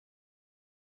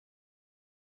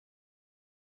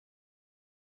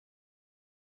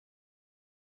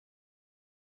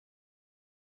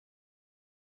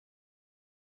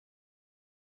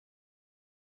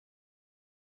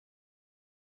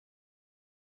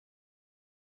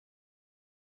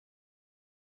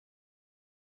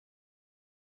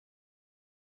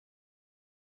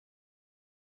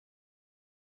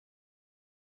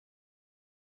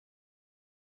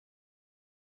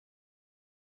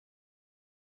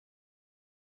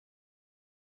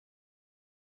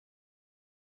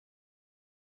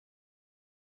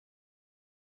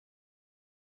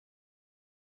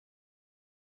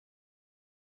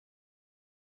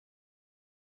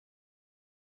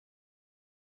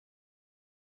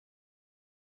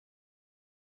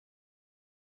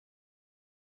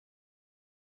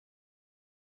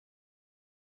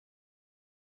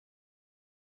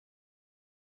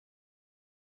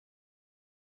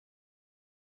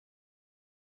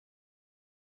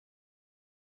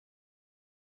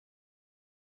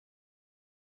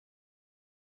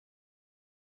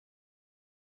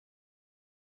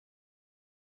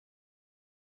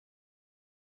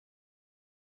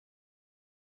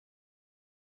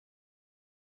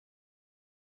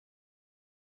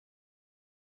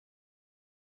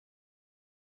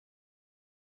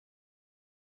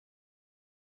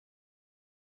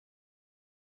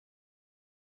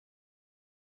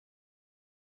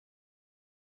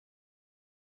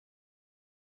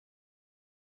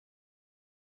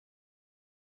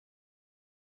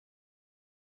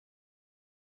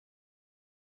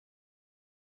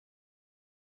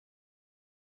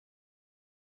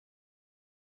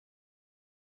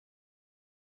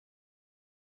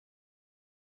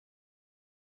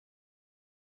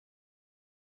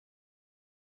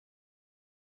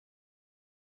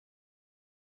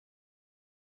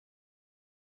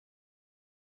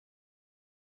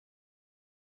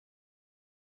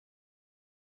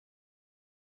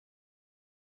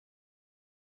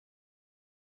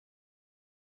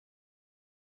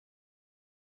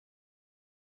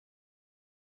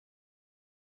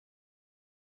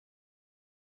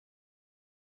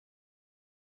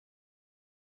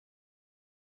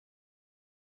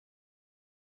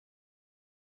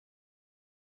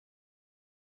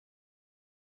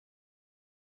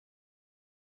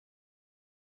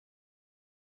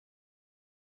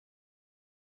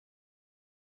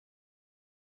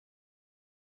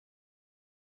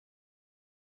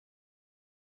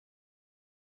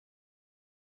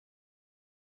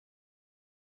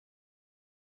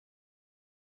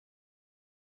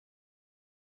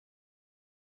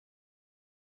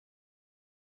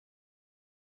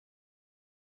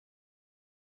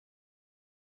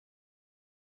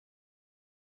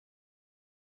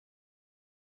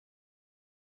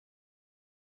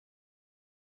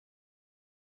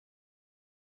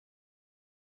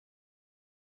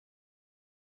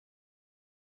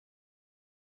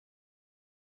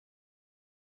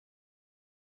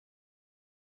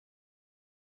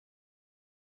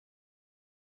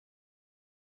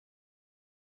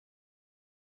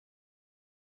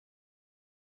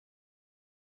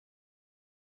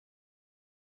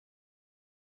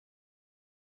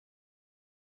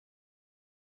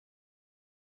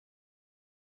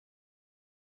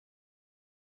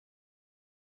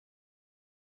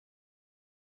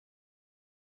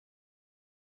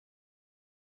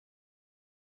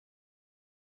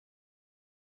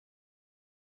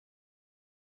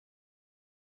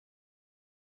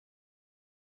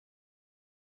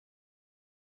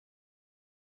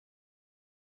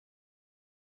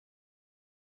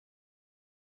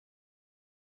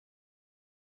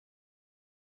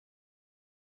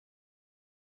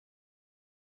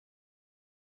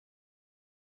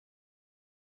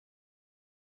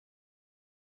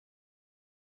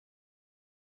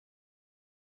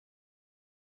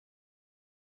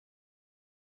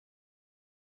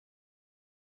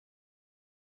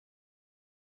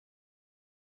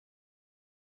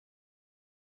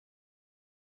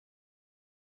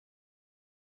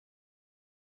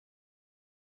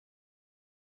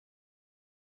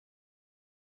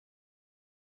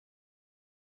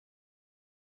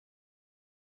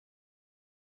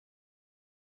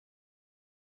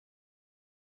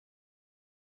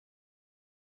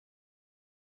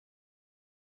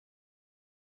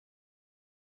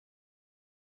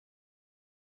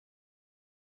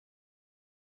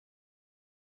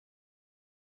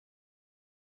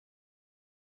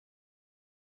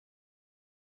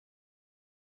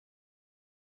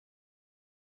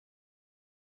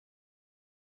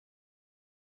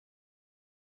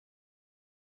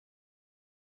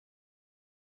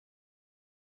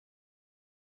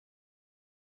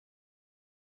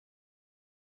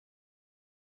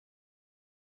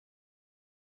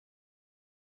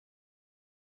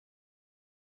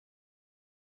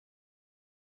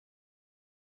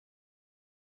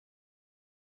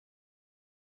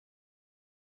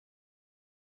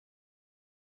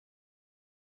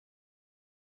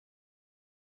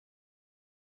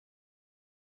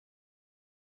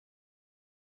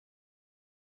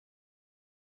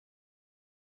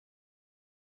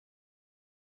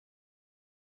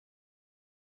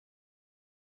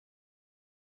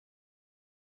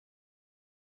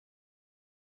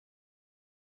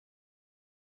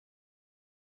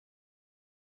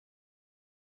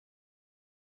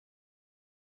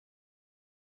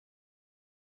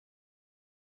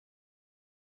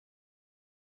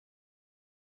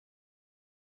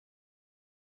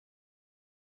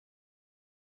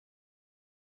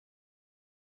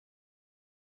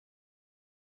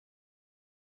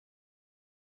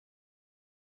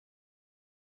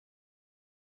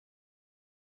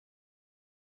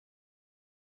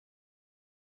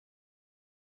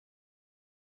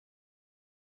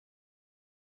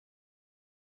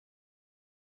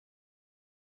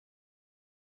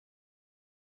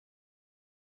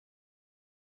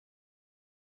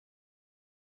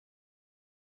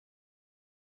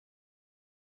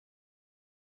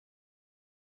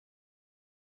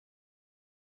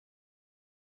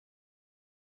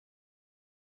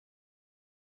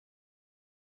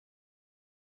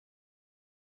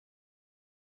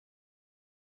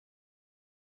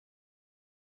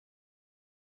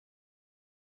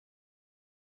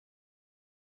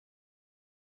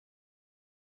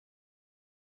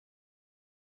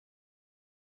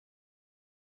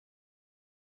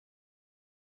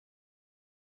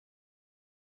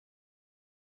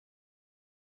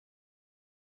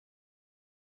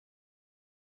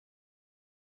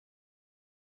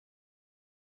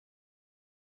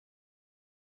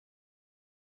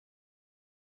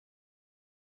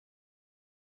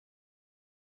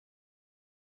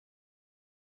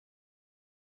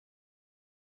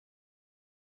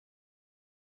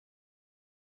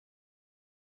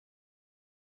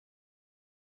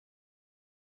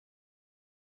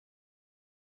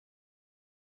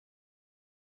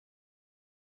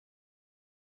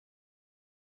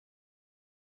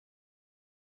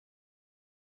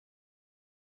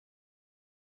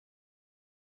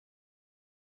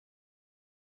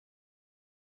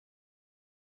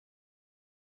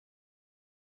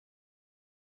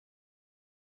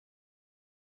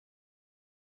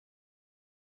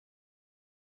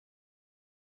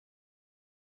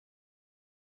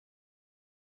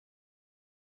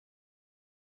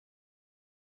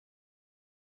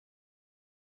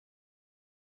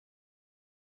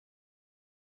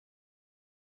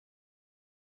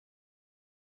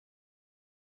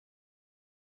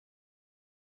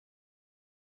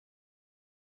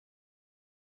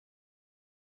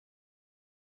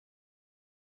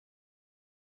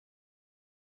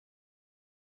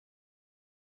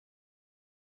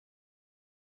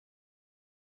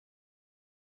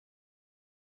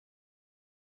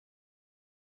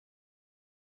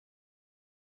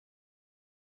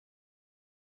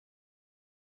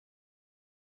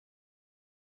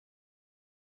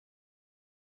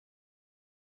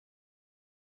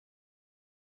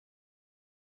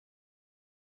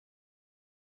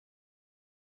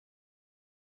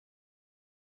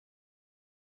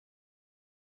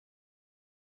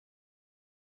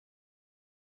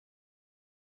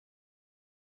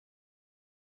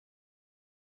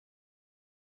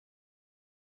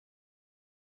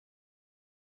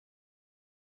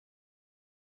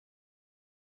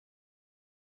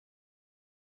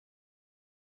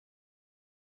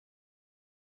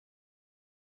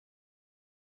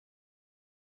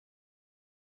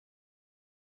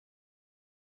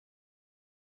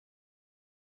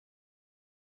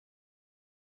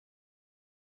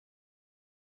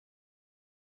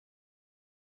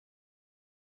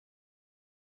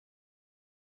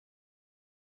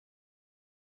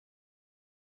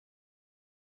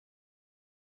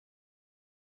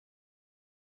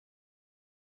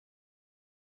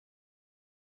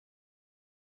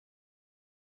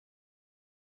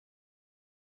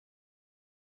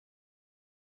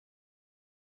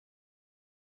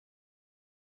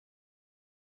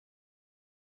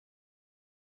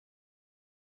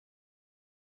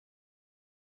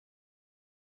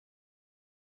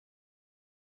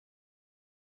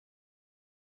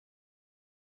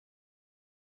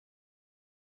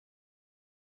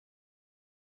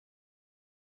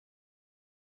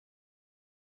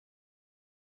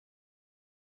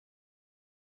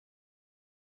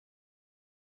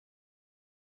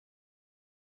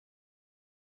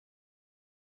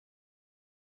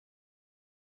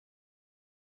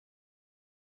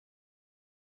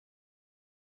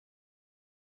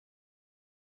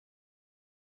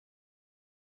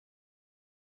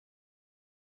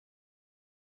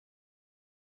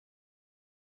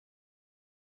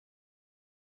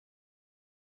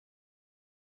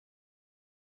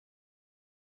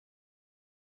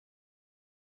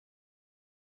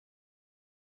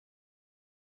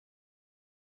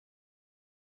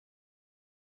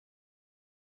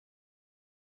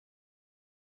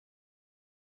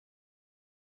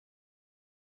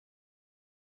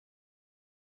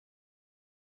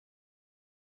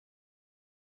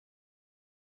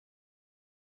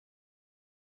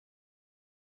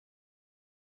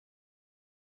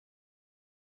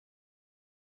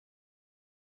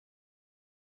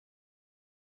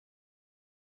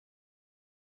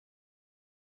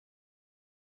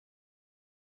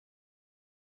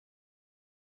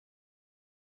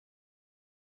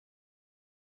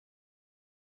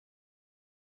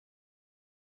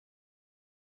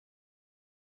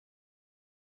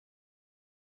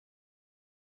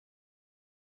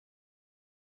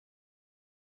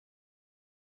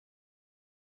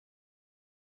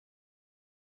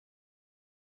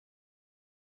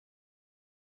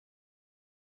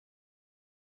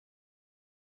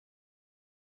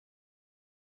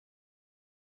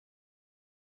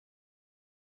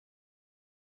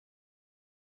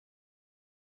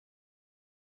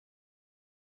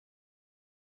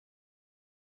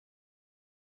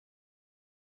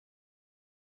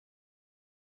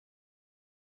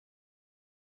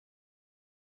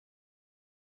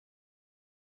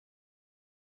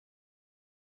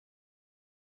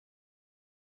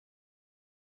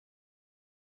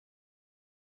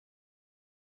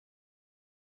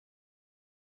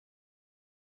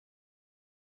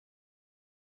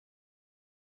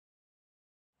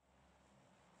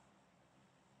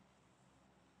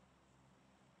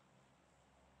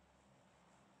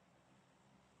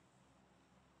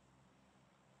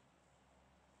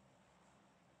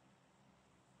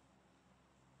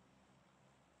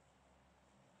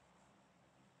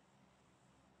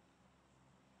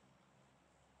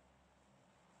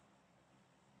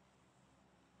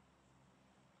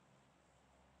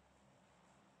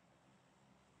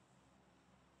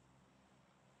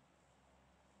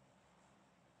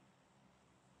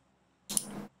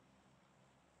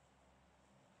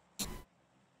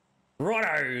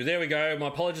Righto, there we go. My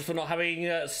apologies for not having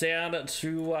sound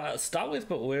to start with,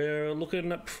 but we're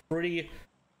looking pretty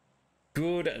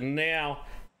good now.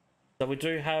 So we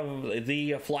do have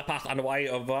the flight path underway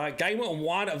of game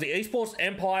 1 of the Esports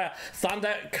Empire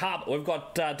Thunder Cup. We've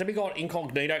got Demigod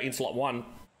Incognito in slot 1,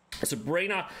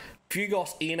 Sabrina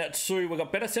FUEGOS in 2. We've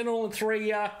got Better Sentinel in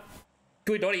 3,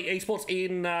 GUIDOTTI Esports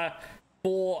in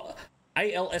 4,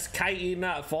 ALSK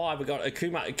in 5. We've got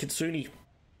AKUMA KITSUNE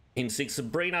in 6,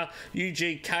 Sabrina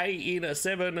UGK in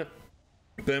 7,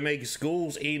 Burmese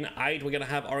Ghouls in 8. We're going to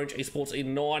have Orange Esports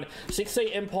in 9,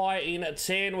 6C Empire in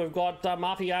 10. We've got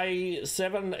Mafia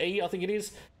 7E, I think it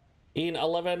is, in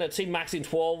 11. Team Max in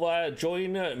 12.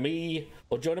 Joinme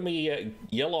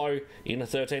Yellow in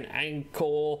 13.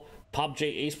 ANGKOR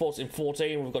PUBG Esports in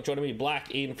 14. We've got Joinme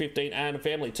Black in 15, and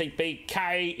Family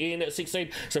TPK in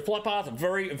 16. So flight path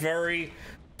very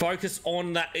focus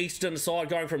on that eastern side,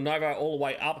 going from Novo all the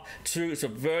way up to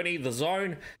Severny. The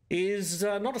zone is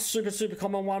not a super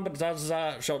common one, but it does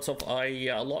show itself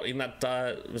a lot in that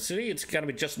vicinity. It's going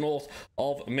to be just north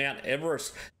of Mount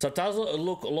Everest. So it does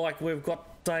look like we've got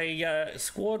a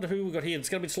squad. Who we got here? It's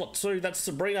going to be slot 2. That's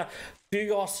Sabrina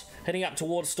FUEGOS heading up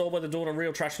towards Storm, where they're doing a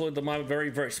real trash load at the moment.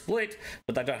 Very split,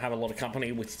 but they don't have a lot of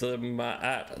company with them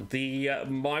at the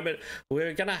moment.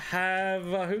 We're going to have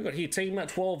who we got here? Team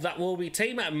 12. That will be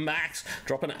Team Max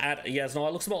dropping at Yasnai.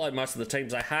 It looks a lot like most of the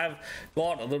teams. They have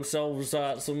got themselves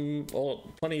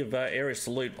plenty of areas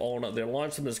to loot on their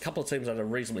lines. And there's a couple of teams that are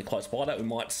reasonably close by that we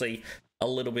might see a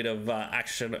little bit of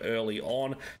action early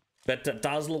on. But it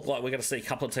does look like we're going to see a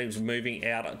couple of teams moving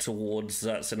out towards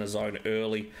center zone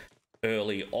early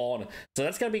on. So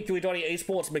that's going to be GUIDOTTI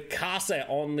Esports. MIKASA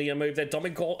on the move there.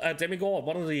 Demigod,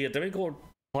 one of the Demigod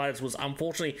players, was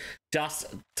unfortunately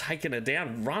just taken it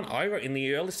down, run over in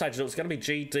the early stages. It was going to be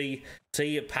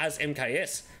GDT Paz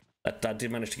MKS that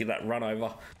did manage to get that run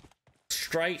over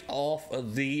straight off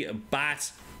the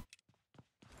bat.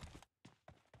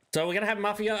 So we're going to have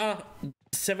Mafia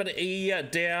 7E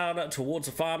down towards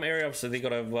the farm area. Obviously, they've got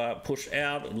to push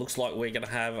out. It looks like we're going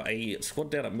to have a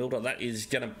squad down at Milder. That is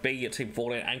going to be Team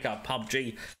 14, ANGKOR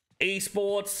PUBG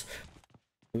Esports.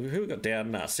 Who we got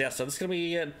down south? So this is going to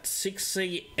be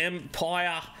 6C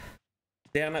Empire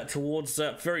down towards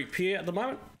Ferry Pier at the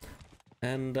moment.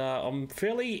 And I'm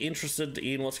fairly interested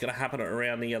in what's going to happen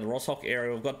around the Roshok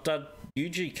area. We've got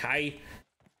UGK.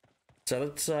 So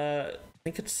that's, I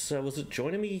think it's, was it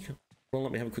Joineme? Well,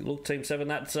 let me have a quick look. Team 7,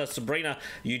 that's Sabrina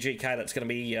UGK. That's going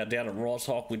to be down at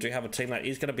Roshok. We do have a team that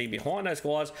is going to be behind those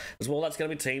guys as well. That's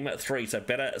going to be Team 3. So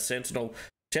Better Sentinel.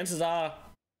 Chances are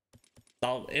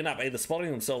they'll end up either spotting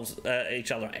themselves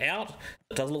each other out.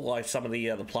 It does look like some of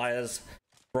the players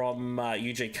from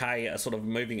UGK are sort of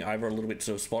moving over a little bit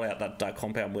to spot out that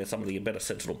compound where some of the Better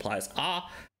Sentinel players are.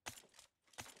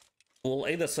 We'll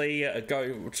either see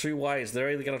go two ways.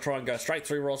 They're either going to try and go straight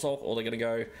through Roshok, or they're going to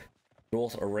go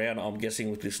north around, I'm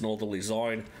guessing, with this northerly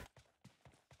zone.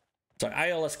 So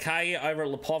ALSK over at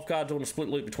Lipovka doing a split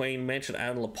loop between Mansion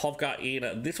and Lipovka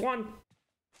in this one.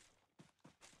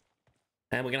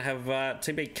 And we're going to have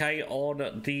TBK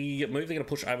on the move. They're going to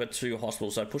push over to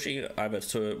Hospital, so pushing over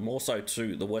to more so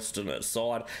to the western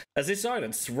side. As this zone,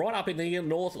 it's right up in the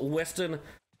northwestern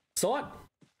side.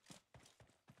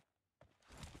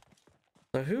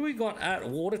 So who we got at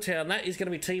Watertown? That is going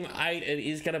to be Team 8. It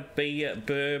is going to be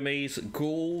Burmese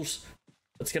Ghouls.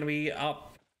 It's going to be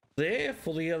up there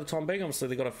for the other time being. Obviously,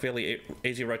 they've got a fairly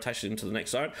easy rotation into the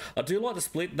next zone. I do like the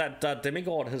split that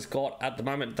Demigod has got at the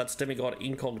moment. That's Demigod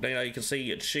Incognito. You can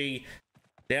see she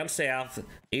down south,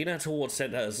 in towards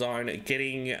center zone,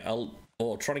 getting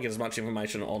or trying to get as much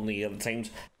information on the other teams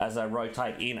as they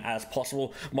rotate in as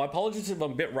possible. My apologies if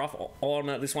I'm a bit rough on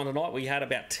this one tonight. We had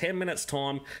about 10 minutes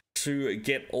time to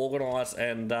get organised,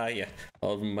 and yeah,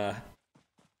 I'm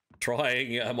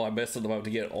trying my best at the moment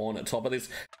to get on top of this.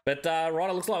 But right,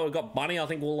 it looks like we've got Bunny. I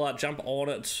think we'll jump on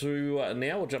it to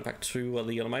now. We'll jump back to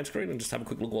the main screen and just have a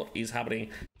quick look at what is happening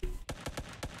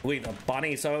with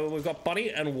Bunny. So we've got Bunny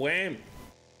and Wham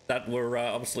that were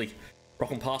obviously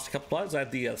rocking past a couple of players. They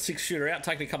had the 6-shooter out,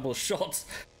 taking a couple of shots,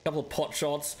 a couple of pot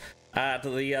shots to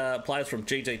the players from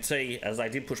GGT as they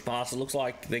did push past. It looks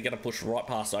like they're going to push right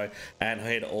past though and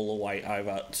head all the way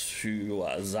over to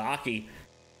Zaki.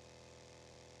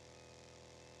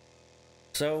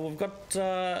 So we've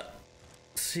got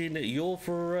Sin Yor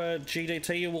for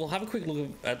GDT. We'll have a quick look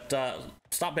at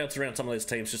start bouncing around some of these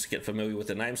teams just to get familiar with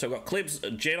the names. So we've got Clibs,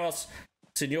 Genos,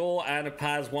 Senor, and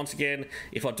Paz. Once again,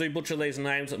 if I do butcher these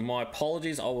names, my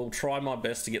apologies. I will try my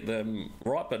best to get them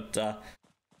right, but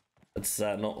It's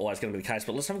not always going to be the case,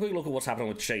 but let's have a quick look at what's happening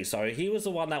with Chi. So he was the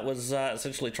one that was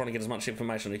essentially trying to get as much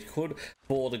information as he could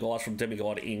for the guys from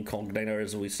Demigod Incognito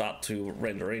as we start to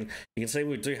render in. You can see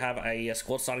we do have a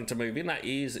squad starting to move in. That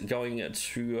is going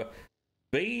to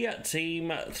be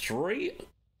Team 3,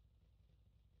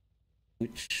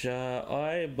 which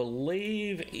I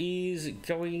believe is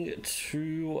going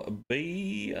to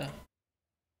be...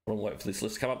 I'll wait for this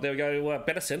list to come up. There we go.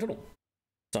 Better Sentinel.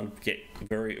 Starting to get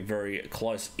very, very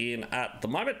close in at the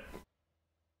moment.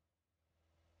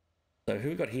 So who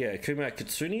we got here? AKUMA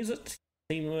KITSUNE, is it?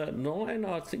 Team 9,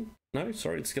 I think. No,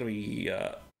 sorry, it's going to be...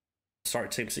 sorry,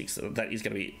 Team 6. That is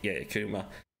going to be, yeah, AKUMA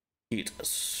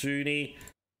KITSUNE.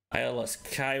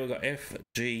 ALSK, we've got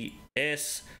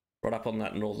FGS. Right up on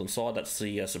that northern side. That's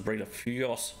the Sabrina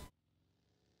FUEGOS.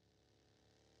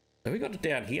 So we got it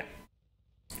down here.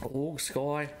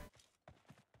 ALSK.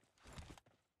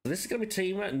 This is going to be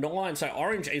Team 9, so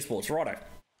Orange Esports, righto.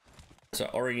 So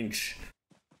Orange,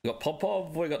 we got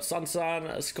Popov, we got Sun,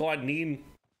 Sky Nin,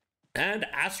 and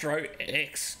Astro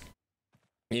X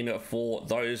in for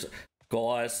those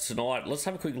guys tonight. Let's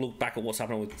have a quick look back at what's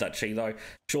happening with that Chi though.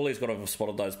 Surely he's got to have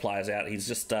spotted those players out. He's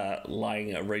just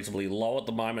laying reasonably low at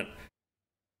the moment.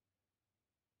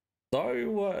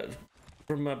 So,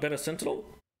 from Better Sentinel.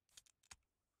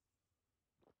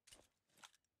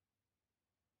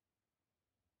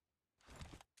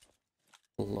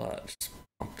 Just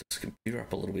pump this computer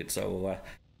up a little bit, so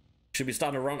should be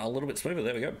starting to run a little bit smoother.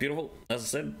 There we go, beautiful. As I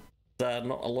said,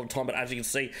 not a lot of time, but as you can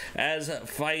see, as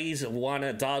phase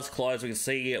 1 does close, we can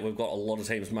see we've got a lot of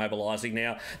teams mobilizing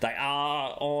now. They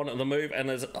are on the move, and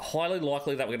there's highly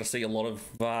likely that we're going to see a lot of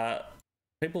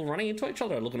people running into each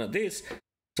other. Looking at this,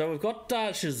 so we've got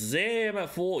Shazam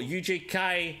for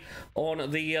UGK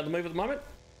on the move at the moment.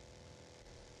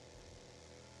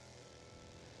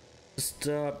 Just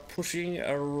pushing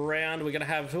around. We're going to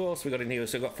have, who else we got in here?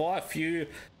 So we've got Fire, Few,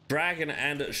 Dragon,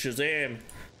 and Shazam.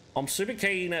 I'm super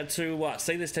keen to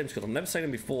see this team because I've never seen them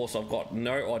before, so I've got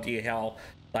no idea how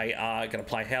they are going to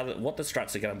play, what the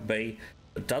strats are going to be.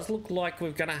 It does look like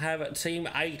we're going to have Team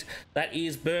 8. That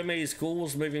is Burmese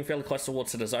Ghouls moving fairly close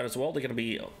towards the zone as well. They're going to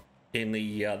be in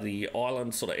the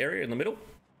island sort of area in the middle.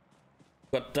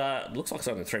 But looks like it's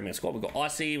only a 3-man squad. We've got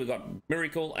Icy, we've got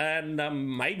Miracle, and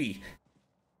maybe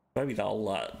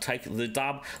they'll take the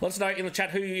dub. Let us know in the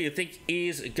chat who you think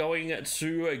is going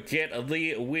to get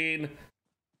the win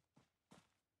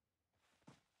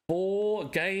for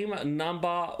game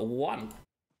number 1.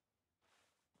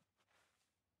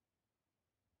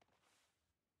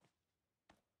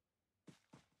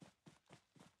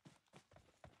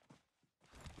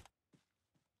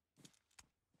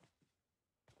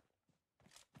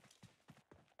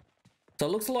 So it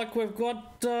looks like we've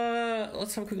got,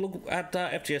 let's have a quick look at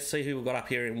FGSC, who we've got up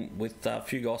here with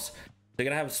FUEGOS. They're going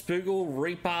to have Spoogle,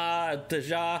 Reaper,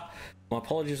 Deja. My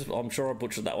apologies, I'm sure I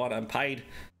butchered that one, and Paid,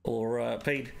 or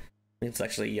Peed. It's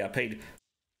actually Peed.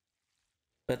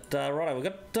 But right, we've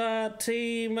got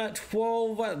Team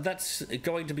 12. That's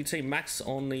going to be Team Max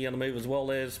on the move as well.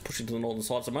 There's pushing to the northern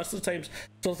side. So most of the teams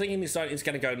sort of thinking this zone is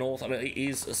going to go north, and it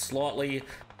is slightly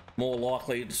more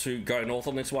likely to go north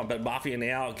on this one. But Mafia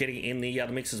now getting in the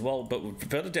mix as well. But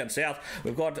further down south,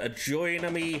 we've got a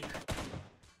Joinme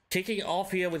kicking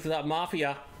off here with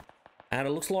Mafia. And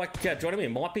it looks like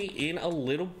Joinme might be in a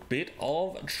little bit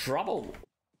of trouble.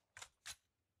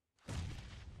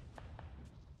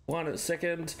 1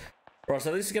 second. Right,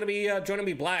 so this is going to be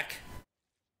Joinme Black.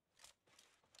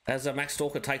 As Max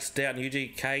Stalker takes down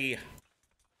UGK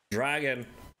Dragon.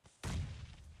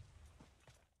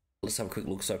 Let's have a quick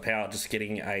look. So Power just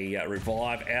getting a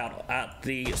revive out at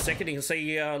the second. You can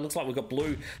see, looks like we've got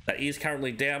Blue that is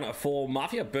currently down for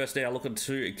Mafia. Burst now looking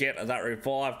to get that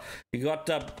revive. You got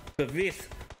Bavith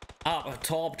up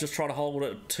top, just trying to hold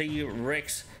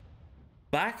T-Rex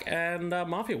back. And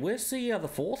Mafia, where's the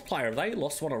fourth player? Have they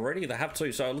lost one already? They have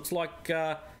two. So it looks like,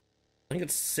 I think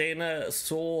it's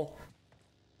Senasaur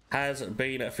has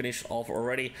been finished off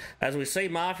already. As we see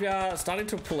Mafia starting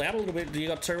to pull out a little bit. You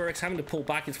got T-Rex having to pull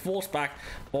back. He's forced back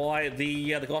by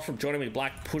the guys from Joinme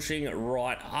Black pushing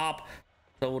right up.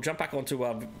 So we'll jump back onto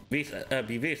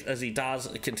Bivith as he does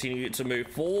continue to move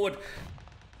forward.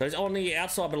 So he's on the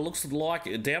outside, but it looks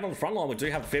like down on the front line we do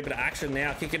have a fair bit of action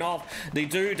now kicking off. The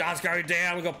dude does go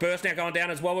down. We've got Burst now going down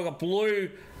as well. We've got Blue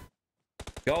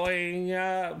going,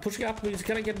 pushing up. He's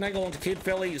going to get an angle onto Kid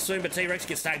fairly soon, but T-Rex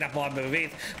gets taken up by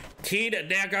Bavith. Kid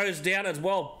now goes down as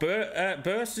well.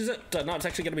 Burst, is it? No, it's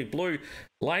actually going to be Blue.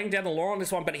 Laying down the law on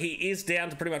this one, but he is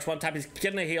down to pretty much one tap. He's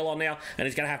getting a heal on now, and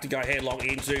he's going to have to go headlong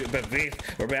into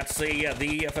Bavith. We're about to see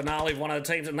the finale of one of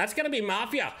the teams, and that's going to be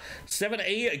Mafia.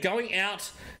 7E going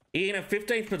out in a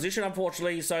 15th position,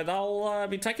 unfortunately. So they'll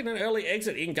be taking an early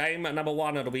exit in game number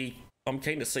 1. I'm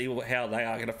keen to see how they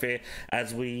are going to fare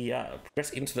as we progress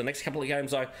into the next couple of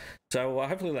games, though. So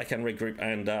hopefully they can regroup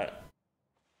and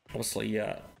obviously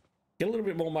get a little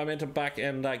bit more momentum back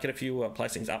and get a few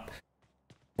placings up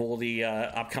for the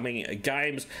upcoming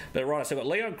games. But right, so we've got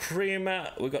Leon Krim,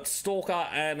 we've got Stalker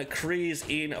and Kriz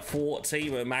in for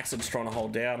Team Maxon's trying to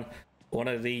hold down one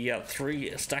of the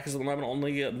 3 stackers at the moment on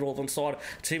the northern side.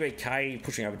 TBK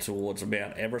pushing over towards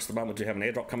Mount Everest at the moment. We do have an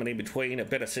airdrop coming in between a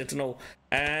better Sentinel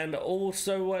and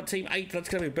also Team 8. That's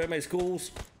going to be Burmese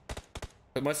Ghouls.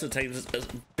 But most of the teams is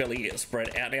fairly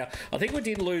spread out now. I think we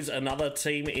did lose another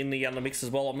team in the mix as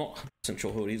well. I'm not 100%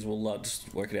 sure who it is. We'll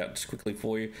just work it out just quickly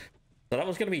for you. So that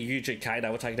was going to be UGK. They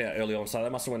were taken out early on, so they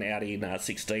must have went out in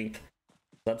 16th.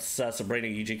 That's Sabrina.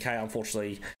 UGK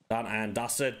unfortunately done and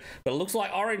dusted. But it looks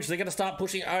like Orange, they're going to start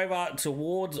pushing over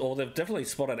towards, or they've definitely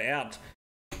spotted out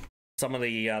some of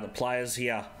the players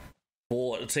here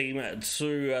for Team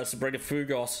 2, Sabrina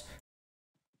FUEGOS.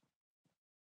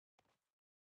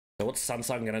 So what's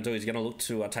Sunsung going to do? He's going to look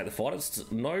to take the fight.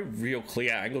 It's no real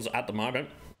clear angles at the moment.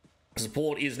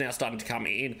 Support is now starting to come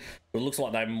in. But it looks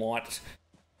like they might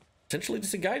potentially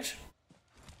disengage.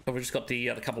 But we've just got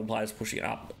the couple of players pushing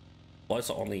up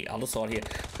closer on the other side here.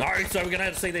 No, so we're going to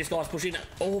have to see these guys push in.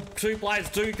 All 2 players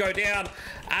do go down.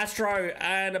 Astro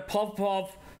and Pov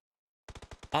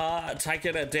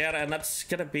taking it down, and that's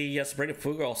going to be Sabrina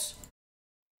FUEGOS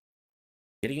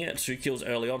getting it 2 kills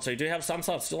early on. So you do have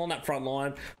Sunset still on that front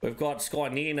line. We've got Sky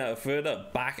Nina further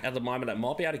back at the moment. It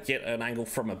might be able to get an angle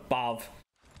from above.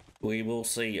 We will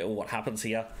see what happens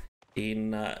here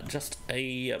in just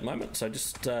a moment. So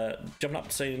just jumping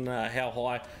up, seeing how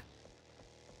high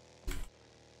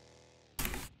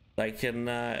they can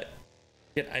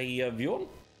get a view on.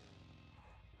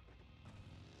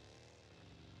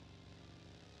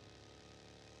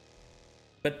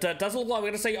 But it does look like we're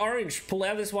going to see Orange pull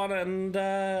out this one, and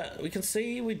we can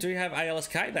see we do have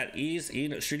ALSK that is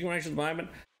in shooting range at the moment.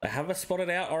 They have spotted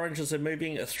out Orange as they're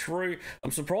moving through.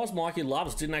 I'm surprised Mikey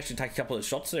Loves didn't actually take a couple of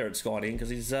shots there at Skydin, because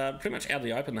he's pretty much out of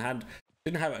the open.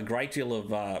 Didn't have a great deal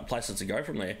of places to go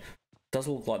from there. Does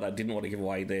look like they didn't want to give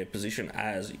away their position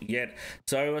as yet.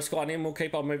 So Skydin will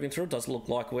keep on moving through. It does look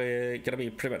like we're going to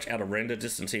be pretty much out of render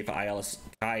distance here for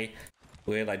ALSK,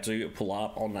 where they do pull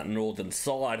up on that northern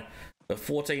side. The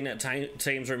 14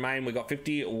 teams remain. We've got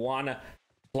 51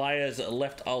 players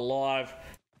left alive.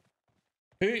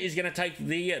 Who is going to take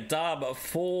the dub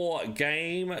for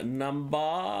game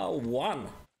number 1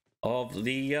 of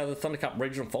the Thunder Cup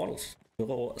Regional Finals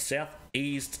for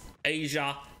Southeast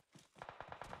Asia?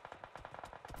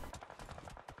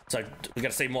 So we're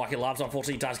going to see Mikey Loves,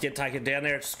 unfortunately, does get taken down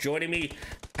there. It's Joinme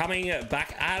coming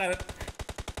back at it.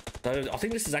 So I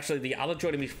think this is actually the other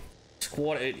Joinme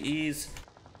squad. It is.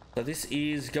 So this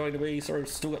is going to be, sorry,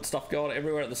 still got stuff going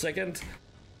everywhere at the second.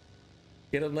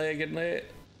 Get in there, get in there.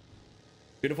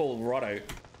 Beautiful, righto.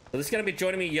 So this is going to be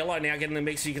Joinme Yellow now getting the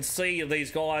mix. You can see these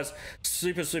guys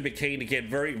super keen to get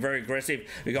very aggressive.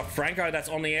 We've got Franco that's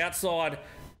on the outside.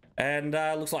 And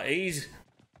looks like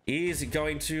he's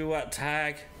going to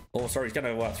tag. Oh, sorry, he's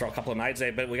going to throw a couple of nades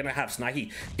there, but we're going to have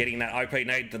Snaky getting that OP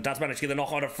nade that does manage to get the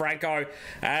knock on to Franco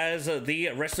as the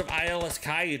rest of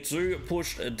ALSK do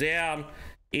push down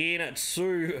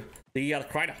into the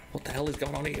crater. What the hell is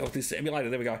going on here with this emulator?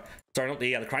 There we go. Sorry, not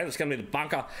the crater. It's going to be the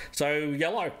bunker. So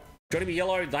Yellow, going to be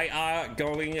Yellow. They are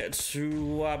going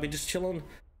to be just chilling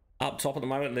up top at the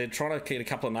moment. They're trying to get a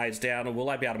couple of nades down. Will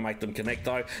they be able to make them connect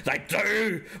though? They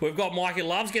do! We've got Mikey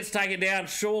Loves gets taken down.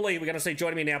 Surely we're going to see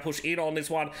Joinme now push in on this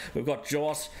one. We've got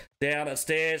Joss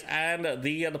downstairs and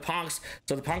the Punks.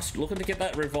 So the Punks looking to get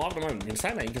that revived at the moment. In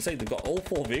saying that, you can see they've got all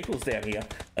 4 vehicles down here.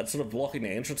 That's sort of blocking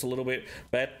their entrance a little bit.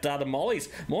 But the Mollies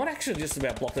might actually just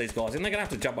about block these guys in. They're going to have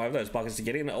to jump over those buckets to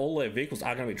get in. All their vehicles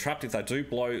are going to be trapped if they do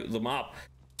blow them up.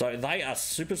 So they are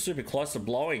super close to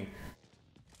blowing.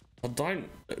 I don't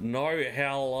know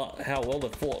how well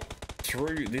they've fought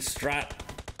through this strat.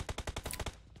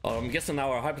 I'm guessing they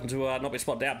were hoping to not be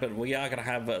spotted out, but we are going to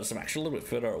have some action a little bit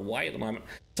further away at the moment.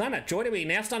 Saying that, Joinme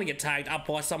now starting to get tagged up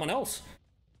by someone else.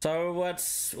 So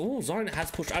it's... Oh, Zone has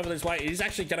pushed over this way. It is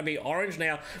actually going to be Orange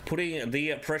now, putting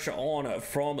the pressure on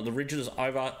from the ridges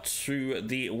over to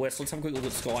the west. Let's have a quick look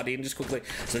at Skydin just quickly.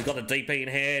 So he's got a DP in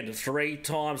hand 3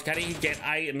 times. Can he get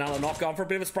another knock on for a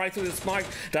bit of a spray through the smoke?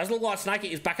 Does look like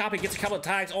Snakey is back up. He gets a couple of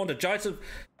tags onto Joseph.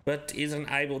 but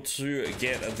isn't able to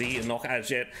get the knock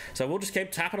as yet. So we'll just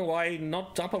keep tapping away,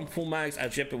 not dump on full mags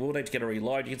as yet, but we'll need to get a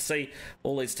reload. You can see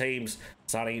all these teams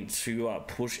starting to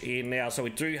push in now. So we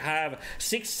do have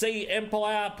 6C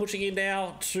Empire pushing in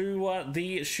now to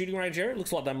the shooting range area. It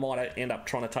looks like they might end up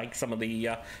trying to take some of the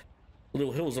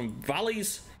little hills and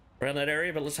valleys around that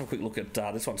area, but let's have a quick look at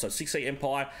this one. So 6C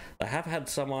Empire, they have had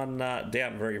someone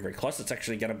down very, very close. It's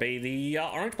actually going to be the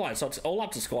orange player, so it's all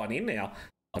up to Sky in now.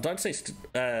 I don't see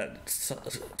Sky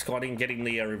getting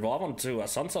the revive onto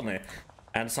Sunsun there.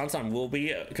 And Sunsun will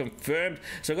be confirmed.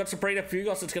 So we've got Sabrina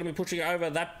FUEGOS that's going to be pushing over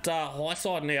that high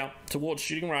side now towards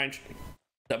shooting range.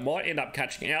 That might end up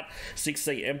catching out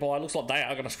 6C Empire. Looks like they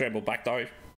are going to scramble back though.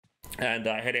 And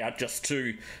head out just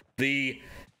to the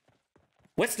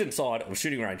western side of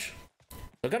shooting range.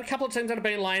 We've got a couple of teams that have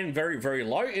been laying very, very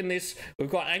low in this. We've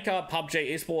got ANGKOR,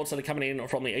 PUBG, Esports that are coming in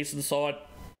from the eastern side.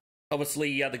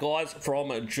 Obviously, the guys from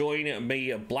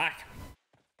Joinme Black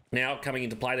now coming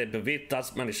into play there. Bavit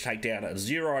does manage to take down a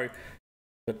 0.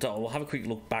 But we'll have a quick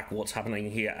look back at what's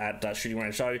happening here at shooting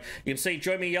range. So you can see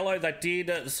Joinme Yellow, they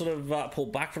did sort of pull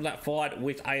back from that fight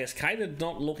with ASK. They're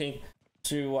not looking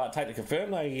to take the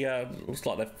confirm. They looks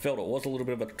like they felt it was a little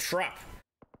bit of a trap.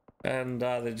 And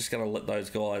they're just going to let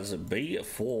those guys be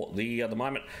for the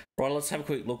moment. Right, let's have a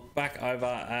quick look back over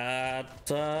at...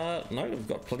 no, we've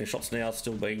got plenty of shots now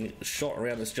still being shot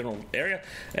around this general area.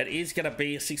 It is going to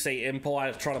be 6C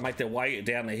Empire trying to make their way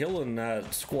down the hill and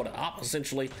squad up,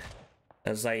 essentially,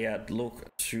 as they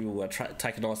look to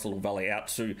take a nice little valley out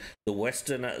to the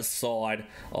western side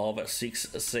of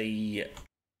 6C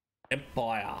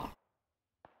Empire.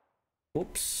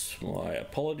 Whoops, my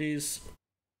apologies.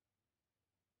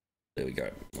 There we go.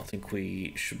 I think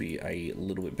we should be a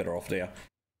little bit better off now.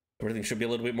 Everything should be a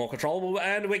little bit more controllable.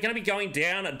 And we're going to be going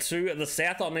down to the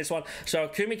south on this one. So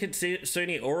AKUMA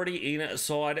KITSUNE already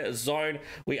inside zone.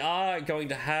 We are going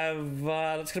to have...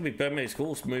 that's going to be Burmese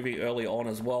Ghouls moving early on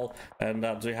as well. And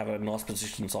do have a nice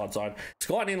position inside zone.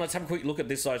 Sky in, let's have a quick look at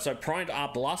this though. So Prone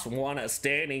up, last one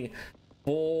standing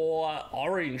for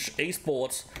Orange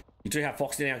Esports. You do have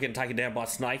Fox now getting taken down by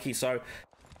Snakey. So...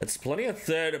 it's plenty of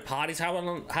third parties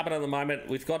happening at the moment.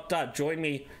 We've got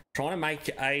Joinme trying to make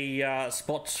a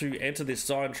spot to enter this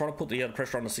zone, trying to put the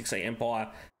pressure on the 6A Empire,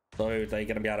 so they're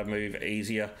going to be able to move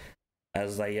easier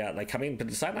as they come in.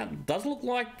 But saying that, does look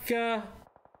like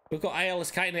we've got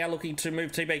ALSK now looking to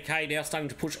move. TBK now starting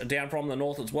to push down from the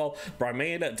north as well.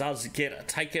 Bromine does get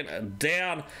taken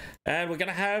down, and we're going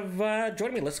to have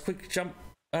Joinme. Let's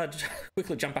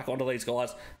quickly jump back onto these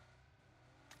guys.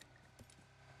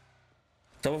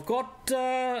 So we've got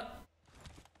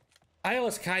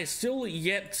ALSK still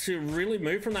yet to really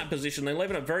move from that position. They're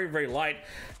leaving it very, very late.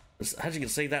 As you can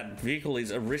see, that vehicle is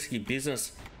a risky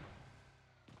business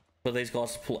for these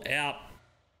guys to pull out.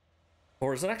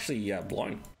 Or is it actually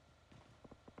blown?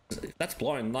 If that's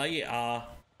blown, they are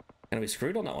going to be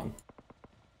screwed on that one.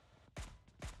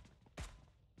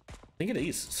 I think it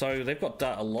is. So they've got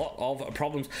a lot of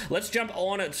problems. Let's jump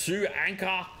on to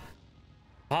ANCHOR.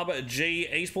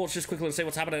 PUBG Esports, just quickly see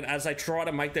what's happening as they try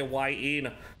to make their way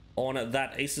in on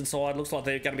that eastern side. Looks like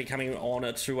they're going to be coming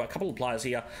on to a couple of players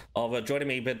here of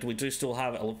JOINEME, but we do still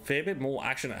have a fair bit more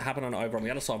action happening over on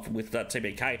the other side with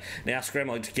TBK now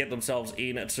scrambling to get themselves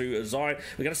into a zone.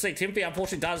 We're going to see Timothy,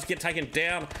 unfortunately, does get taken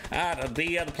down at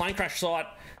the plane crash site.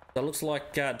 So it looks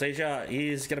like Deja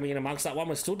is going to be in amongst that one.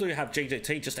 We still do have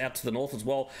GGT just out to the north as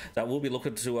well. That will be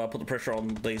looking to put the pressure on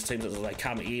these teams as they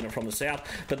come in from the south.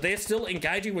 But they're still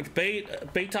engaging with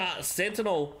Beta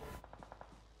Sentinel,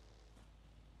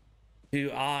 who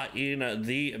are in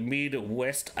the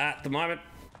Midwest at the moment.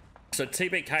 So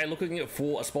TBK looking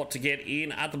for a spot to get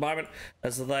in at the moment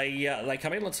as they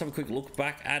come in. Let's have a quick look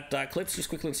back at clips just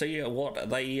quickly and see what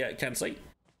they can see.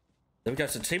 There we go.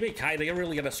 So TBK, they're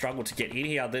really going to struggle to get in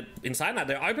here. In saying that,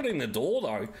 they're opening the door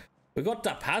though. We've got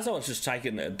Pazzo is just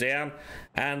taken down,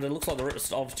 and it looks like the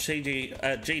rest of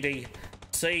GDC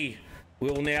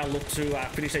will now look to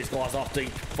finish these guys off.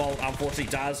 Default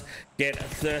unfortunately does get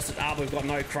thirsted up. We've got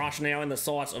no crush now in the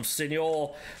sights of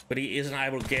Senor, but he isn't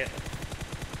able to get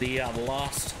the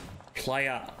last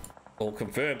player or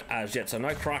confirmed as yet. So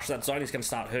no crush. That zone is going to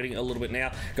start hurting a little bit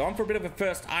now. Going for a bit of a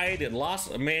first aid.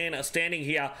 Last man standing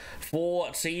here for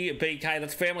TBK.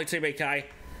 That's family TBK.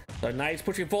 So Nade's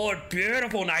pushing forward.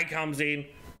 Beautiful Nade comes in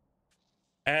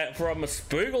from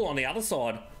Spoogle on the other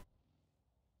side.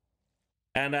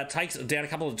 And takes down a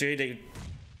couple of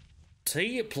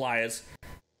GDT players.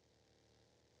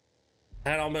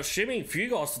 And I'm assuming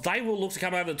FUEGOS, they will look to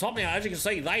come over the top now. As you can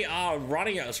see, they are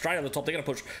running straight over the top. They're going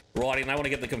to push right in. They want to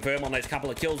get the confirm on these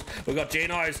couple of kills. We've got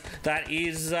Genos that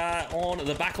is on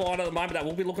the back line at the moment. That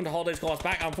will be looking to hold these guys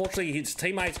back. Unfortunately, his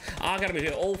teammates are going to be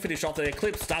all finished off. Their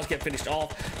clips does get finished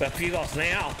off. But FUEGOS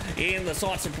now in the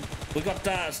sights. We've got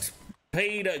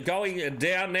Speed going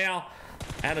down now.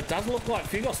 And it does look like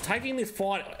FUEGOS taking this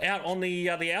fight out on the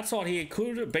outside here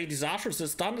could be disastrous.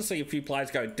 It's starting to see a few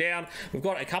players go down. We've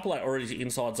got a couple that are already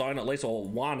inside zone, at least, or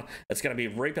one. It's going to be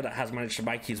Reaper that has managed to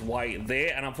make his way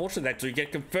there. And unfortunately, they do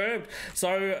get confirmed.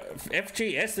 So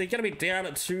FGS, they're going to be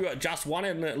down to just one.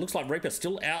 And it looks like Reaper's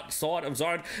still outside of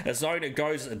zone. As zone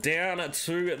goes down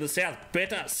to the south.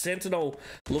 Better Sentinel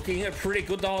looking pretty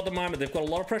good though at the moment. They've got a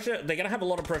lot of pressure. They're going to have a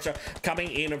lot of pressure coming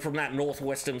in from that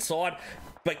northwestern side.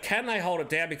 But can they hold it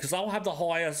down? Because they'll have the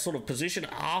higher sort of position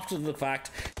after the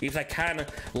fact if they can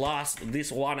last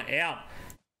this one out.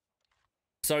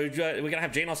 So we're going to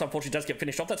have Genos, unfortunately, does get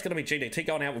finished off. That's going to be GDT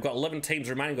going out. We've got 11 teams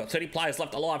remaining. We've got 30 players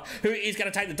left alive. Who is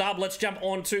going to take the dub? Let's jump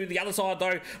on to the other side,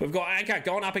 though. We've got ANGKOR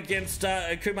going up against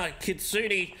AKUMA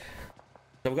KITSUNE.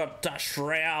 So we've got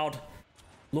Shroud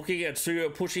looking at to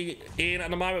pushing in at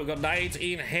the moment. We've got nades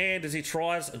in hand as he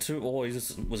tries to, or he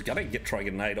was going to try and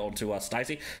get a nade onto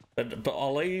Stacy, but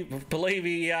I believe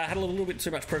he had a little bit too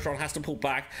much pressure on, has to pull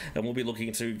back, and we'll be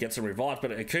looking to get some revives.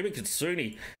 But AKUMA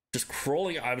KITSUNE just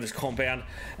crawling over this compound,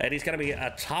 and he's going to be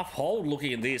a tough hold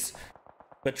looking at this.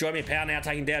 But Joinme Power now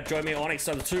taking down Joinme Onyx,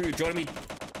 so the two Joinme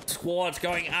squads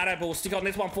going at it, but we'll stick on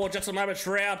this one for just a moment.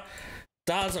 Shroud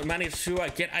does manage to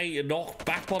get a knock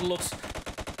back by the looks.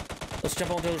 Let's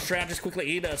jump onto the Shroud just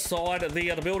quickly inside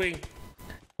the building.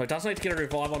 He does need to get a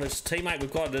revive on his teammate.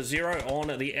 We've got the Zero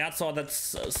on the outside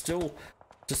that's still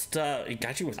just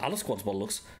engaging with other squads by the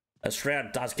looks. As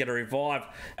Shroud does get a revive.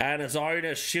 And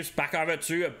Zone shifts back over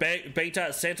to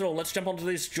Beta Sentinel. Let's jump onto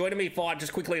this Joineme fight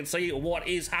just quickly and see what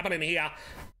is happening here.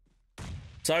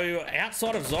 So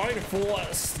outside of zone for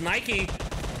Snaky,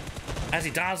 as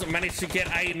he does manage to get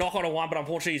a knock on a one, but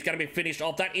unfortunately he's going to be finished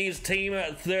off. That is Team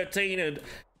 13, and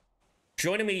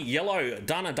Joineme Yellow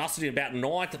done and dusted in about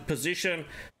 9th position.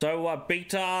 So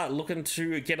Beta looking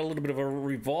to get a little bit of a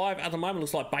revive at the moment.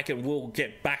 Looks like Bacon will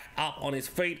get back up on his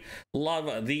feet.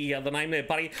 Love the name there,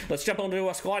 buddy. Let's jump onto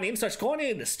Skynin. So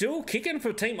Skynin still kicking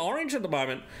for Team Orange at the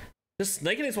moment. Just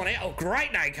sneaking this one out. Oh,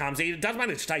 great nade comes in. It does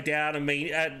manage to take down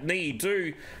Knee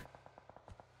Do.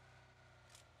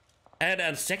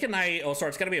 And second nade, oh sorry,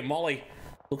 it's going to be a Molly.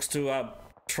 Looks to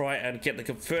try and get the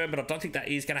confirm, but I don't think that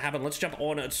is going to happen. Let's jump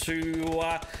on to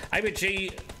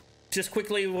ABG just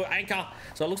quickly with Anchor.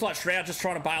 So it looks like Shroud just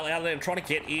trying to bail out of there and trying to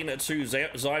get into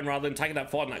zone rather than taking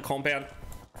that fight in that compound.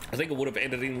 I think it would have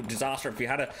ended in disaster if you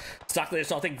had stuck there.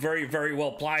 So I think very, very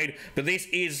well played. But this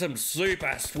is some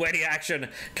super sweaty action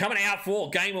coming out for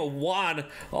game 1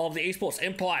 of the Esports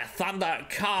Empire Thunder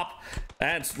Cup.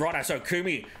 And righto, so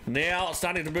Kumi now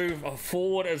starting to move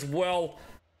forward as well.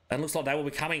 And looks like they will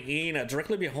be coming in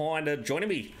directly behind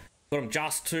Joineme. Got them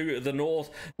just to the north.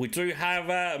 We do have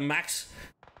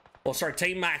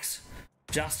Team Max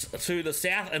just to the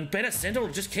south. And Better Sentinel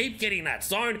just keep getting that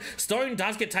zone. Stone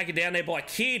does get taken down there by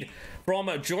Kid from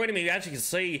Joineme. As you can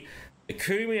see,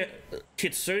 AKUMA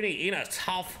KITSUNE in a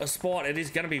tough spot. It is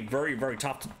going to be very, very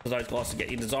tough for those guys to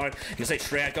get into zone. You can see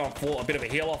Shroud going for a bit of a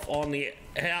heal off on the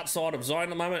outside of zone at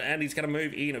the moment, and he's going to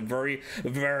move in very,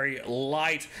 very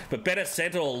late. But Better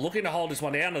Sentinel looking to hold this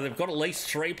one down, and they've got at least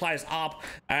 3 players up,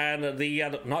 and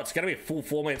no, it's going to be a full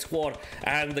 4-man squad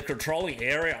and the controlling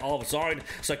area of zone.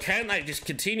 So can they just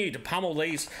continue to pummel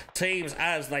these teams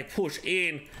as they push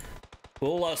in?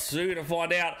 We'll soon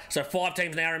find out. So 5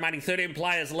 teams now remaining, 13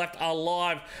 players left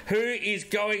alive. Who is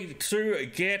going to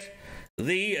get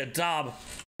the dub?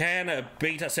 Can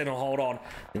Beta Sentinel hold on?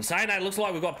 In saying that, it looks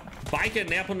like we've got Bacon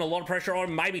now putting a lot of pressure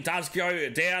on. Maybe does go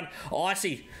down.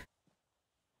 Icy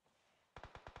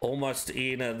almost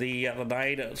in the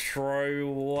nade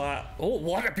throw. Oh,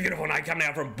 what a beautiful nade coming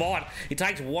out from Bot. He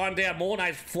takes one down. More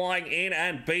nades flying in,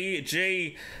 and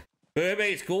BG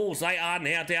Burmese Ghouls, they are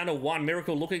now down to 1.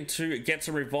 Miracle looking to get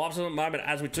some revives at the moment,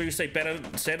 as we do see Better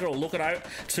Sentinel looking out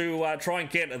to try and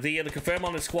get the confirm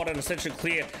on the squad and essentially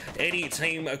clear any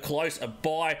team close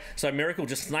by. So Miracle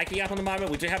just snaking up at the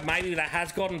moment. We do have Maybe that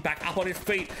has gotten back up on his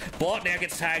feet. Bot now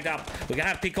gets tagged up. We're going to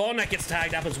have Picon that gets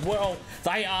tagged up as well.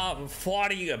 They are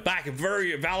fighting back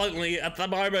very valiantly at the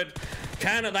moment.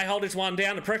 Can they hold this one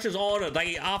down? The pressure's on.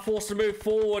 They are forced to move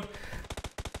forward,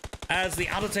 as the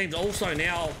other teams also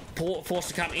now forced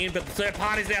to come in, but the third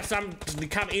parties now some to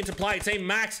come into play. Team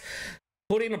Max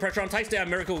putting the pressure on, takes down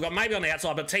Miracle. We've got maybe on the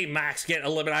outside, but Team Max get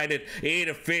eliminated in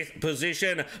 5th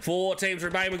position. 4 teams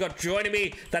remain. We've got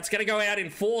Joinme. That's going to go out in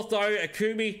 4th, though.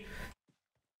 AKUMA,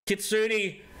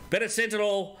 KITSUNE, Better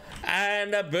Sentinel,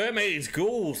 and Burmese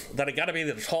Ghouls that are going to be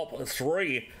the top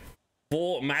 3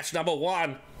 for match number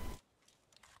 1.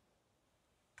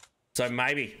 So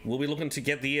maybe we'll be looking to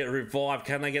get the revive.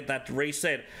 Can they get that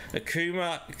reset?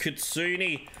 AKUMA,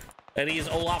 KITSUNE. It is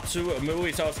all up to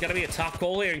Mui, so it's going to be a tough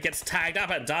call here. And gets tagged up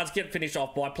and does get finished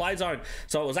off by Playzone.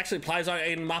 So it was actually Playzone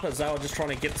in Muppets. They were just trying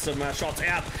to get some shots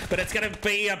out. But it's going to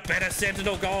be a Better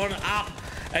Sentinel going up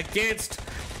against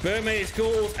Burmese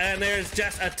Ghouls, and there's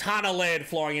just a ton of lead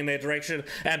flying in their direction,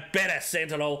 and Better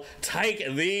Sentinel take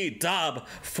the dub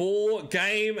for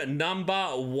game number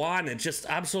 1. Just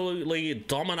absolutely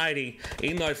dominating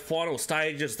in those final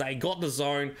stages. They got the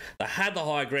zone, they had the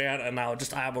high ground, and they were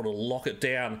just able to lock it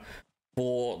down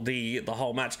for the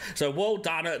whole match. So well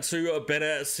done to a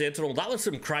Better Sentinel. That was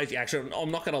some crazy action.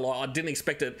 I'm not gonna lie, I didn't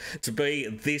expect it to be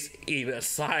this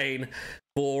insane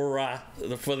for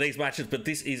these matches, but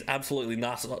this is absolutely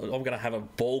nuts. I'm gonna have a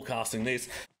ball casting this.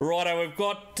 Righto, we've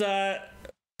got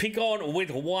Pick On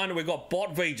with 1, we've got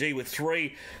Bot VG with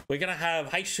 3, we're gonna have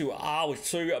H2R with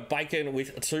 2, Bacon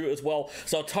with 2 as well.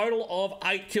 So a total of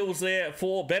 8 kills there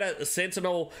for Better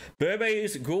Sentinel.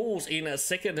 Burmese Ghouls in a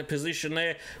 2nd position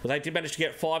there. Well, they did manage to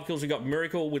get 5 kills. We got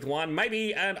Miracle with 1,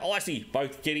 maybe, and Icy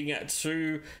both getting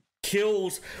 2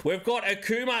 kills. We've got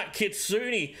AKUMA,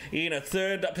 KITSUNE in a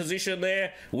 3rd position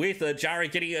there with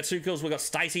Jari getting 2 kills. We've got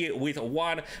Stacy with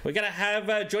 1. We're going to have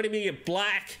Joinme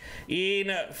Black in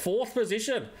 4th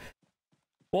position.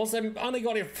 Whilst they only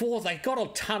got in 4th, they got a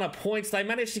ton of points. They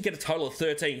managed to get a total of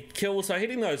 13 kills, so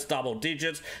hitting those double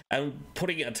digits and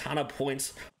putting a ton of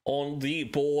points on the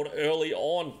board early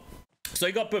on. So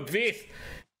you got Bavith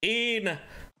in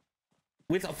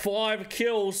with 5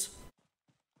 kills.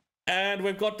 And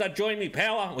we've got Joinme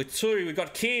Power with 2. We've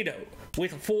got Kid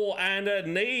with 4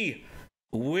 and Knee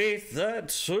with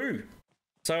 2.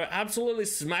 So absolutely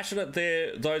smashing it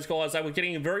there, those guys. They were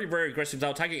getting very, very aggressive. They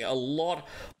were taking a lot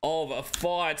of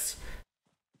fights.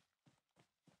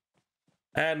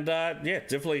 And yeah,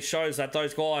 definitely shows that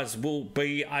those guys will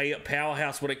be a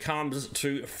powerhouse when it comes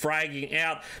to fragging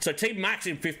out. So Team Max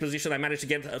in 5th position, they managed to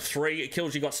get 3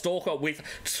 kills. You got Stalker with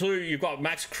 2. You've got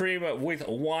Max Cream with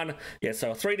 1. Yeah,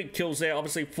 so 3 kills there,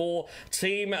 obviously, for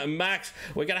Team Max.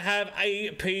 We're going to have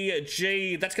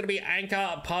APG. That's going to be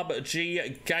Anchor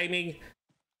PUBG Gaming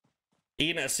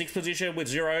in 6th position with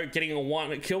 0, getting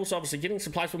 1 kill. So obviously getting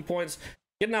some placement points.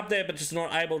 Getting up there, but just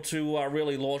not able to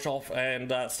really launch off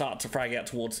and start to frag out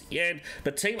towards the end.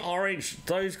 But Team Orange,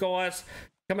 those guys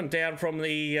coming down from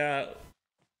the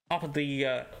up at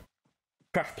the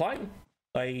crash plane,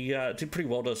 they did pretty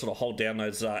well to sort of hold down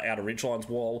those outer ridge lines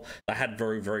while they had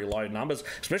very, very low numbers.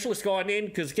 Specialist going in,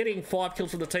 because getting 5 kills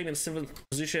for the team in 7th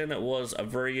position was a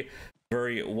very,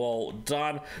 very well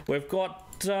done. We've got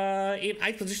in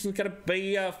 8th position is going to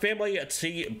be Family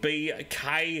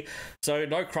TBK. So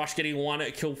no Crush getting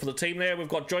 1 kill for the team there. We've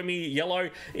got Joinme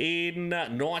Yellow in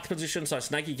 9th position. So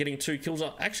Snaky getting 2 kills.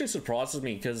 Actually surprises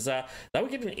me because they were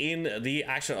getting in the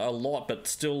action a lot, but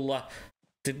still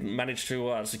didn't manage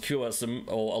to secure some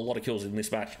or a lot of kills in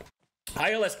this match.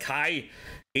 ALSK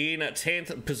in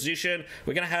 10th position.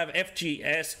 We're going to have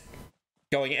FGS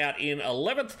going out in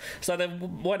 11th. So they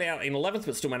went out in 11th,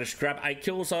 but still managed to grab 8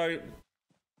 kills. So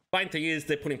main thing is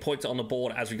they're putting points on the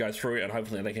board as we go through, and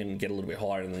hopefully they can get a little bit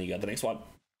higher, and then you go to the next one.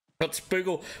 Got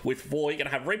Spoogle with 4. You're going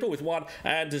to have Reaper with 1,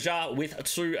 and Deja with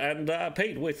 2, and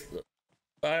Pete with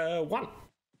 1.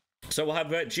 So we'll have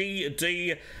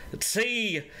GDT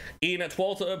in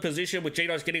 12th position with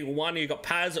Geno's getting 1. You've got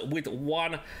Paz with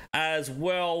 1 as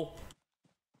well.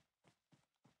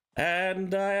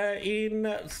 And in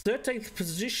 13th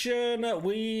position,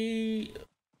 we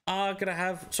are going to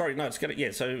have... Sorry, no, it's going to...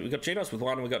 Yeah, so we've got Genos with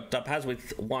 1, and we've got Paz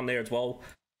with 1 there as well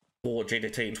for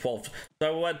GDT in 12th.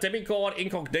 So Demigod,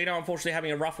 Incognito, unfortunately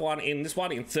having a rough one in this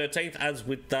one in 13th, as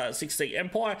with 60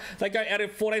 Empire. They go out in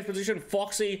 14th position.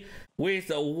 Foxy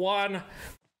with 1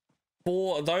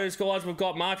 for those guys. We've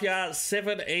got Mafia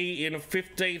 7E in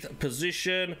 15th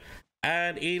position.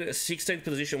 And in 16th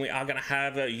position, we are going to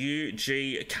have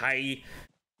UGK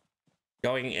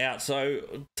going out. So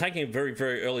taking a very,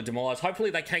 very early demise.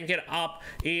 Hopefully they can get up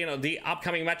in the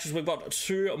upcoming matches. We've got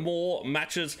 2 more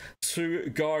matches to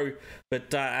go,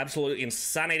 but absolute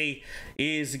insanity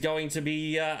is going to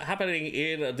be happening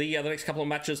in the next couple of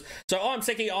matches. So I'm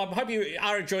Seki. I hope you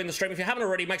are enjoying the stream. If you haven't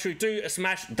already, make sure you do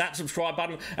smash that subscribe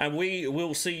button, and we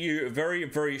will see you very,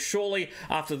 very shortly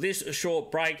after this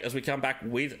short break as we come back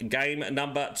with game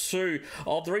number 2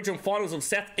 of the regional finals of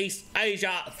Southeast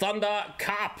Asia Thunder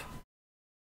Cup.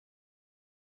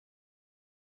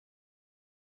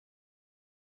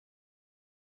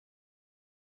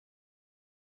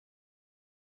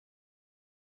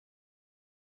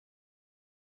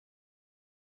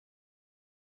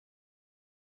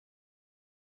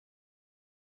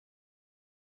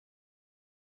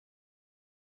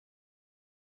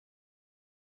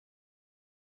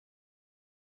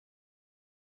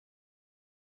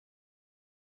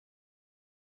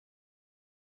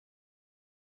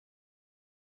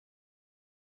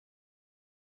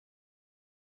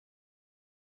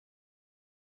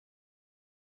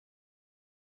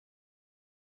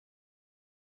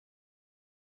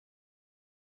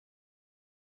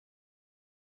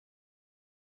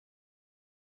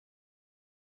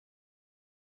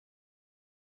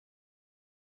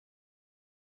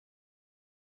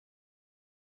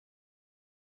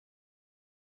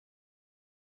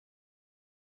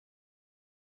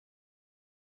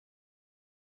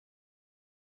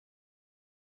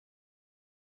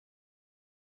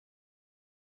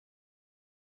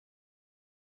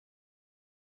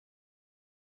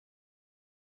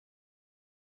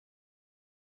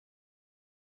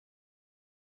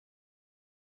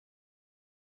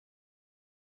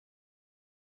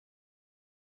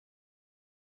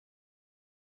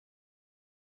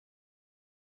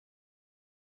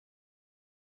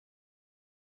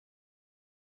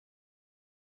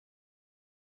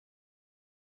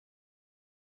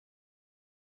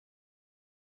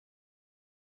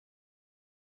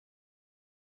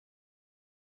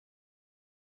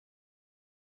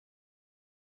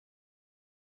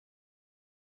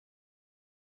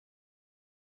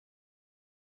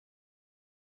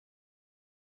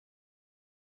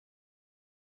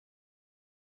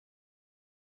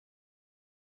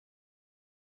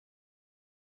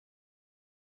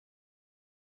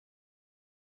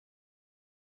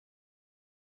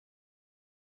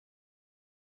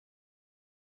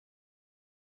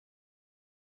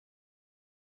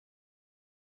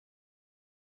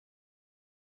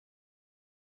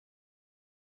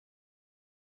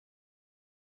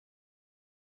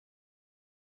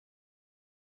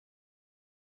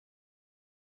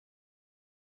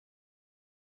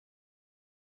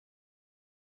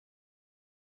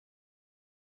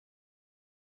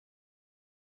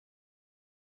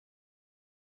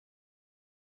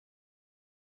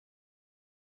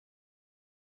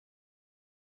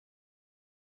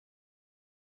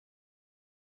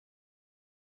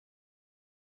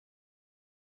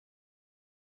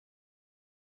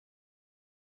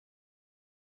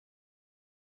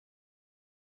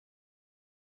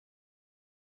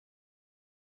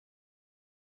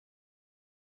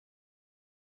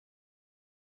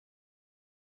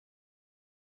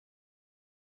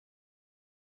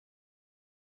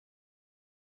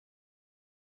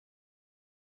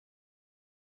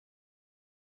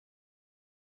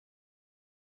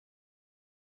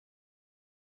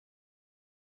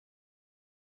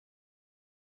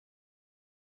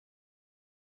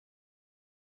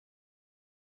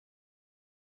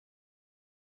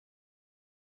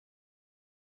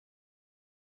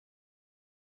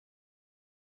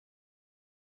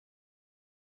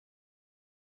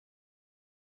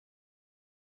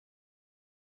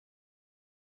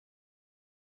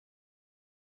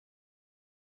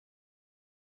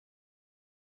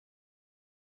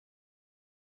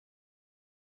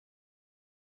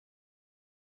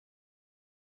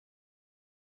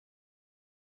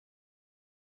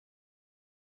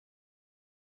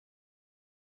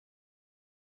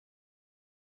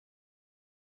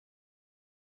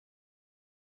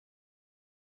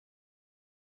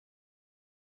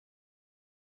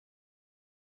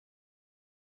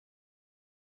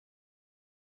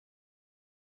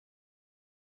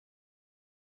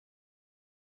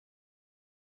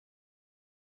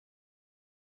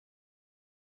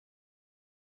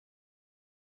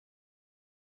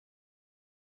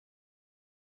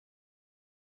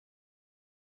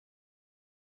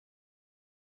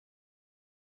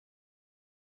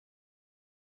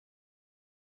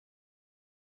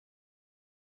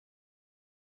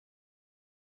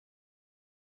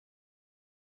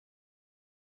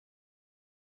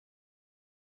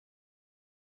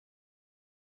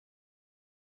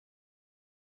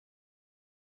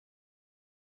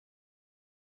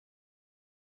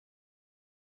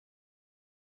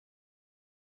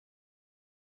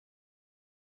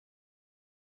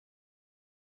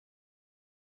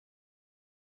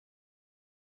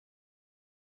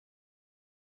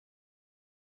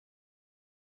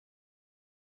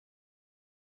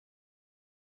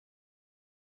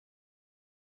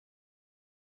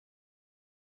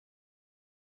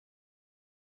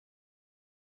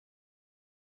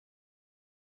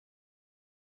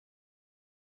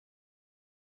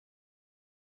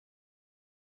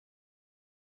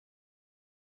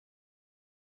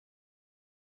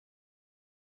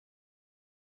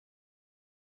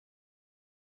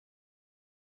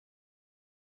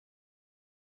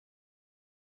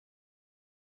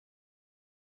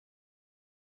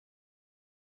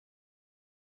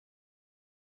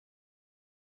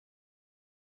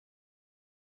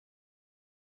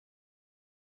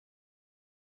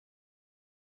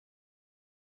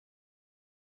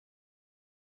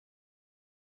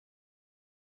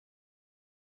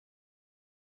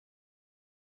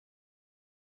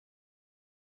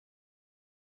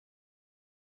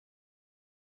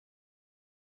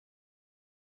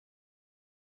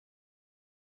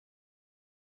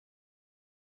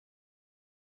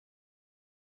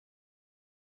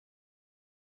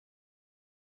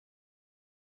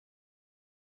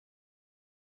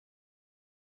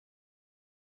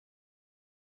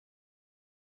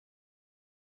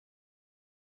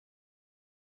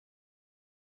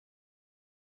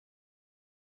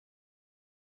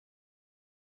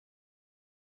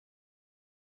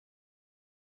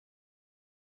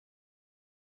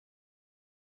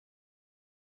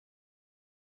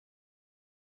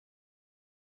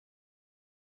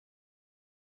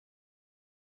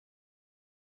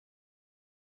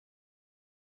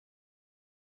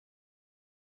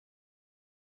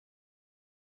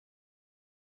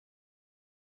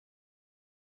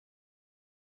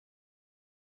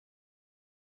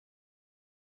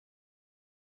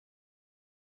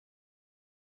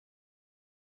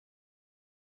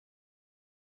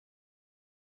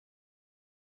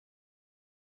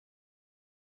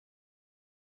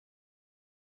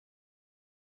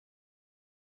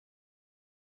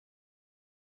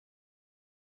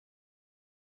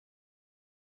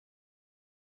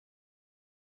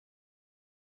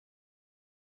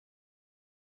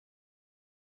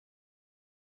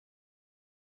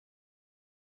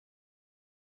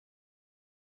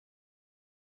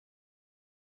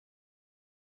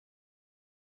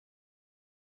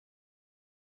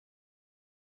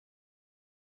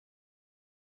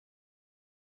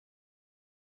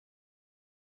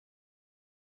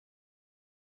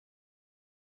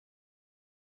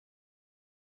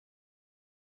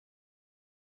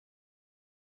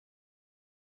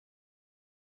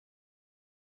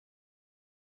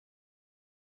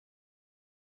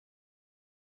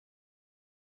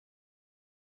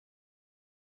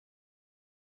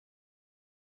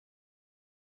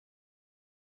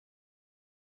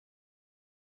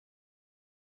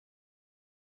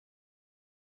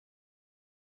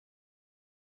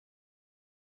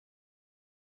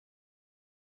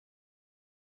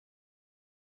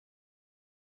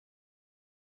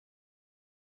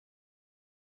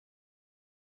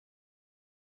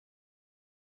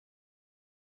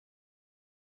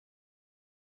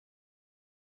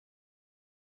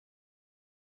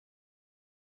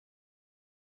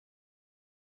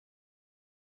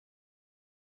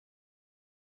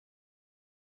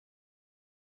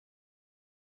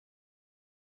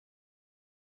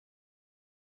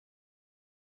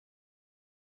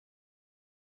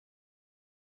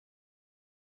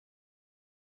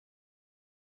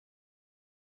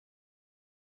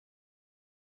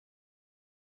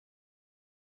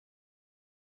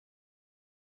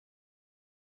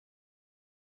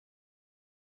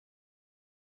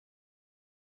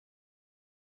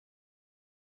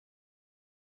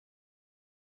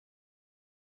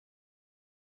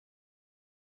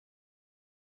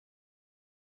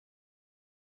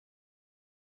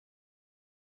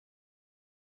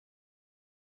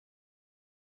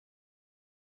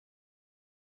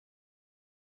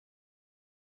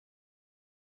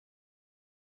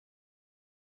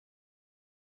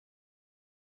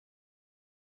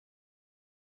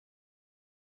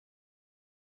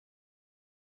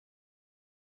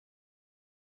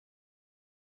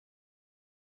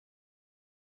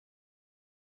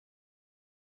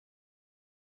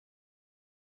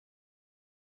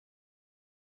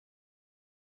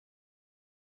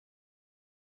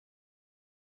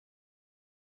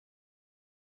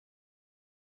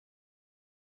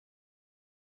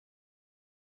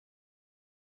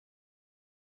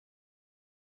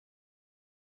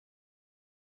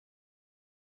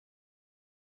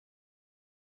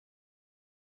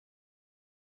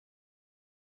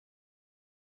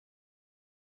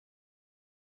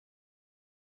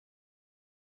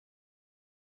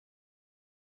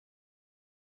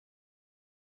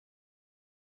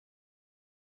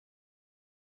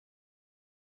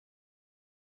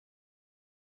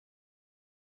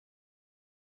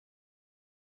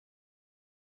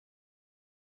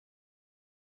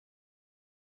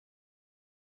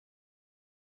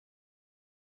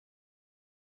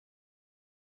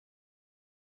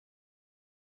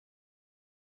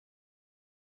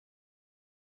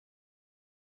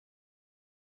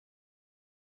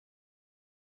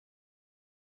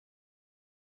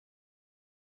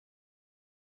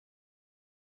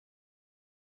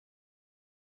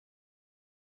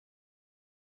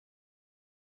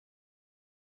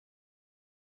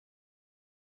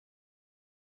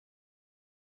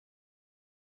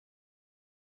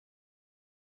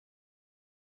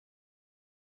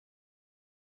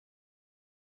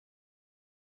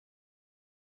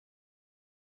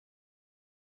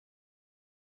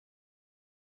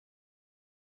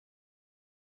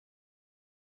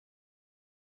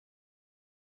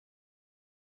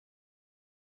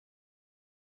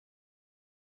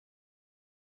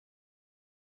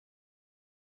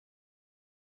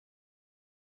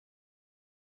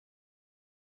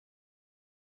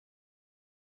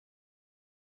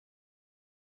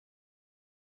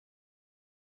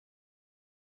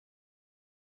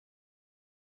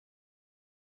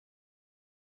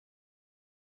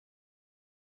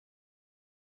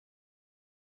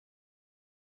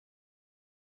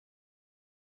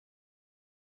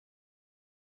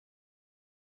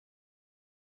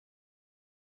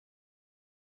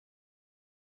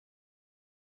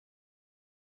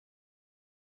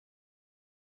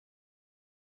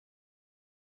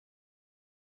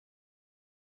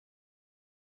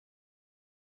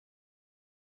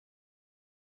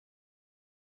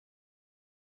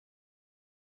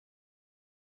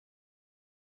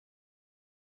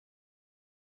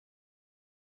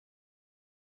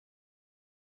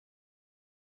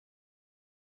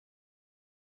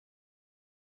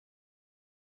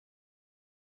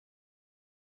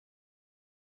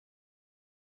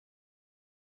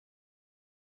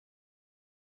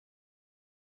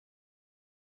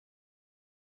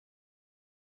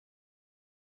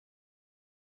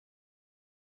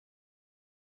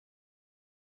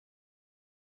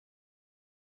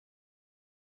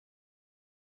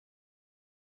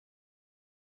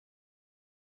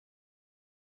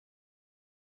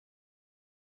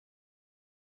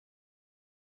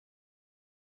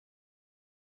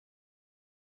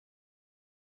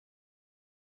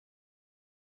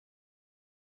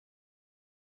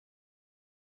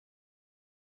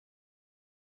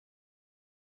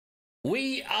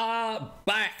 We are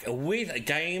back with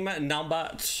game number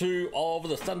 2 of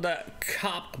the Thunder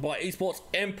Cup by Esports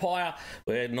Empire.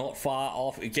 We're not far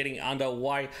off getting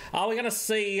underway. Are we going to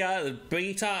see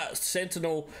Beta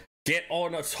Sentinel get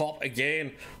on top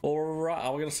again? Or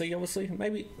are we going to see, obviously,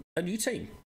 maybe a new team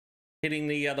hitting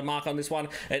the mark on this one?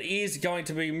 It is going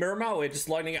to be Miramar. We're just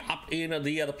loading it up in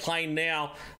the plane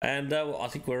now. And I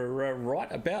think we're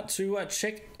right about to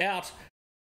check out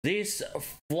this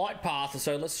flight path,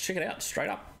 so let's check it out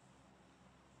straight up.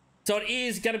 So it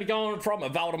is going to be going from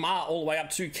Valdemar all the way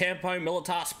up to Campo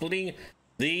Militar, splitting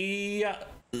the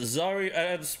zone,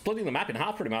 splitting the map in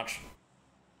half pretty much.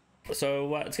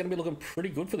 So it's going to be looking pretty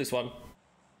good for this one.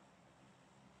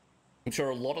 I'm sure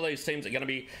a lot of these teams are going to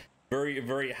be very,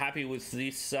 very happy with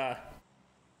this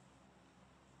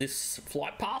this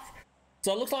flight path.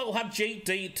 So it looks like we'll have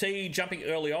GDT jumping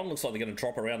early on. Looks like they're going to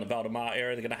drop around the Valdemar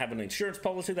area. They're going to have an insurance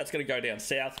policy that's going to go down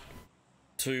south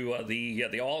to the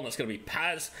island. That's going to be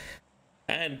Paz.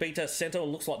 And Beta Sentinel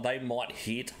looks like they might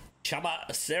hit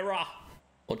Chumacera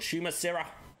or Chumacera,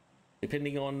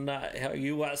 depending on how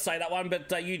you say that one. But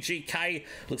UGK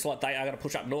looks like they are going to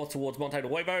push up north towards Monte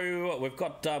Nuevo. We've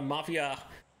got Mafia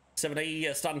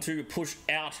 7E starting to push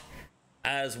out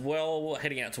as well,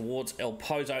 heading out towards El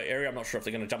Pozo area. I'm not sure if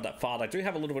they're going to jump that far. They do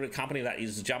have a little bit of company that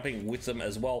is jumping with them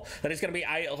as well. That is going to be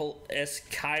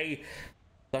ALSK.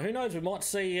 So who knows, we might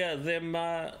see them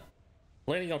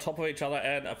landing on top of each other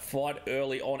and a fight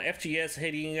early on. FGS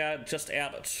heading just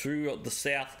out to the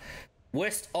south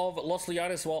west of Los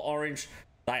Leones, while Orange,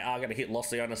 they are going to hit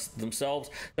Los Leones themselves.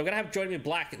 So we're going to have Joinme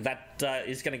Black. That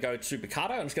is going to go to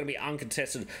Picardo, and it's going to be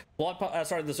uncontested.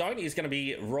 The zone is going to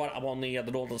be right up on the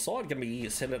northern side. Going to be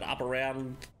centered up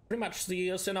around pretty much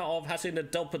the center of Hacienda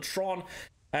del Patron,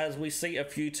 as we see a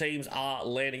few teams are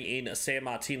landing in San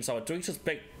Martin. So I do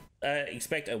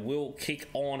expect it will kick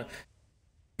on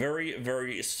very,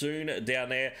 very soon down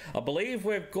there. I believe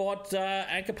we've got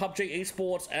ANKOR PUBG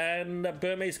Esports and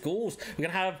Burmese Ghouls. We're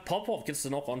going to have Popov gets the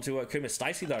knock onto AKUMA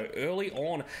Stacy though early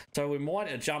on, so we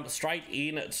might jump straight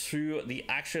into the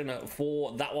action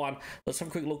for that one. Let's have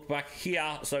a quick look back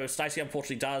here. So Stacy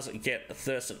unfortunately does get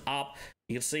thirsted up.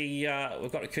 You can see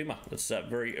we've got AKUMA that's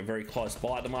very, very close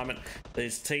by at the moment.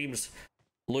 These teams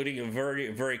looting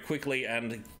very, very quickly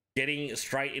and getting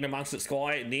straight in amongst the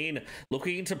sky and then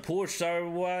looking to push.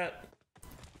 So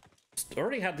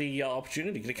already had the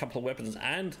opportunity to get a couple of weapons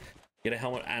and get a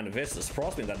helmet and a vest. It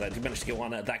surprised me that they did manage to get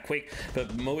one that quick, but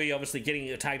Mui obviously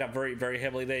getting tagged up very, very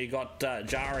heavily there. You got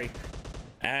Jari,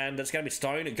 and it's going to be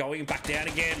Stone going back down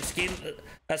again. Skin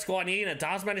Skyn in, it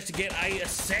does manage to get a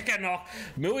second knock.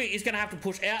 Mui is going to have to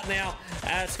push out now.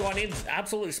 Skyn in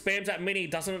absolutely spams that mini,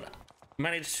 doesn't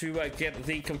managed to get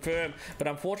the confirm, but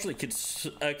unfortunately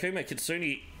AKUMA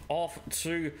KITSUNE off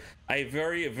to a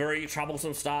very, very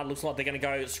troublesome start. Looks like they're going to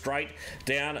go straight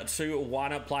down to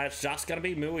one player. It's just going to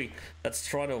be Mui that's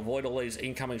trying to avoid all these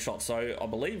incoming shots, so I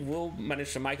believe we'll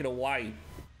manage to make it away,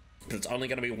 but it's only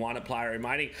going to be one player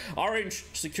remaining. Orange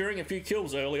securing a few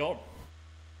kills early on,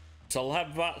 so I'll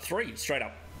have 3 straight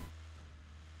up.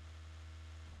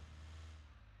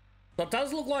 So it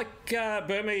does look like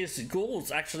Burmese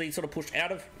Ghouls actually sort of pushed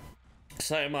out of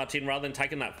San Martin rather than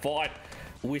taking that fight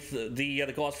with the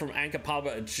guys from ANKOR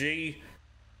PUBG.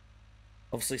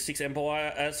 Obviously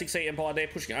 6E Empire there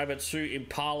pushing over to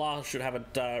Impala. Should have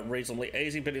it reasonably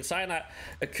easy, but in saying that,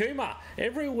 AKUMA,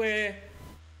 everywhere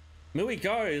Mui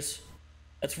goes,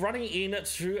 it's running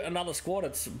into another squad.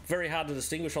 It's very hard to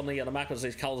distinguish on the map as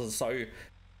these colours are so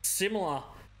similar.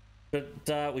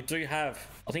 But we do have,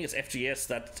 I think it's FGS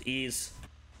that is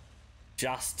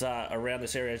just around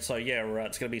this area. So yeah,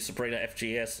 it's going to be Sabrina,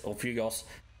 FGS, or FUEGOS.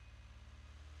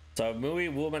 So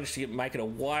Mui will manage to make it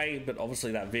away, but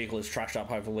obviously that vehicle is trashed up.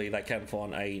 Hopefully they can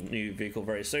find a new vehicle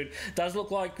very soon. Does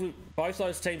look like both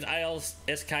those teams,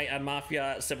 ALSK and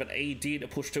Mafia 7E,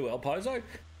 did push to El Pozo.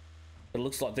 It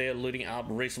looks like they're looting up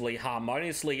reasonably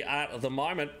harmoniously at the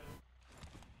moment.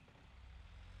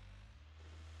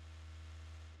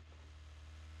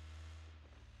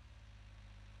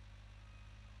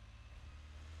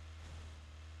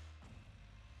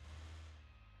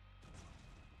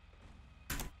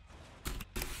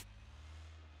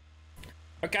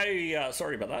 Okay,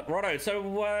 sorry about that. Righto, so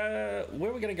where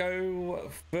are we going to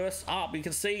go first up? You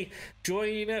can see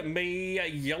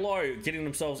Joinme Yellow getting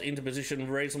themselves into position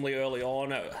reasonably early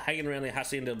on, hanging around the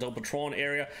Hacienda del Patron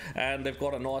area, and they've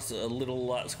got a nice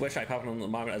little square shape happening at the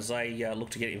moment as they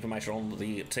look to get information on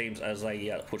the teams as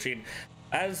they push in.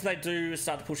 As they do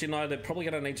start to push in though, they're probably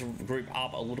going to need to group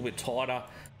up a little bit tighter,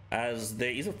 as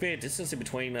there is a fair distance in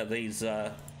between these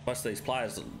most of these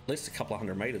players, at least a couple of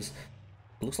 100 meters.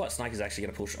 Looks like Snake is actually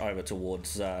going to push over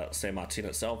towards San Martin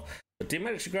itself. But did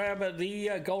manage to grab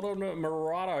the Golden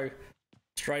Murado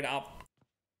straight up.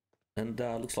 And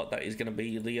looks like that is going to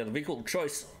be the vehicle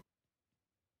choice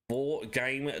for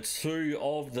Game 2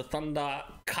 of the Thunder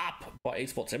Cup by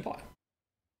Esports Empire.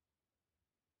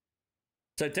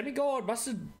 So Demigod must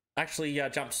have actually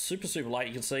jumped super late.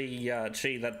 You can see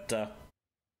Chi that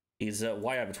is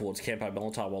way over towards Campo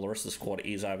Militar, while the rest of the squad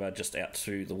is over just out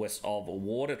to the west of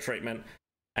water treatment.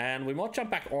 And we might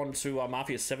jump back on to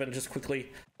Mafia 7 just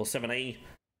quickly, or 7E,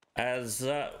 as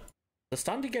they're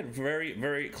starting to get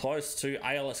very close to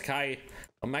ALSK.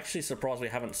 I'm actually surprised we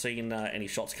haven't seen any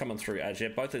shots coming through as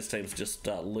yet. Both these teams just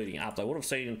looting up. They would have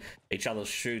seen each other's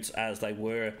shoots as they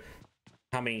were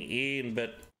coming in, but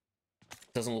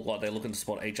it doesn't look like they're looking to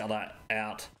spot each other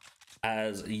out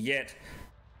as yet.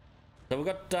 So we've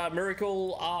got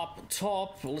Miracle up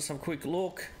top. Let's have a quick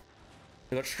look.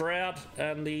 We've got Shroud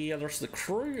and the rest of the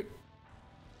crew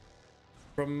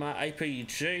from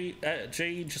APG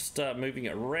just moving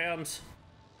it around.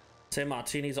 San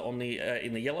Martini's on the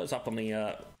in the yellows up on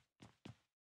the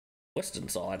western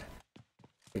side.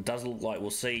 It does look like we'll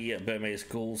see Burmese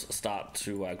Ghouls start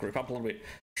to group up a little bit.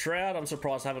 Shroud, I'm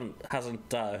surprised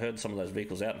hasn't heard some of those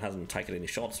vehicles out and hasn't taken any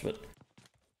shots, but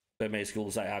Burmese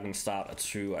Ghouls, they are going to start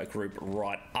to group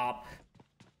right up.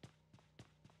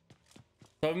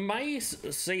 So we may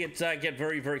see it get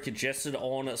very congested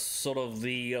on sort of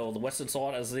the western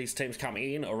side as these teams come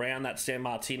in around that San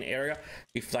Martin area.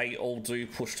 If they all do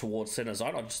push towards center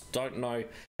zone, I just don't know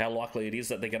how likely it is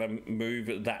that they're going to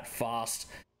move that fast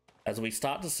as we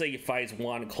start to see phase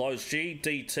 1 close.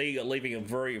 GDT leaving it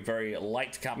very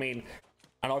late to come in,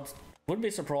 and I wouldn't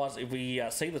be surprised if we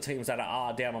see the teams that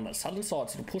are down on that southern side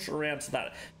sort of push around to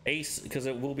that east, because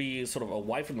it will be sort of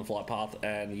away from the flight path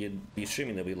and you'd be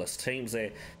assuming there'll be less teams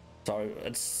there. So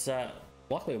it's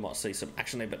likely we might see some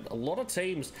action there, but a lot of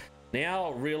teams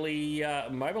now really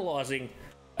mobilizing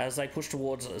as they push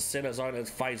towards center zone as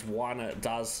phase 1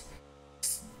 does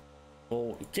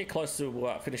or get close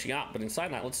to finishing up. But in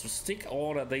saying that, let's stick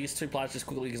on these two players just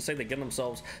quickly. You can see they're getting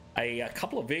themselves a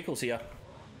couple of vehicles here.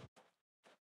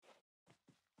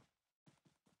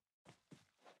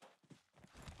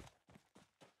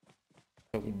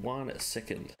 So 1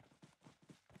 second.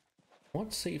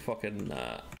 Let's see if I can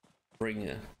bring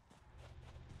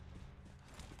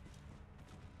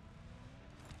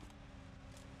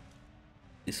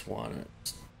this one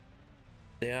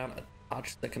down.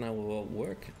 Arch second will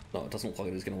work. No, it doesn't look like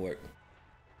it is going to work.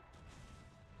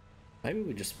 Maybe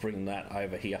we just bring that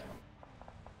over here.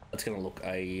 That's going to look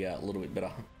a little bit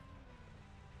better.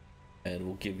 And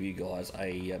we'll give you guys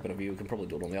a better view. We can probably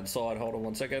do it on the other side. Hold on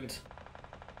 1 second.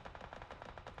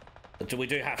 But we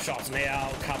do have shots now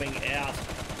coming out.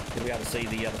 You'll be able to see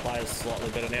the other players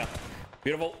slightly better now.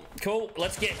 Beautiful. Cool.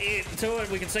 Let's get into it.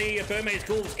 We can see Burmese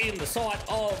Ghouls in the sight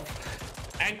of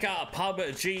ANGKOR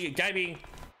PUBG Gaming.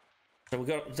 So we've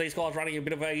got these guys running a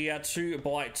bit of a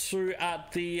 2x2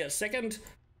 at the second.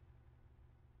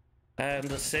 And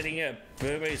setting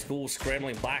Burmese Ghouls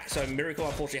scrambling back. So Miracle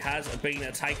unfortunately has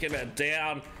been taken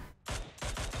down.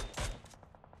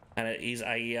 And it is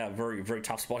a very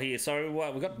tough spot here.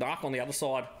 So we've got Dark on the other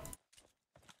side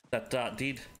that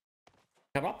did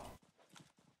come up.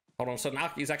 Hold on, so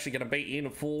Narc is actually going to be in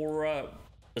for,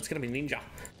 it's going to be Ninja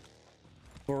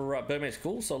for Burmese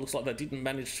Ghouls. So it looks like they didn't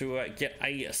manage to get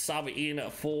a sub in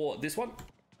for this one.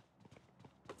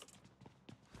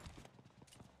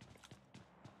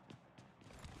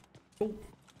 Cool.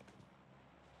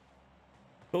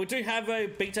 But we do have a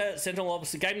beta Sentinel,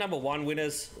 obviously game number 1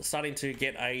 winners starting to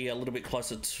get a little bit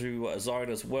closer to zone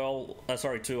as well.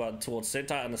 Sorry, towards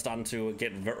center, and they're starting to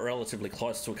get relatively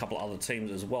close to a couple of other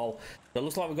teams as well. So it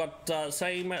looks like we've got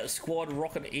same squad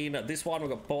rocking in this one. We've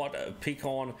got Bot,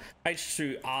 Pecan,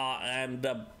 H2R, and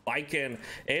Bacon.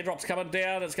 Airdrops coming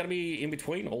down. It's going to be in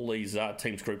between all these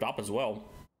teams grouped up as well.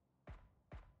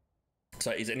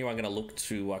 So is anyone going to look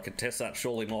to contest that?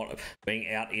 Surely not, being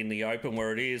out in the open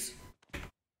where it is.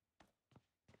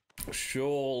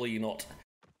 Surely not.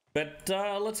 But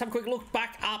let's have a quick look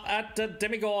back up at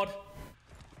Demigod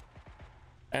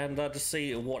and just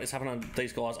see what is happening to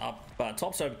these guys up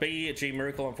top. So BG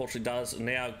Miracle unfortunately does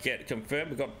now get confirmed.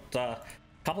 We've got a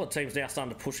couple of teams now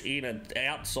starting to push in and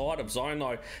outside of zone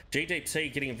though.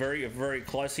 GDT getting very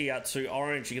close here to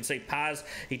orange. You can see Paz,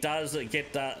 he does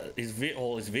get his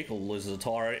vehicle loses a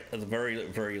tire at the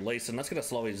very least, and that's going to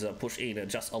slow his push in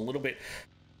just a little bit.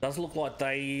 Does look like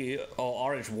they,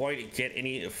 orange won't get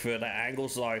any further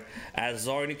angles though as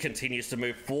zone continues to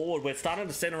move forward. We're starting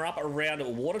to center up around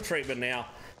water treatment now.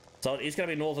 So it is going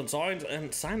to be Northern Zones,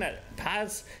 and saying that,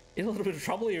 Paz in a little bit of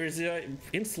trouble here. Is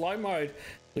in slow mode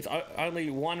with only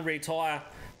one retire,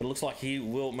 but it looks like he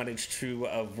will manage to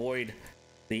avoid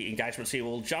the engagements here.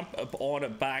 We'll jump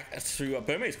on back to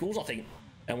Burmese Ghouls, I think,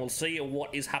 and we'll see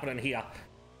what is happening here.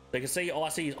 So you can see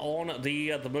IC is on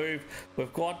the move.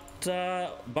 We've got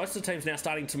most of the teams now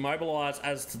starting to mobilise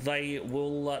as they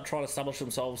will try to establish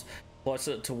themselves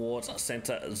closer towards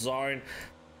centre zone.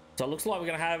 So it looks like we're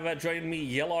going to have Joinme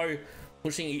Yellow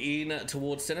pushing in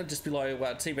towards centre, just below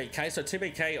TBK. So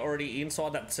TBK already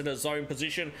inside that centre zone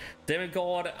position.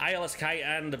 Demigod, ALSK,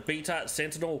 and Beta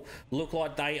Sentinel look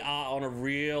like they are on a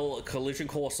real collision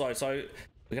course. So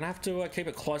we're going to have to keep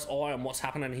a close eye on what's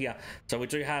happening here. So we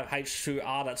do have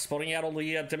H2R that's spotting out all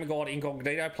the Demigod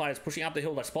Incognito players pushing up the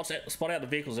hill. They spot out the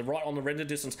vehicles. They're right on the render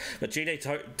distance. But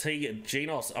GDT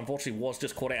Genos unfortunately was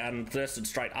just caught out and thirsted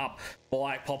straight up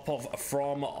by Popov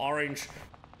from Orange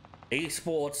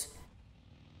Esports.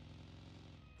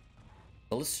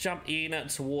 So let's jump in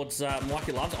towards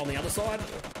Mikey Loves on the other side.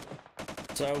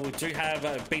 So we do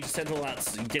have Beta Sentinel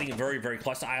that's getting very, very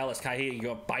close to ALSK here. You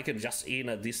got Bacon just in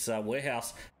this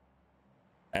warehouse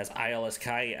as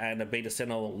ALSK and Beta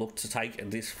Sentinel look to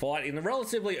take this fight in the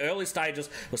relatively early stages.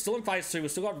 We're still in phase 2. We've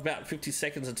still got about 50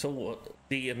 seconds until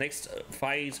the next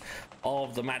phase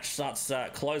of the match starts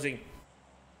closing.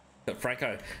 But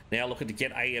Franco now looking to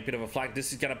get a bit of a flank.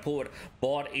 This is going to put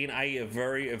Bot in a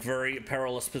very, very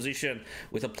perilous position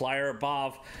with a player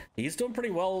above. He's doing pretty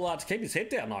well to keep his head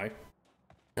down, though.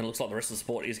 And it looks like the rest of the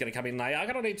support is going to come in. They are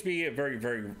going to need to be very,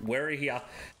 very wary here,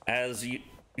 as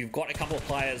you've got a couple of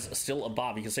players still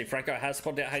above. You can see Franco has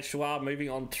spotted out H2R moving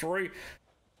on through.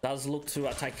 Does look to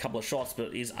take a couple of shots,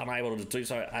 but is unable to do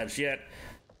so as yet.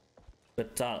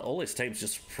 But all these teams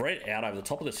just spread out over the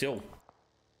top of this hill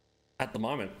at the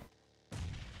moment.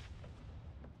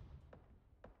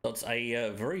 So it's a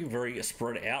very, very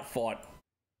spread out fight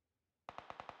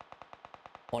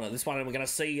on this one, and we're going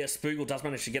to see Spoogle does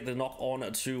manage to get the knock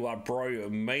on to Bro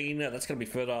Mean. That's going to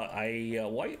be further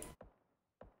away.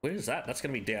 Where is that? That's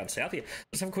going to be down south here.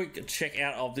 Let's have a quick check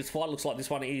out of this fight. Looks like this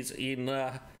one is in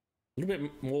a little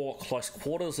bit more close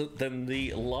quarters than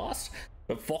the last.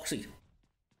 But Foxy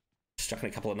chucking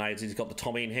a couple of nades. He's got the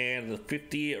Tommy in hand, the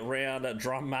 50 round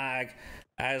drum mag.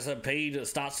 As Pede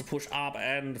starts to push up,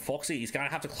 and Foxy is going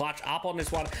to have to clutch up on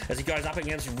this one as he goes up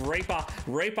against Reaper.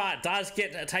 Reaper does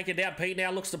get taken down. Pete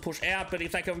now looks to push out, but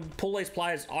if they can pull these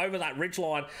players over that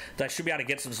ridgeline, they should be able to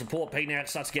get some support. Pete now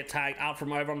starts to get tagged up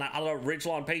from over on that other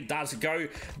ridgeline. Pete does go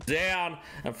down,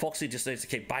 and Foxy just needs to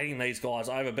keep baiting these guys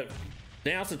over. But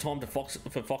now's the time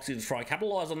for Foxy to try and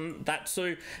capitalise on that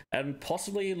too, and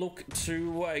possibly look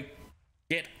to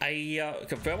get a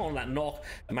confirm on that knock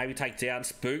and maybe take down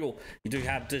Spoogle. You do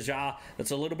have Deja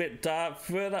that's a little bit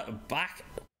further back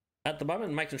at the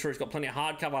moment, making sure he's got plenty of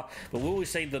hard cover. But will we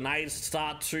see the nades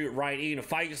start to rain in?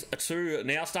 Phase 2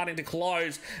 now starting to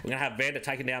close. We're going to have Vander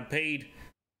taking down Pede.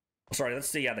 Sorry, that's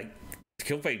the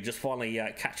kill feed just finally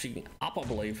catching up, I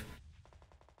believe.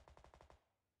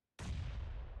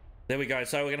 There we go.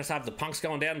 So we're going to have the punks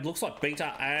going down. It looks like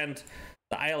Beta and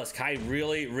the ALSK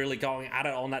really, really going at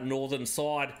it on that northern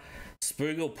side.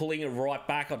 Spoogle pulling it right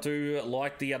back. I do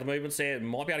like the other movements there.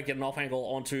 Might be able to get an off angle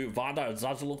onto Vando. It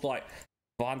does look like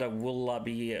Vando will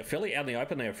be fairly out in the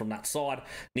open there from that side.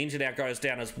 Ninja now goes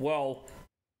down as well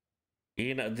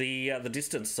in the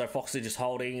distance. So Foxy just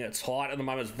holding it tight at the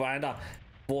moment as Vando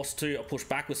forced to push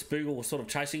back with Spoogle sort of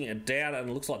chasing it down, and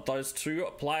it looks like those two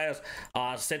players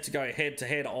are set to go head to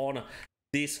head on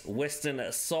this western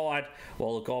side,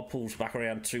 while the God pulls back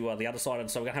around to the other side.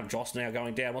 And so we're going to have Josh now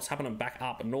going down. What's happening back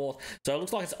up north? So it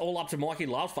looks like it's all up to Mikey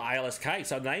Loves for ALSK.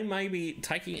 So they may be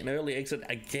taking an early exit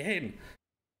again.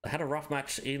 They had a rough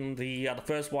match in the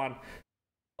first one. I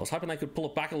was hoping they could pull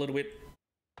it back a little bit.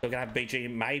 So we're going to have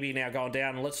BG maybe now going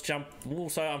down. Let's jump.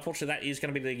 Also, unfortunately, that is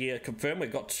going to be the confirm.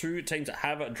 We've got two teams that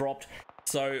have dropped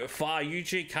so far.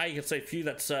 UGK, you can see a few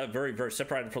that's very, very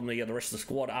separated from the rest of the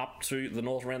squad up to the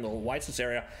north around the Oasis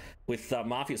area with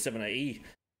Mafia 7E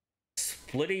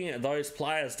splitting those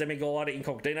players. Demigod,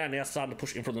 Incognito now starting to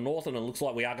push in from the north, and it looks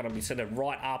like we are going to be centered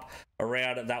right up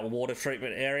around that water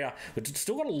treatment area. But we've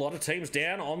still got a lot of teams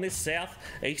down on this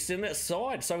southeastern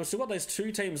side, so we've still got those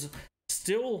two teams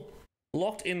still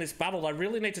locked in this battle. They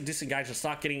really need to disengage and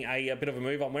start getting a bit of a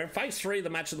move on. We're in phase 3 of the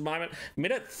match at the moment,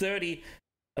 minute 30.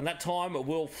 And that time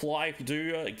will fly if you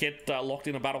do get locked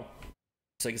in a battle.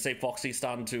 So you can see Foxy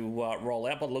starting to roll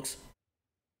out, but it looks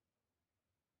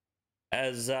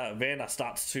as Vander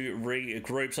starts to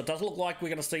regroup. So it does look like we're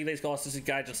going to see these guys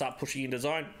disengage and start pushing into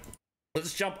zone.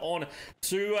 Let's jump on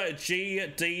to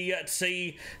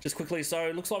GDT just quickly. So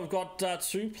it looks like we've got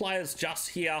 2 players just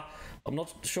here. I'm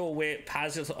not sure where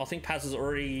Paz is. I think Paz is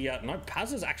already... no,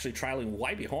 Paz is actually trailing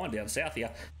way behind down south here.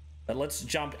 But let's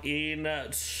jump in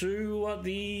to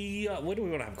the... where do we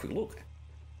want to have a quick look?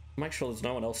 Make sure there's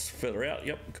no one else further out.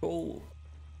 Yep, cool.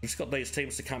 Just got these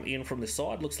teams to come in from this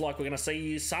side. Looks like we're going to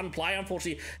see Sun play.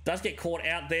 Unfortunately, does get caught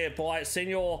out there by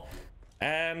Senior.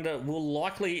 And we'll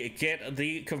likely get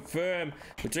the confirm.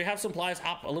 We do have some players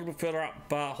up a little bit further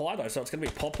up high though, so it's going to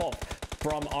be Pop-Off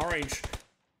from Orange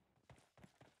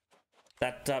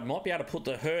that might be able to put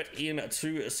the hurt in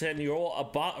to Senior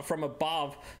from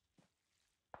above.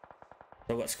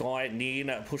 So we've got Sky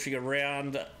Nin pushing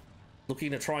around,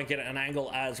 looking to try and get an angle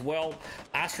as well.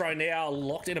 Astro now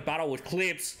locked in a battle with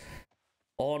Clips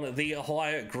on the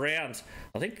higher ground.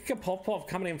 I think Pop-Off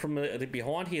coming in from the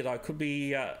behind here though could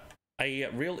be a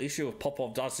real issue if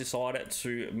Pop-Off does decide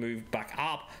to move back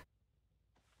up.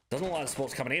 Doesn't like the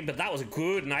sports coming in, but that was a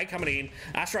good nade coming in.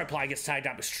 Astro play gets tagged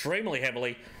up extremely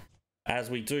heavily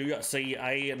as we do see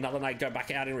another nade go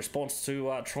back out in response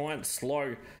to try and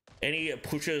slow any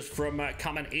pushes from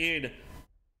coming in.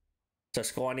 So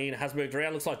Skynin has moved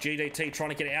around. Looks like GDT trying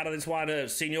to get out of this one.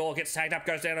 Senior gets tagged up,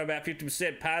 goes down to about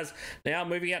 50%. Paz now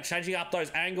moving out, changing up those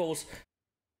angles.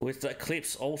 With the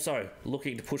Clips also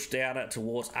looking to push down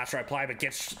towards Astro play, but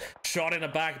gets shot in the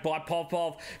back by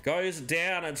Pop-Off. Goes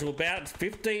down to about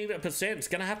 15%. It's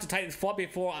going to have to take this fight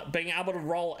before being able to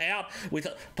roll out with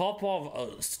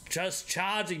Pop-Off just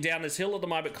charging down this hill at the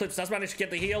moment. Clips does manage to get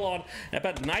the heel on,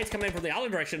 but Nate's coming in from the other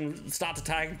direction, start to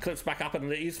tag Clips back up,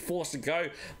 and he's forced to go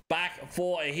back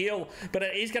for a heel. But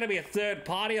it is going to be a third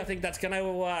party. I think that's going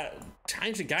to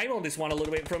change the game on this one a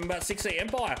little bit from 6C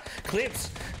Empire.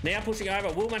 Clips now pushing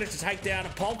over, will manage to take down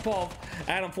Pop-Off,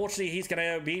 and unfortunately he's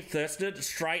going to be thirsted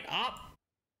straight up.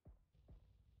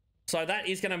 So that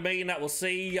is going to mean that we'll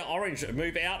see Orange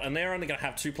move out, and they're only going to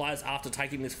have 2 players after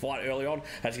taking this fight early on.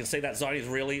 As you can see, that zone is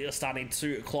really starting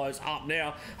to close up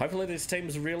now. Hopefully these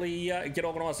teams really get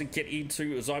organised and get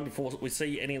into a zone before we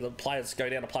see any of the players go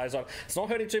down to player zone. It's not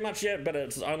hurting too much yet, but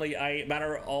it's only a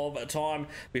matter of time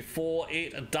before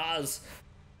it does.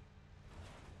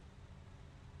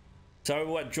 So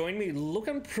Joinme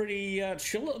looking pretty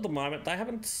chill at the moment. They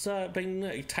haven't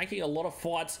been taking a lot of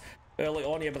fights early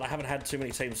on here, but they haven't had too many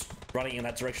teams running in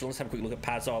that direction. Let's have a quick look at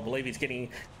Pazzo. I believe he's getting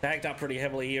tagged up pretty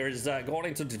heavily here. He's gone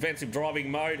into defensive driving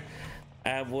mode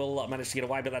and will manage to get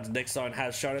away, but that next zone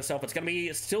has shown itself. It's going to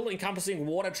be still encompassing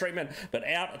water treatment, but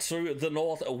out to the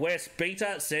northwest.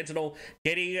 Beta Sentinel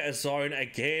getting a zone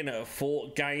again for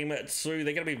game 2.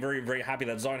 They're going to be very, very happy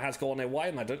that zone has gone their way,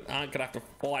 and they aren't going to have to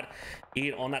fight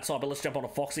in on that side. But let's jump on to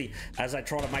Foxy as they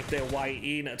try to make their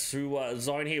way into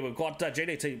zone here. We've got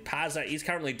GDT. Pazza is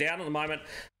currently down at the moment.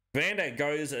 Vander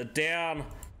goes down.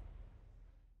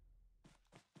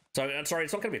 So, sorry,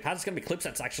 it's not going to be Paz, it's going to be Clips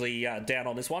that's actually down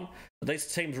on this one.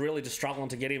 These teams really just struggling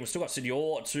to get in. We've still got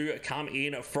Senior to come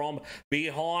in from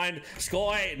behind.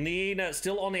 Sky Nin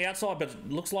still on the outside, but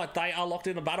looks like they are locked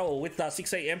in a battle with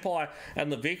 6C Empire,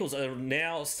 and the vehicles are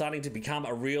now starting to become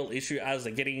a real issue as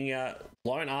they're getting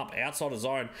blown up outside of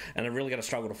zone, and they're really going to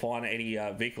struggle to find any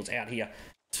vehicles out here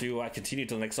to continue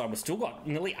to the next zone. We've still got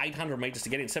nearly 800 meters to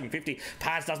get in, 750.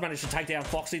 Paz does manage to take down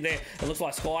Foxy there. It looks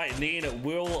like Sky Nin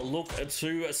will look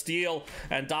to steal,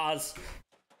 and does,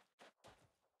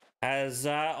 as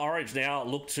Orange now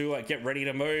look to get ready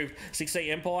to move. 6C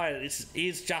Empire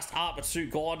is just up to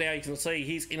God now. You can see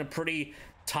he's in a pretty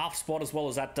tough spot, as well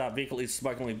as that vehicle is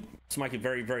smoking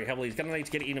very, very heavily. He's going to need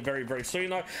to get in very, very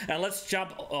soon though. And let's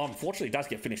jump, unfortunately it does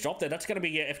get finished off there. That's going to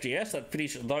be FGS that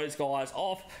finish those guys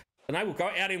off. And they will go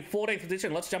out in 14th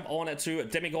position. Let's jump on to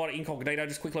Demigod Incognito.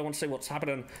 Just quickly, I want to see what's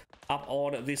happening up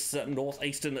on this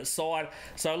northeastern side.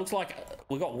 So it looks like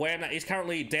we've got Wham that is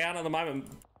currently down at the moment.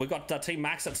 We've got Team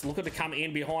Max that's looking to come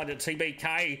in behind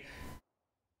TBK.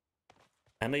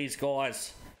 And these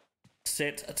guys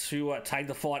set to take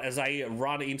the fight as they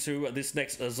run into this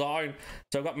next zone.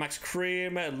 So we've got Max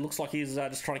Krim. It looks like he's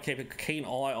just trying to keep a keen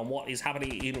eye on what is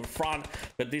happening in front.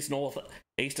 But this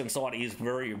northeastern side is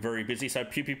very, very busy. So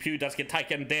Pew Pew Pew does get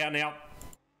taken down now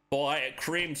by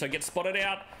Krim. So gets spotted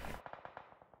out.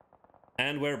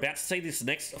 And we're about to see this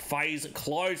next phase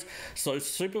close. So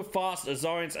super fast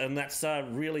zones, and that's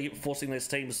really forcing these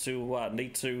teams to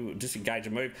need to disengage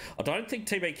and move. I don't think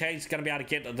TBK is going to be able to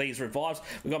get these revives.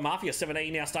 We've got Mafia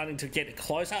 17 now starting to get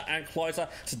closer and closer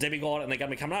to Demigod, and they're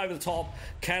going to be coming over the top.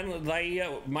 Can they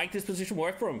make this position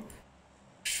work for them?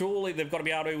 Surely they've got to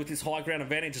be able to with this high ground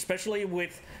advantage, especially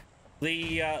with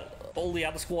the all the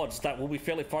other squads that will be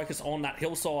fairly focused on that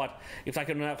hillside. If they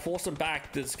can force them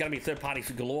back, there's going to be third parties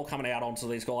galore coming out onto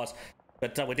these guys.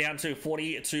 But we're down to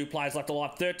 42 players left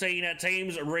alive, 13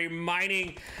 teams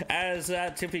remaining as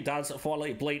Timothy does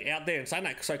finally bleed out there. And saying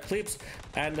that, so Clips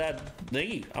and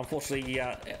the unfortunately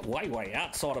way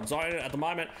outside of zone at the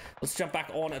moment. Let's jump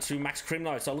back on to Max Krim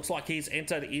though. So it looks like he's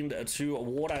entered into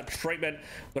water treatment.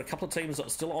 Got a couple of teams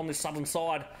still on the southern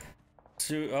side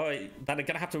that are going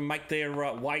to have to make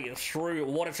their way through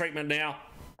water treatment now.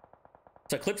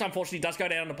 So Clips unfortunately does go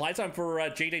down to play zone for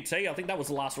GDT. I think that was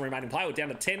the last remaining player. We're down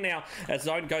to 10 now as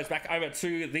zone goes back over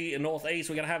to the northeast.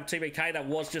 We're going to have TBK that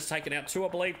was just taken out too, I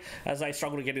believe, as they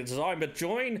struggle to get into zone. But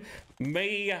Joinme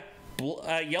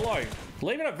Yellow,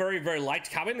 leaving it very late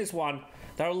to come in this one.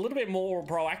 They were a little bit more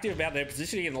proactive about their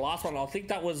positioning in the last one. I think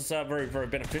that was very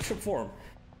beneficial for them.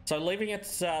 So leaving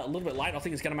it a little bit late, I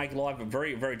think it's going to make life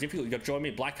very difficult. You've got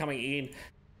Joinme Black coming in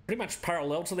pretty much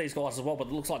parallel to these guys as well, but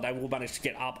it looks like they will manage to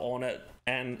get up on it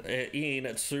and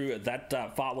in to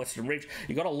that far western ridge.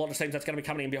 You've got a lot of teams that's going to be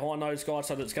coming in behind those guys,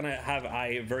 so that's going to have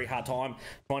a very hard time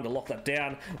trying to lock that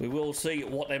down. We will see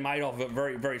what they're made of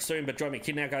very soon, but Joinme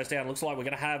Kid now goes down. Looks like we're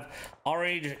going to have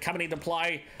Orange coming into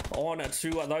play on to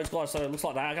those guys, so it looks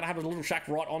like they are going to have a little shack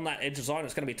right on that edge of zone.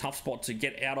 It's going to be a tough spot to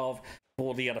get out of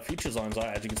for the other future zones,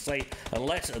 as you can see,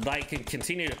 unless they can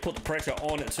continue to put the pressure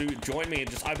on to Joinme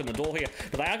and just open the door here.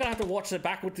 But they are going to have to watch their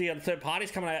back with the third parties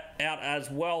coming out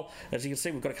as well. As you can see,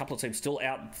 we've got a couple of teams still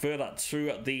out further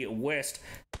to the west.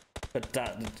 But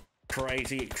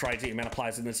crazy amount of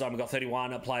players in this zone. We've got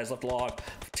 31 players left alive,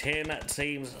 10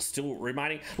 teams still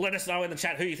remaining. Let us know in the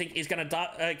chat who you think is going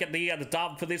to get the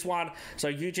dub for this one.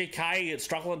 So UGK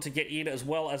struggling to get in as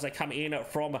well as they come in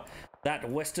from that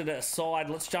western side.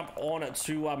 Let's jump on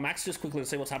to Max just quickly and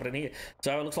see what's happening here.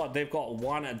 So it looks like they've got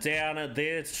one down.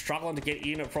 They're struggling to get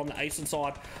in from the eastern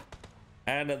side,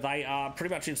 and they are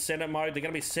pretty much in center mode. They're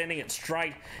going to be sending it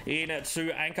straight in to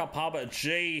ANGKOR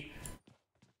PUBG.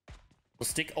 We'll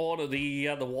stick on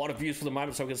the wider views for the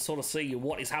moment so we can sort of see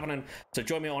what is happening. So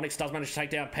Joinme Onyx does manage to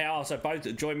take down Power. So both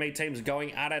Joinme teams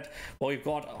going at it. Well, we've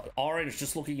got Orange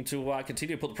just looking to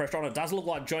continue to put the pressure on. It does look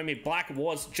like Joinme Black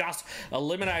was just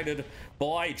eliminated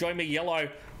by Joinme Yellow.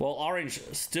 Well, Orange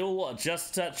still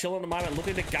just chilling at the moment,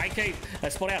 looking to gatekeep. They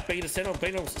spot out Beta Sentinel.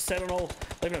 Beta Sentinel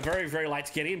leaving it very late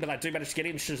to get in, but they do manage to get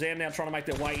in. Shazam now trying to make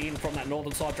their way in from that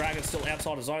northern side. Dragon still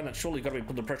outside of zone. That's surely got to be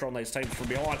putting the pressure on these teams from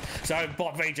behind. So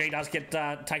Bot VG does get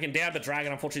taken down, but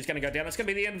Dragon unfortunately is going to go down. That's going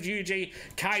to be the end of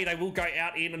UGK. They will go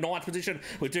out in 9th position.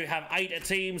 We do have 8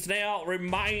 teams now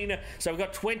remain, so we've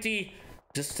got 20.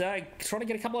 Just trying to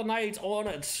get a couple of nades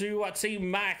on to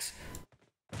Team Max.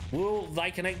 Will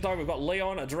they connect though? We've got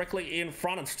Leon directly in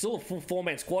front and still a full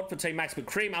 4-man squad for Team Max, but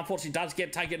Cream unfortunately does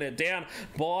get taken down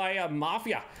by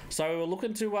Mafia. So we're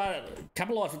looking to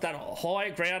capitalize with that high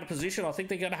ground position. I think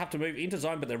they're going to have to move into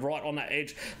zone, but they're right on that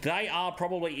edge. They are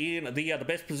probably in the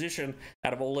best position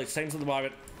out of all these teams at the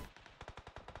moment.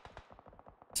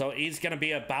 So it is going to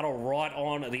be a battle right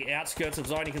on the outskirts of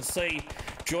zone. You can see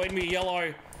Joinme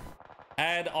Yellow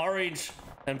and Orange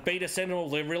and Beta Sentinel,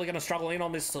 they're really going to struggle in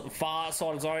on this far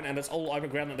side of zone, and it's all open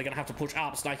ground that they're going to have to push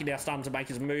up. Snakey now starting to make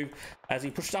his move as he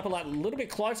pushes up a little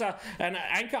bit closer, and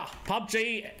ANGKOR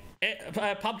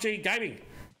PUBG Gaming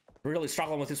really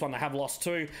struggling with this one. They have lost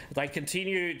 2. They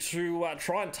continue to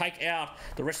try and take out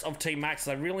the rest of Team Max.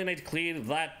 They really need to clear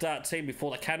that team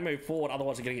before they can move forward.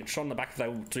 Otherwise, they're going to get shot in the back if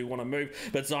they do want to move.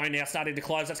 But zone now starting to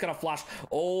close. That's going to flush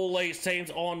all these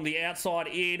teams on the outside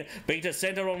in. Beta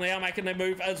Sentinel now making their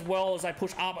move as well as they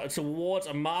push up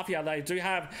towards Mafia. They do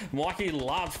have Mikey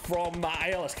Love from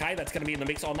ALSK. That's going to be in the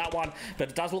mix on that one. But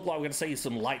it does look like we're going to see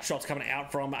some late shots coming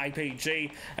out from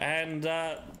APG and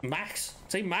Max.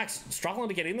 Team Max struggling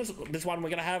to get in this one. We're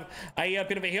going to have a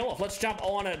bit of a heel off. Let's jump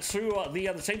on to the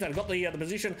other teams that have got the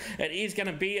position. It is going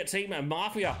to be a Team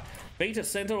Mafia. Beta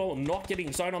Sentinel not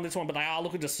getting zone on this one, but they are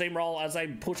looking to steamroll as they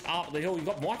push up the hill. You've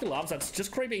got Michael Loves that's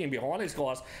just creeping in behind these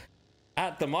guys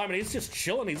at the moment. He's just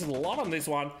chilling. He's a lot on this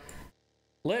one.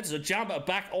 Let's jump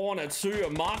back on to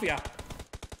Mafia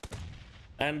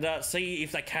and see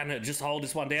if they can just hold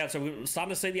this one down. So we're starting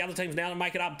to see the other teams now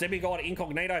make it up. Demigod,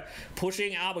 Incognito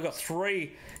pushing up. We've got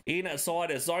 3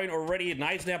 inside a zone already.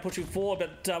 Nade's now pushing forward,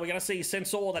 but we're going to see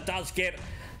Sensor that does get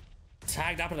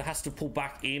tagged up and it has to pull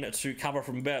back in to cover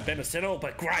from Beta Sentinel.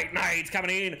 But great nades coming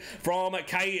in from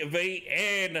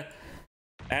KVN.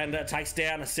 And takes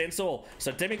down a Sensor.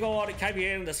 So Demigod,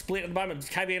 KVN, the split at the moment.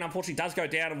 KVN unfortunately does go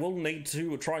down and will need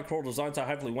to try and crawl to zone. So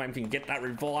hopefully Wham can get that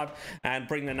revive and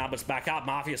bring the numbers back up.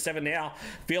 Mafia 7 now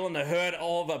feeling the hurt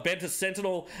of Beta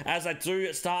Sentinel as they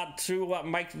do start to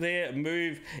make their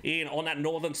move in on that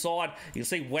northern side. You can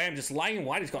see Wham just laying in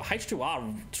wait. He's got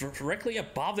H2R directly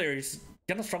above there. He's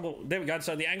gonna struggle. There we go.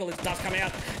 So the angle does come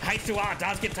out. H2R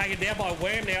does get taken down by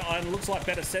Wham now, and looks like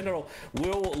Better Sentinel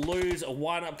will lose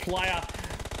one player.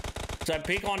 So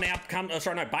Pick on now comes,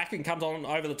 sorry, no, Bacon comes on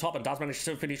over the top and does manage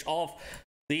to finish off.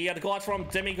 The guys from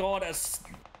Demigod,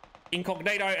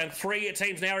 Incognito, and 3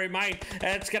 teams now remain.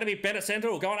 And it's going to be Better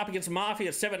Sentinel going up against Mafia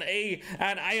 7E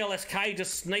and ALSK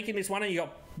just sneaking this one. And you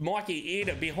got Mikey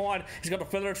in behind. He's got to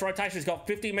further its rotation. He's got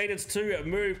 50 meters to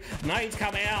move. Nades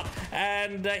come out,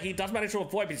 and he does manage to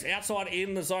avoid, but he's outside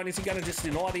in the zone. Is he going to just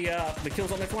deny the kills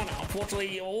on this one?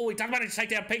 Unfortunately, oh, he does manage to take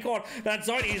down Peacock. That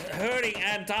zone is hurting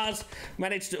and does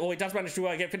manage to, or he does manage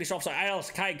to get finished off. So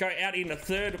ALSK go out in the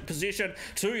 3rd position.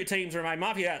 2 teams remain.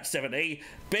 Mafia at 7E,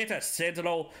 Better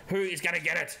Sentinel. Who is going to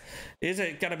get it? Is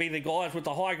it going to be the guys with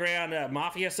the high ground,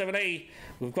 Mafia 7E?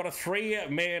 We've got a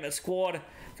 3-man squad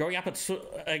going up against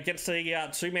the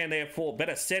 2-man there for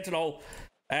Better Sentinel,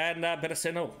 and Better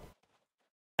Sentinel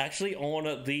actually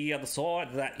on the other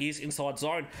side that is inside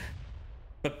zone.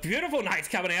 But beautiful nades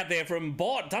coming out there from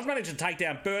Bot. Does manage to take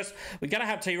down Burst. We're going to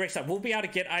have T-Rex that will be able to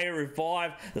get a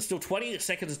revive. There's still 20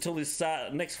 seconds until this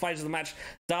next phase of the match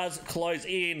does close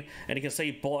in. And you can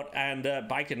see Bot and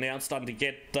Bacon now starting to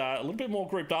get a little bit more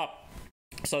grouped up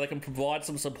so they can provide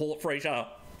some support for each other.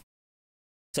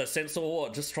 So Sensor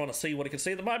just trying to see what he can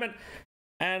see at the moment.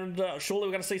 And surely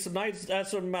we're going to see some nades,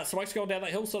 some smokes going down that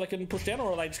hill so they can push down,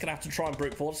 or are they just going to have to try and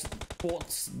brute force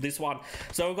this one?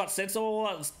 So we've got Sensor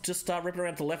just ripping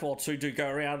around to the left, while 2 do go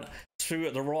around to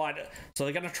the right. So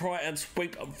they're going to try and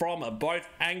sweep from both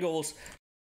angles.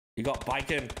 You got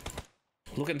Bacon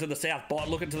looking to the south, Bot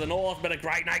looking to the north, but a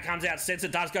great nade comes out. Sensor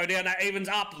does go down. That evens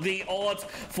up the odds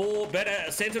for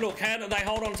Better Sentinel. Can they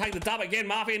hold on and take the dub again?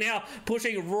 Mafia now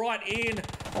pushing right in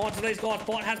onto these guys.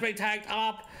 Bot has been tagged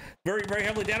up very, very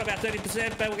heavily, down about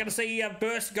 30%, but we're going to see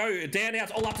Burst go down now.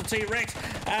 It's all up to T-Rex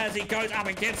as he goes up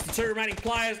against the 2 remaining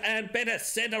players, and Better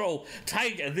Sentinel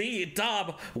take the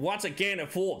dub once again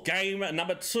for game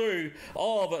number 2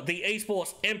 of the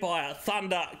Esports Empire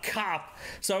Thunder Cup.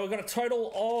 So we've got a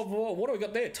total of, what do we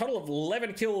got there? Total of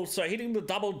 11 kills, so hitting the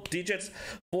double digits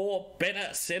for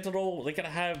Better Sentinel. They're going to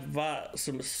have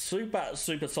some super,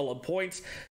 super solid points.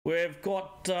 We've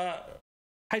got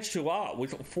H2R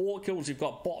with 4 kills. You've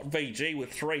got Bot VG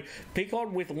with 3,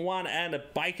 Pickon with 1, and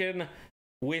Bacon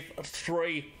with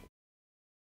 3.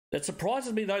 It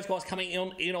surprises me, those guys coming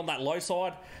in on that low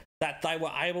side, that they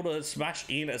were able to smash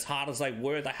in as hard as they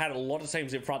were. They had a lot of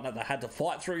teams in front that they had to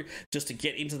fight through just to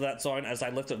get into that zone, as they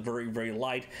left it very, very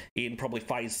late in probably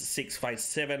phase 6, phase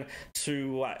 7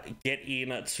 to get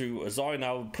into a zone. They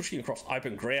were pushing across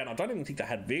open ground. I don't even think they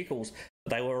had vehicles.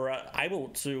 They were able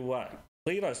to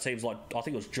clear those teams, like I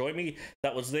think it was Joinme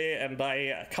that was there, and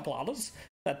a couple others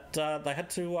that they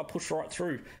had to push right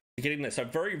through to get in there. So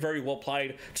very, very well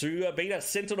played to beat a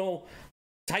Sentinel,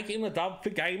 taking the dub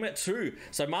for game 2.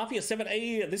 So Mafia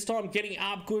 7E this time getting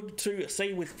up good to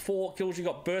see with 4 kills. You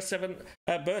got Burst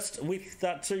with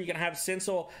 2. You're gonna have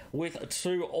Sensor with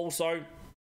 2 also.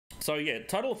 So yeah,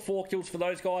 total of 4 kills for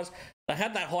those guys. They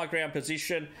had that high ground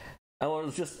position. And it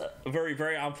was just very,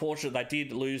 very unfortunate they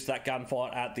did lose that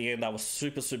gunfight at the end. They were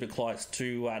super, super close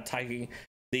to taking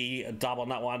the dub on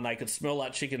that one. They could smell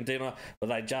that chicken dinner, but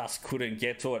they just couldn't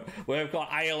get to it. We've got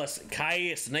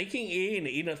ALSK sneaking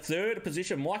in a 3rd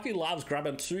position. Mikey Loves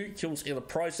grabbing 2 kills in the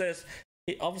process.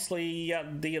 Obviously,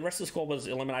 the rest of the squad was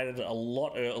eliminated a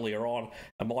lot earlier on,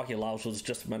 and Mikey Loves was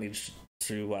just managed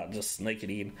to just sneak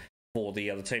it in for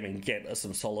the other team and get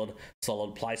some solid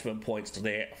placement points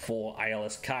there for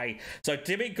ALSK. So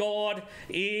Demigod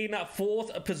in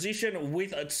 4th position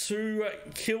with 2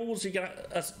 kills. You're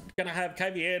gonna have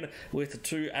KVN with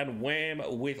 2 and Wham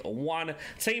with 1.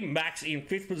 Team Max in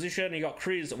 5th position. You got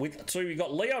Chris with 2. You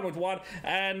got Leon with 1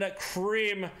 and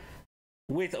Krim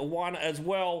with 1 as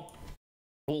well.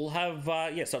 We'll have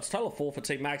so it's total of 4 for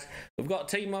Team Max. We've got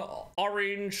Team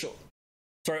Orange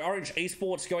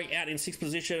Esports going out in 6th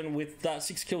position with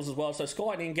 6 kills as well. So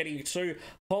Skynin getting 2,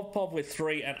 Pop with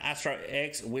 3, and Astro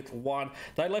X with 1.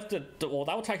 They left it, well,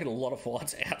 they were taking a lot of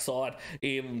fights outside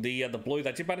in the blue.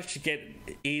 They did manage to get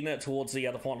in towards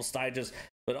the final stages,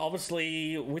 but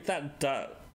obviously with that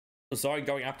zone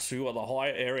going up to the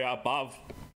higher area above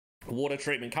water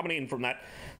treatment, coming in from that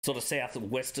sort of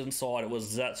southwestern side, it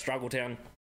was Struggle Town,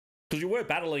 because you were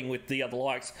battling with the other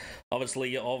likes,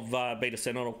 obviously, of Beta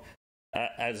Sentinel.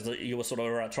 As you were sort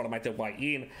of trying to make their way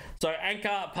in. So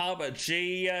ANGKOR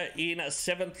PUBG in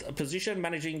 7th position,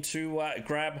 managing to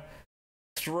grab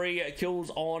 3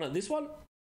 kills on this one.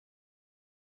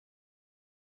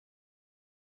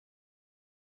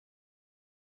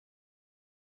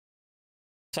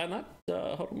 Saying that,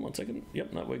 hold on one second.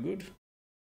 Yep, no, we're good.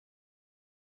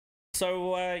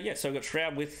 So yeah, so we got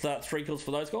Shroud with 3 kills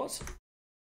for those guys.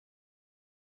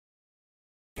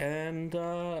 And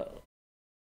let's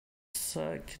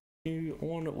continue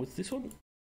on with this one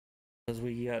as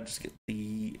we just get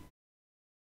the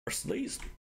rest of these.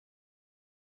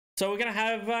 So we're going to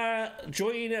have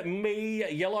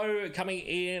Joinme Yellow coming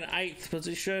in 8th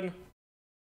position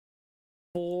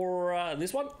for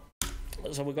this one.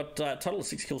 So we've got a total of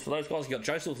 6 kills for those guys. You've got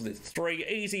Joseph with 3,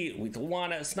 Easy with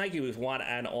 1, Snaky with 1,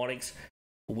 and Onyx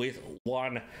with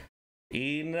 1.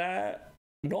 In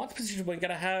 9th position, we're going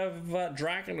to have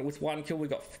Dragon with 1 kill. We've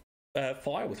got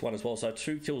Fire with 1 as well. So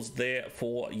 2 kills there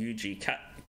for UGK.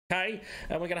 And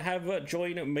we're going to have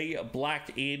Joinme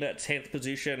Black in 10th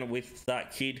position with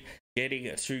that Kid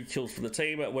getting 2 kills for the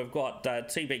team. We've got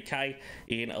TBK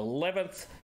in 11th.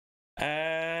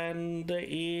 And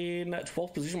in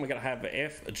 12th position, we're going to have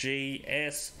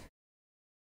FGS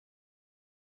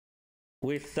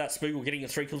with that Spoogle getting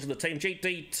 3 kills for the team.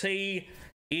 GDT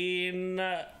in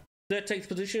 13th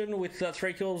position with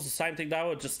 3 kills. The same thing, they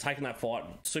were just taking that fight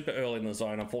super early in the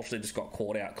zone. Unfortunately, just got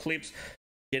caught out. Clips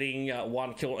getting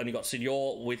 1 kill, and you got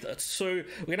Senior with 2.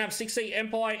 We're going to have 60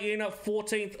 Empire in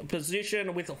 14th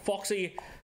position with Foxy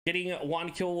getting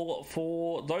 1 kill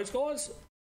for those guys.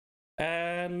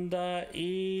 And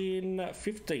in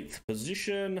 15th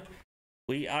position,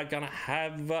 we are going to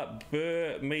have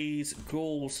Burmese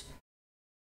Ghouls.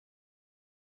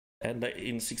 And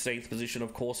in 16th position,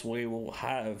 of course, we will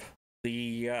have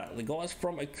the guys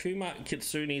from AKUMA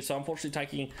KITSUNE. So unfortunately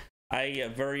taking a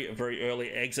very, very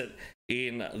early exit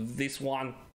in this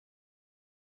one.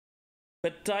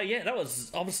 But yeah, that was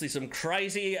obviously some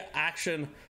crazy action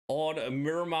on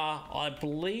Miramar. I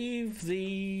believe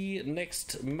the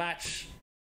next match is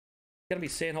going to be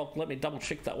Sandhawk. Let me double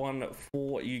check that one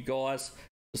for you guys.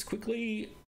 Just quickly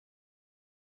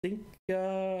think...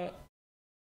 Yep,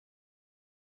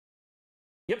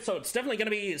 so it's definitely going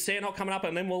to be Sandhawk coming up,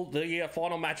 and then the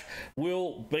final match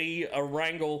will be a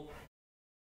wrangle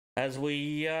as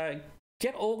we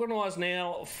get organised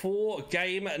now for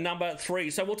game number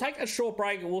 3. So we'll take a short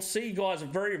break. We'll see you guys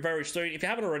very, very soon. If you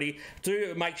haven't already,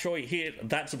 do make sure you hit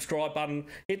that subscribe button,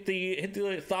 hit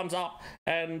the thumbs up,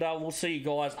 and we'll see you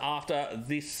guys after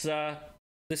this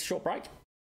this short break.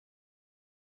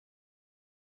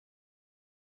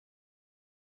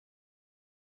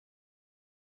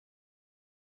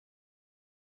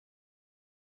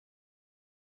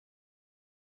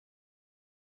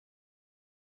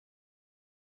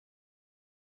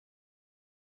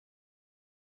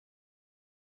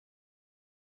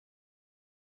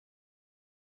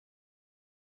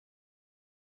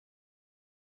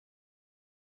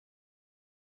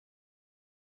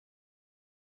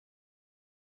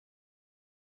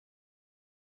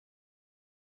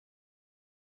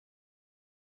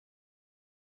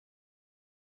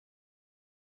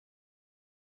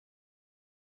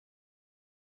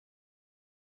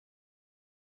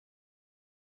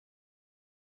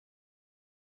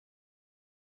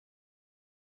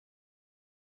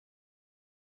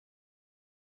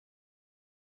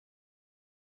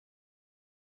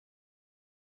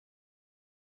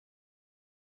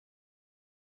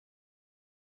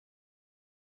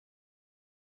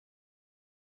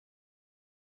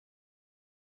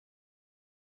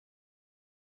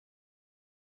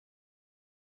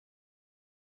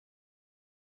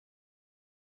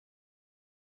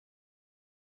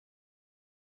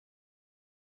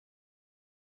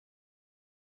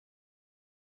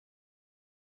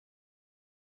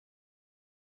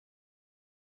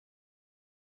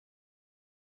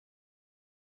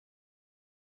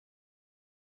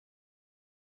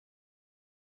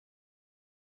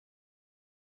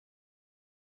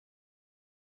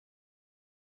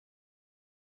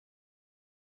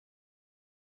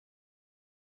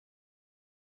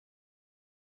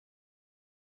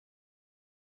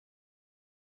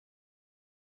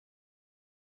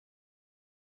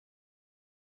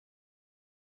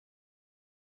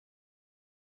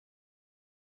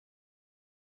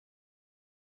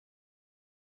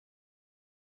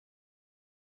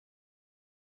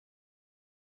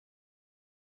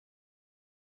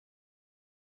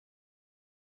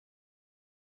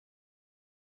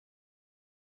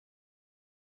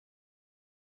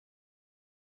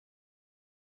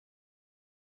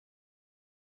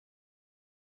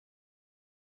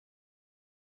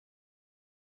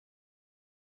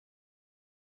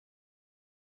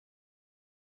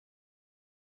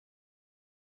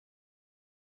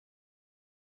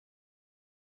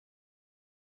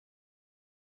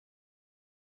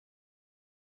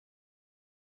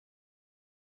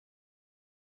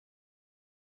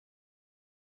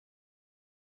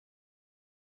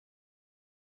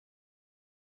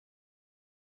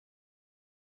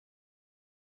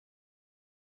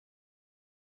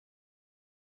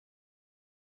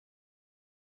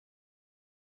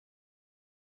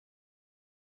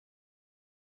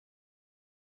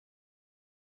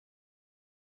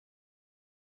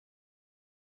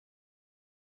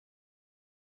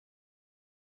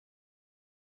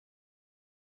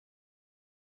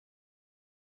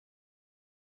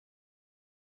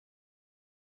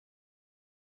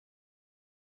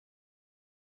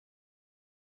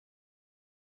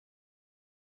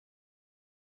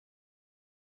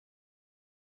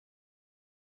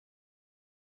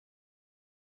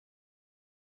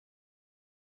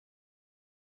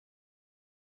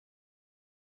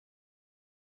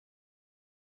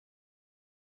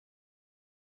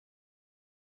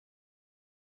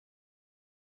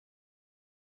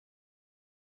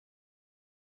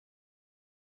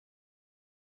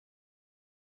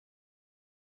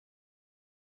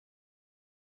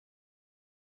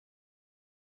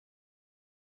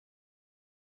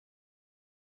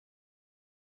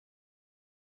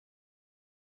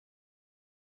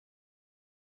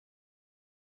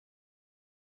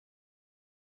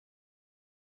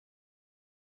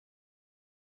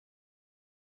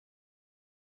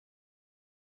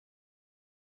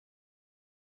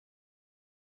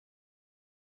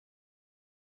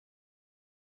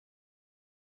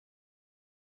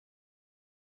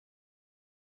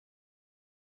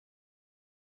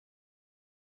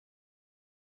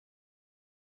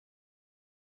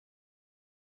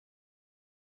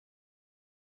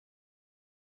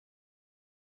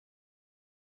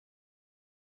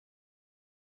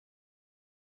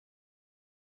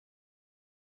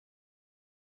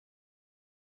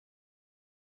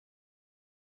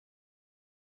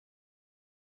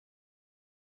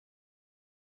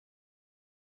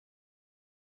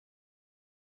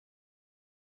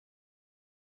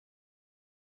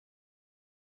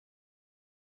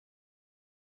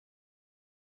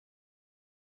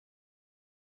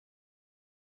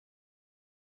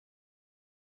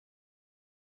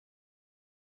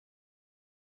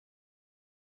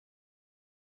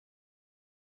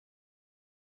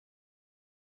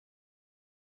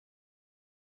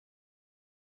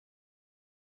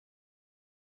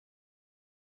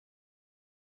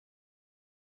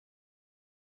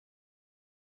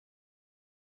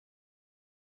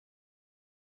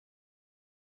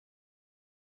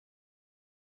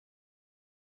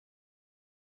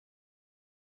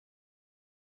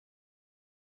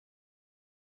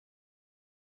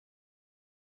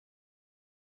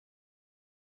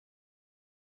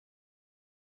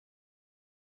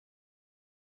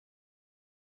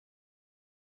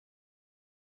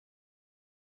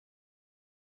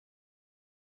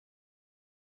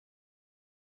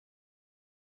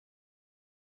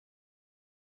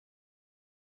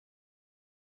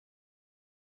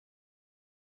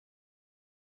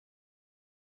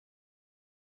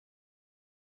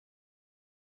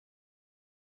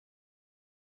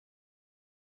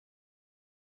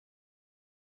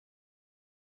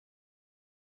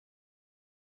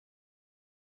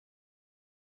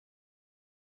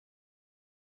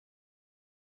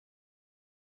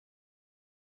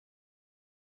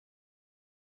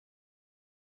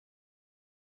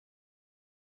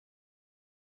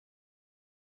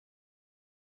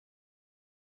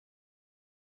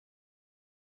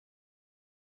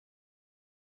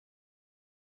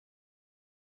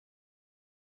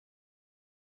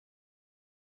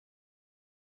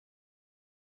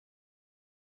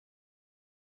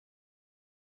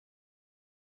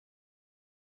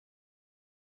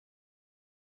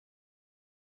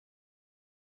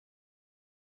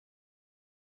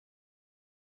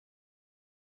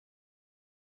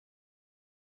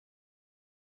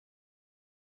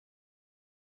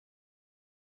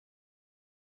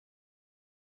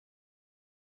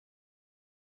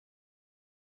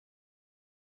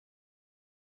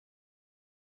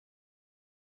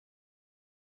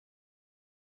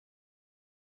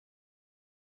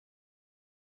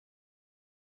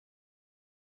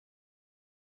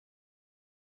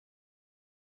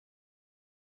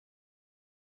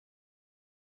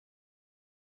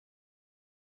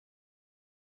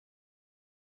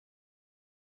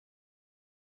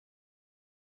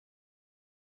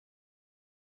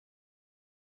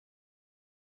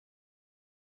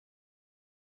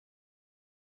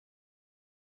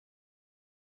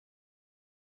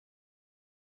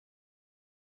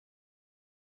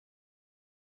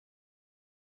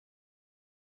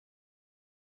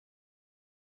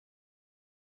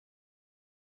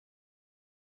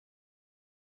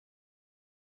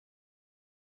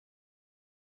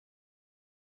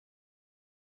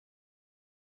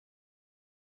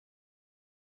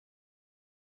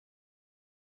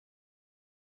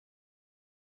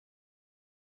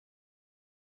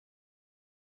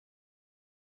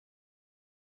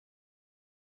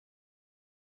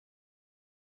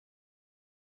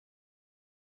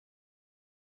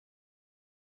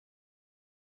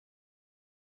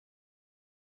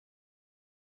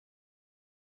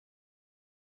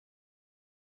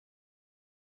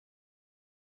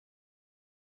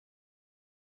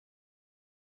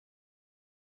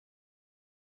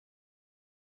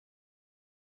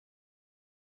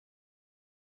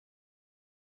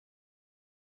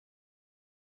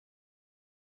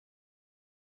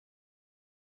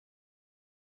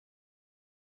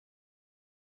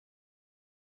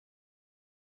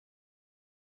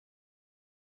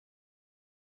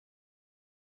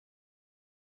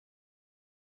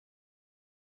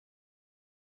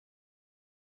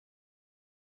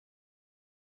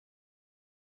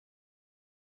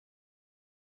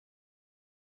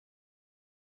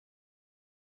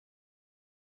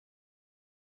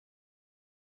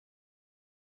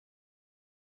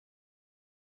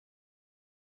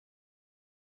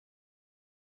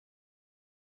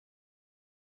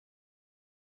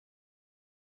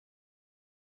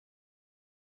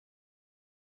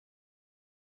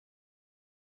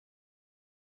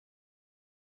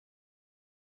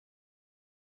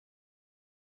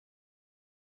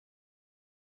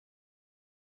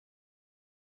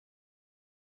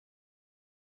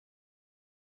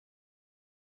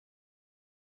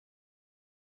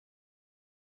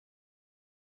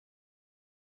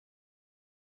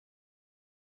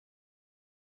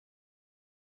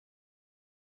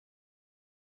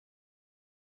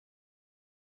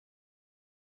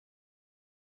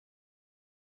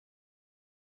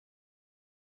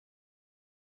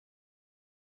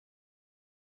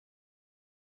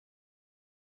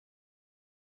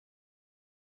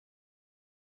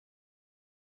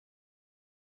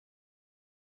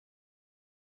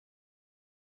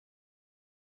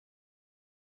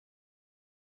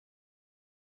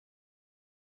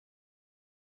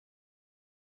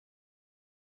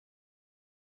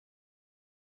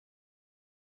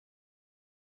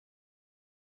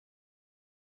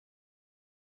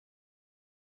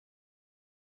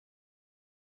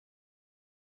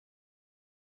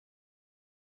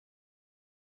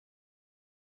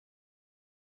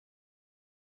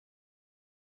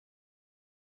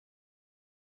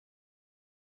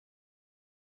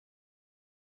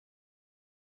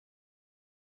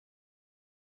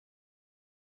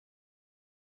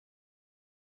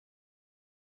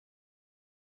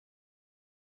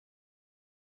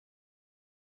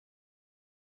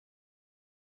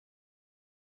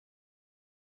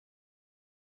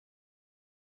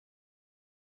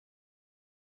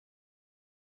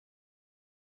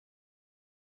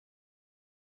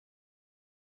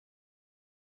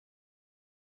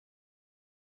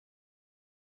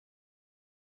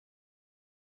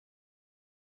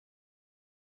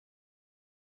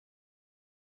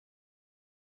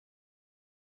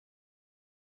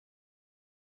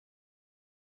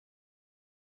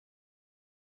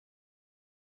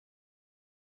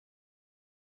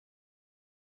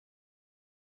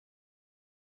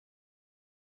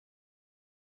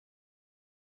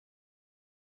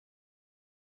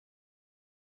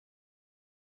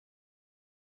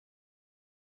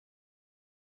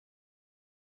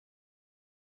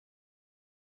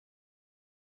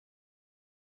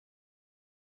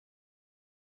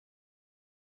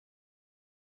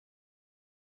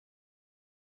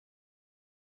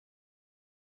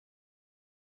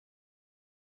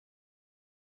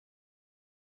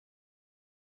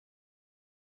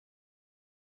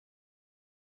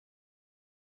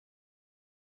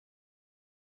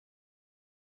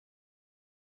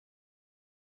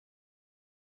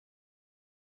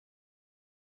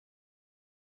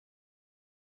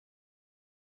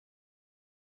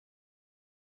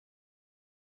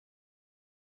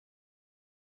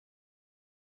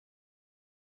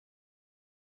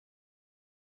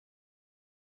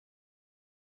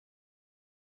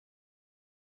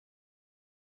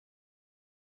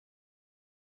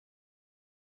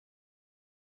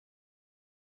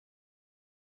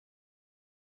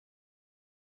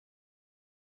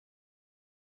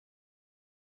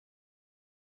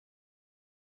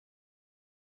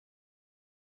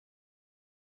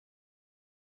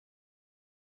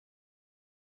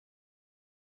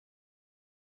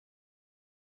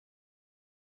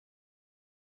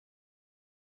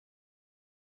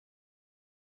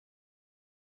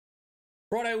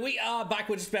 Righto, we are back.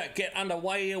 We're just about to get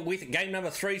underway with game number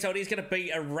 3. So it is going to be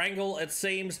a wrangle, it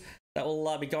seems, that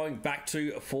will be going back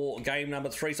to for game number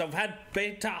 3. So I've had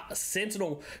Beta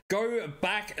Sentinel go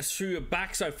back to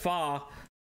back so far.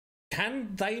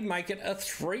 Can they make it a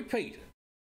three-peat?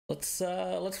 Let's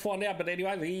find out. But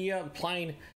anyway, the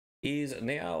plane is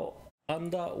now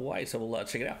underway, so we'll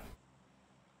check it out.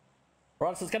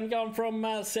 Right, so it's going to be going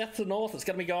from south to north. It's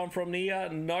going to be going from near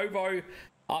Novo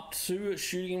up to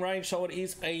shooting range, so it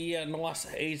is a nice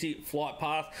easy flight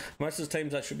path. Most of the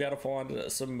teams should be able to find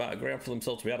some ground for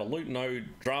themselves to be able to loot. No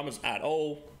dramas at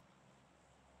all,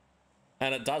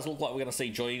 and it does look like we're going to see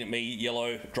Joinme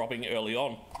yellow dropping early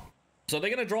on, so they're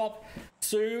going to drop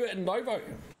to Novo,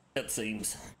 it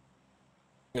seems.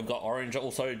 We've got orange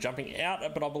also jumping out,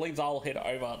 but I believe they'll head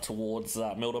over towards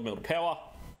Milda Power,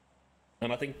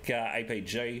 and I think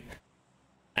APG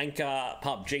ANGKOR,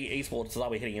 PUBG, Esports, they'll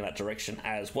be heading in that direction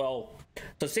as well.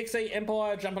 So 60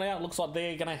 Empire jumping out. Looks like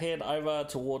they're going to head over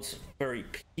towards Ferry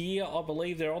Pier, I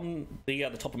believe. They're on the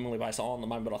top of Millie Base on the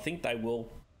moment, but I think they will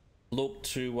look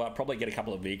to probably get a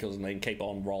couple of vehicles and then keep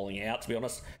on rolling out, to be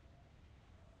honest.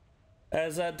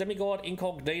 As Demigod,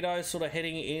 INCOGNITO sort of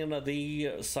heading in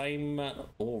the same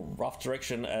or rough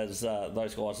direction as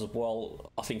those guys as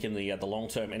well, I think in the long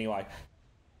term anyway.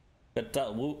 But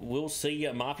we'll see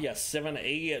Mafia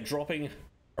 7E dropping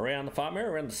around the farm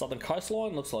area, around the southern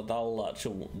coastline. Looks like they'll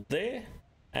chill there.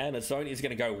 And the zone is going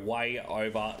to go way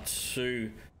over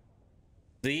to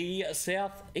the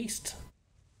southeast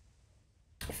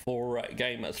for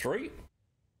game 3.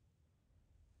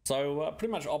 So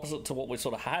pretty much opposite to what we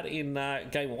sort of had in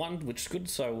game 1, which is good.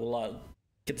 So we'll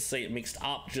get to see it mixed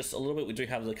up just a little bit. We do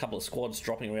have a couple of squads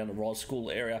dropping around the Ros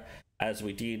School area, as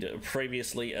we did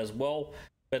previously as well.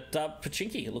 But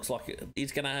Pachinki, it looks like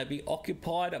it's going to be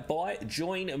occupied by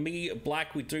Joinme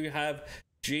Black. We do have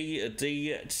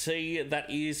GDT that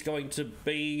is going to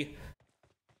be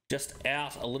just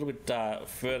out a little bit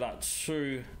further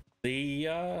to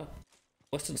the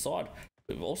western side.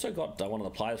 We've also got one of the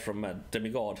players from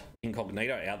Demigod,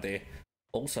 INCOGNITO, out there.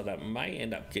 Also, that may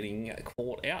end up getting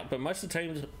caught out. But most of the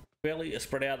teams fairly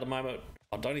spread out at the moment.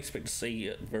 I don't expect to see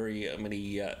very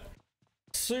many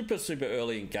super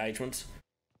early engagements.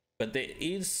 But there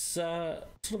is sort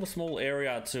of a small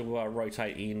area to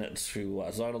rotate in to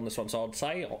zone on this one. So I'd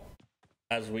say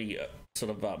as we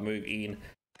sort of move in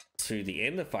to the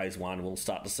end of phase 1, we'll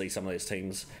start to see some of these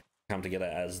teams come together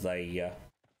as they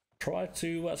try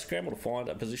to scramble to find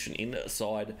a position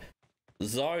inside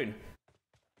zone.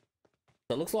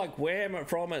 So it looks like where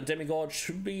from Demigod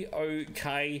should be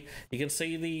okay. You can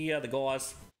see the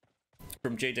guys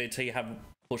from GDT have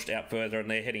pushed out further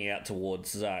and they're heading out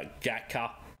towards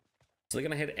Gatka. So they're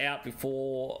going to head out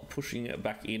before pushing it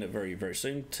back in very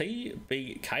soon.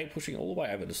 TBK pushing all the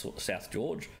way over to South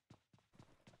George.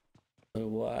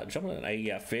 So jumping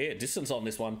a fair distance on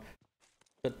this one.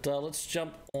 But let's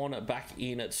jump on back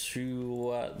in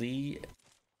to the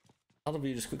other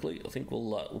view just quickly. I think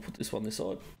we'll put this one this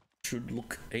side. Should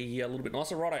look a little bit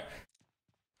nicer. Righto.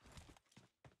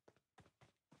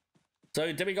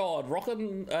 So Demigod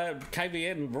rocking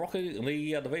KVN rocking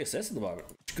the VSS at the moment.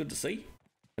 It's good to see.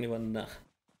 Anyone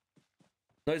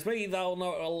knows me, they'll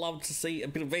know I'll love to see a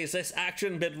bit of VSS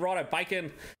action. But righto, Bacon,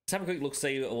 let's have a quick look,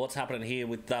 see what's happening here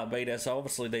with Beta. So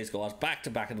obviously these guys back to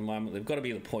back at the moment. They've got to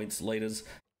be the points leaders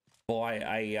by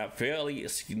a fairly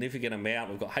significant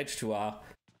amount. We've got H2R,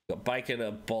 we've got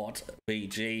Bacon, Bot,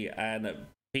 BG, and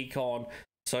Pecan.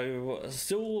 So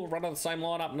still running the same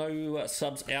lineup, no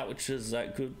subs out, which is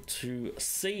good to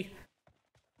see.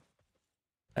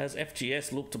 As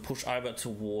FGS look to push over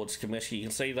towards Kameshi, you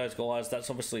can see those guys, that's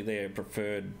obviously their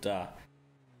preferred sort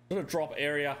of drop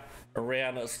area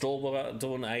around Stallblower,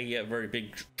 doing a very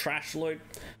big trash loot.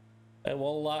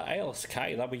 Well,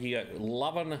 ALSK, they'll be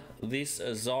loving this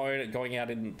zone, going out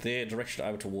in their direction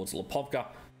over towards Lipovka.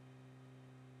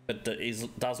 But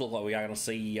it does look like we are going to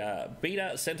see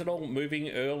Beta Sentinel moving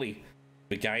early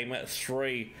for game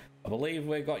 3. I believe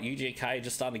we've got UGK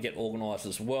just starting to get organised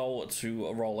as well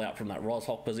to roll out from that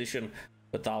Roshawk position,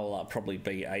 but they'll probably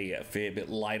be a fair bit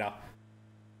later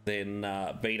than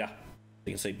Beta.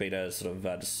 You can see Beta sort of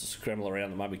just scramble around at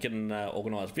the moment, getting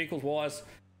organised vehicles-wise,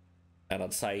 and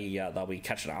I'd say they'll be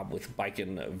catching up with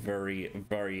Bacon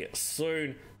very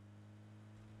soon.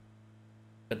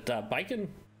 But Bacon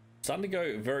starting to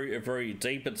go very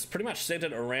deep. It's pretty much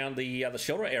centred around the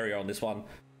shelter area on this one.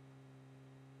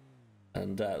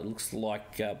 And it looks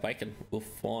like Bacon will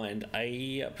find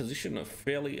a position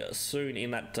fairly soon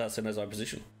in that centre zone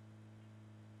position.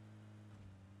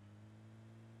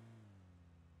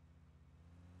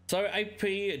 So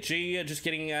APG just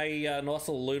getting a nice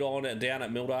little loot on down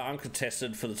at Milda,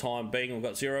 uncontested for the time being. We've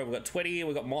got 0, we've got 20,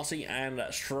 we've got Mossy and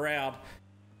Shroud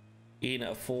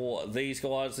in for these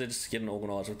guys. They're just getting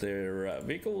organised with their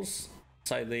vehicles.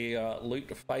 Say the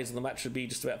loot phase of the match should be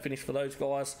just about finished for those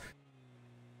guys.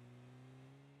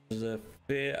 There's a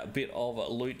fair bit of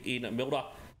loot in Milda.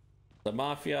 The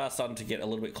Mafia starting to get a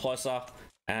little bit closer,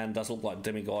 and does look like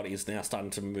Demigod is now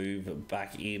starting to move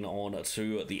back in on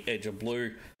to the edge of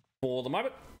blue for the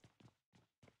moment.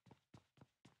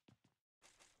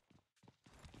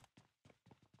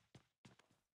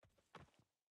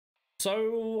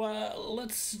 So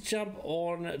let's jump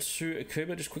on to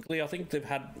AKUMA just quickly. I think they've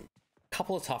had a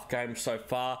couple of tough games so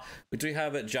far. We do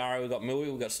have Jaro, we've got Mui,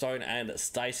 we've got Stone and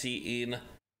Stacy in.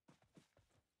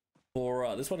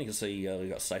 For this one, you can see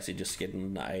we've got Stacy just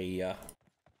getting a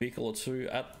vehicle or two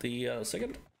at the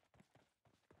second.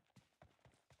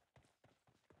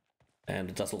 And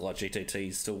it does look like GTT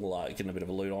is still getting a bit of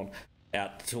a loot on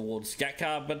out towards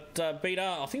Gatkar. But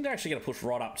Beta, I think they're actually going to push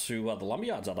right up to the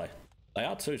Lumberyards, are they? They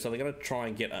are too, so they're going to try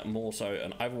and get more so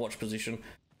an Overwatch position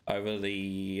over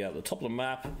the top of the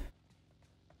map,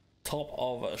 top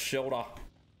of a shelter,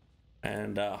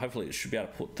 and hopefully it should be able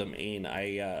to put them in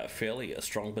a fairly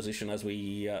strong position as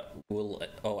we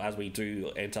as we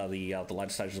do enter the later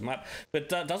stages of the map. But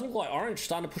doesn't look like Orange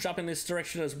starting to push up in this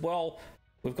direction as well.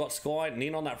 We've got Sky and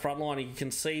Nin on that front line. You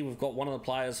can see we've got one of the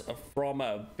players from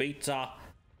Beta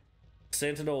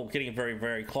Sentinel getting very,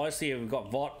 very close here. We've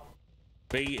got Vot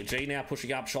BG now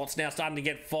pushing up. Shots now starting to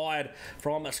get fired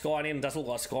from Sky and Nin. Doesn't look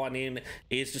like Sky and Nin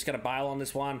is just going to bail on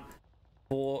this one.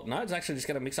 No, it's actually just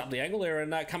going to mix up the angle there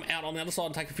and come out on the other side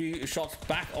and take a few shots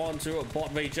back onto a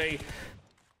Bot VG.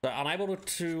 So unable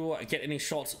to get any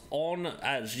shots on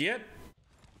as yet.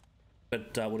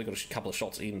 But would have got a couple of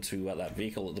shots into that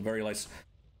vehicle at the very least.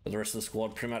 The rest of the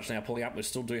squad pretty much now pulling up. We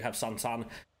still do have Sun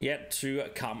yet to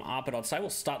come up, but I'd say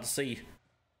we'll start to see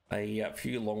a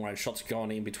few long range shots going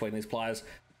in between these players.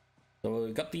 So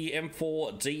we've got the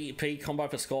M4 DP combo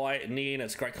for Sky Nin.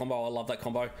 It's a great combo. I love that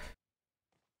combo.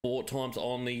 4 times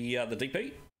on the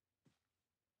DP.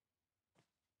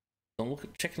 I'm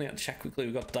checking out the chat quickly.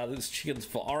 We've got this chickens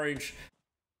for Orange.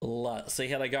 We'll see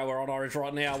how they go. We're on Orange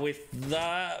right now with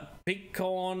the pick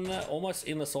on almost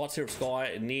in the sights here of Sky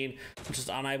and Nin, just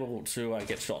unable to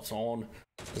get shots on.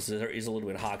 There is a little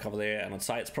bit of hard cover there, and I'd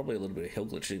say it's probably a little bit of hill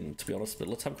glitching, to be honest. But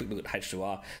let's have a quick look at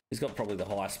H2R. He's got probably the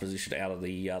highest position out of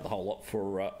the whole lot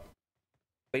for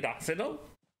Beta Sentinel.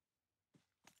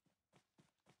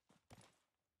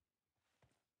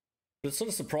 But it's sort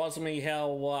of surprising me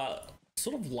how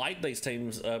sort of late these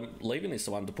teams leaving this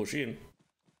one to push in,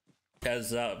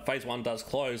 as phase 1 does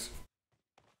close.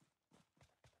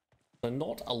 So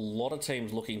not a lot of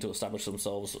teams looking to establish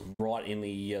themselves right in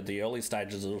the early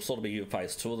stages. It'll sort of be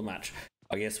phase 2 of the match,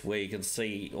 I guess, where you can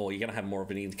see, or you're going to have more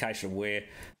of an indication of where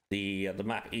the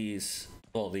map is,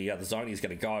 or the zone is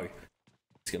going to go.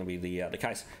 It's going to be the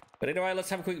case. But anyway, let's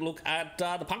have a quick look at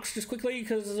the punks just quickly,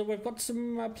 because we've got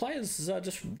some players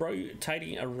just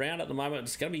rotating around at the moment.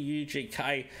 It's going to be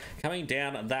UGK coming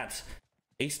down that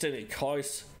eastern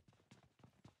coast.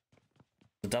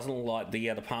 It doesn't look like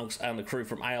the punks and the crew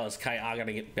from ALSK are going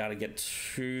to be able to get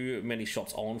too many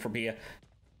shots on from here.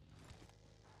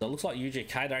 So it looks like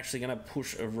UGK are actually going to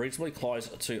push reasonably close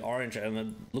to Orange, and it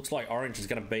looks like Orange is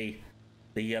going to be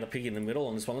the pig in the middle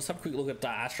on this one. Let's have a quick look at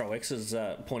Astro X's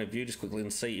point of view just quickly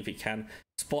and see if he can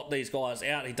spot these guys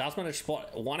out. He does manage to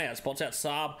spot one out, spots out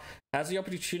Saab, has the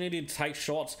opportunity to take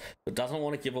shots, but doesn't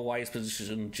want to give away his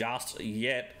position just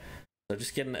yet. So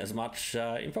just getting as much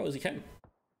info as he can.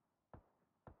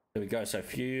 There we go. So a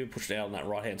few pushed out on that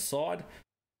right hand side.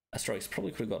 Astro X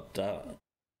probably could have got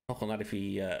knock on that if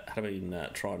he had been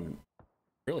trying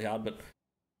really hard, but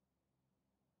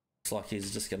looks like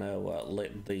he's just going to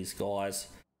let these guys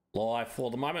lie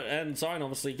for the moment. And zone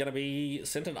obviously going to be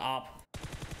centered up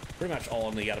pretty much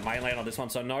on the mainland on this one,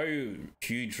 so no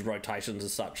huge rotations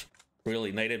as such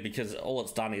really needed, because all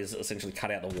it's done is essentially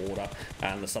cut out the water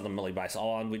and the southern melee base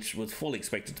island, which was fully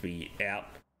expected to be out.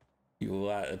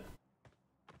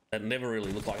 It never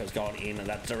really looked like it was going in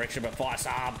that direction, but Fire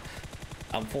Saab,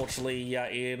 unfortunately,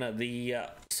 in the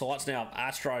sights now of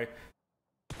Astro,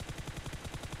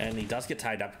 and he does get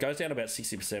tagged up. Goes down about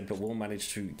 60%, but will manage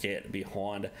to get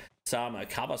behind some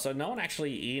cover. So no one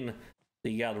actually in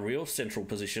the real central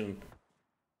position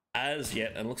as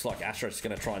yet, and looks like Astro is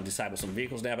going to try and disable some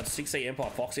vehicles now. But 6C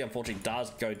Empire Foxy unfortunately does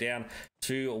go down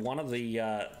to one of the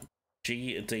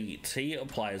GDT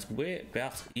players.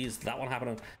 Whereabouts is that one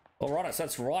happening? All right, so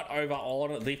that's right over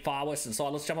on the far western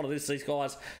side. Let's jump onto this. These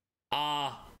guys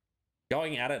are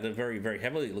going at it very, very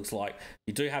heavily, it looks like.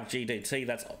 You do have GDT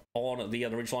that's on the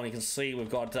other ridge line. You can see we've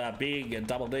got Big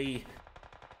Double D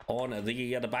on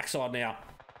the backside now.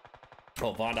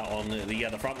 Or Vanda on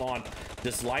the front line,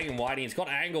 just laying and waiting. He's got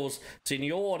angles.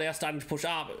 Senor now starting to push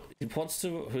up. He wants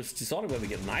to, who's decided whether to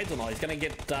get nades or not. He's going to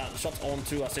get shots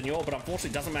onto Senor, but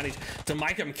unfortunately doesn't manage to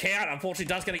make him count. Unfortunately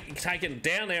does get taken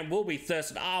down there and will be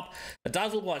thirsted up. It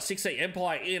does look like 16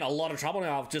 Empire in a lot of trouble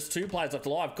now. Just 2 players left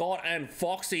alive. God and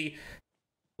Foxy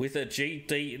with a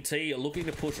GDT looking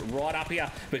to push right up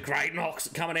here, but great knocks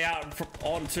coming out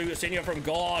onto Senor from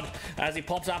God as he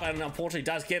pops up and unfortunately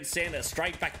does get sent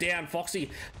straight back down. Foxy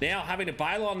now having to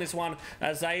bail on this one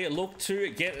as they look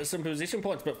to get some position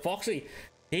points, but Foxy,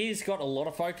 he's got a lot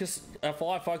of focus,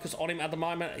 fire focus on him at the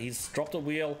moment. He's dropped a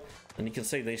wheel and you can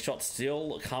see these shots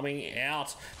still coming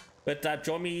out, but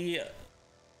Joinme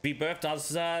Birth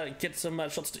does get some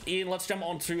shots in. Let's jump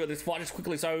on to this fight just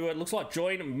quickly. So it looks like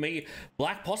Joinme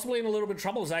Black possibly in a little bit of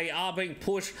trouble as they are being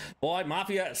pushed by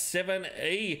Mafia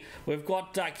 7E. We've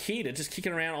got Kid just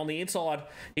kicking around on the inside.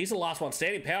 He's the last one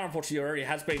standing. Power unfortunately already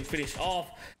has been finished off.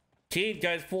 Kid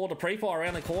goes for the pre-fire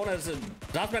around the corners and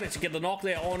does manage to get the knock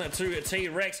there on to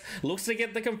T-Rex. Looks to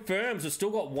get the confirms. We've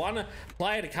still got one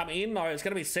player to come in though. It's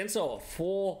going to be Sensor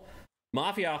for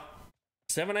Mafia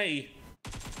 7E.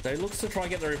 So he looks to try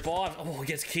and get the revive. Oh,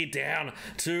 gets Kid down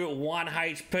to 1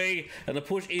 HP. And the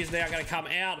push is now going to come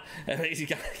out.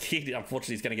 Kid,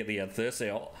 unfortunately, he's going to get the thirst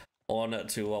there on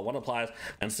to one of the players.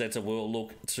 And Sensor will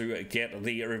look to get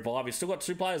the revive. He's still got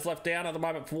 2 players left down at the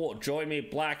moment for Joinme.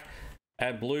 Black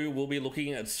and Blue will be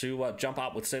looking to jump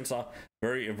up with Sensor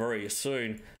very, very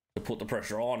soon to put the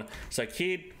pressure on. So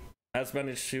Kid has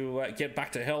managed to get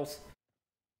back to health.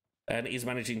 And is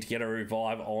managing to get a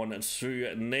revive on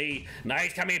to Knee.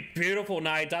 Nade's coming in, beautiful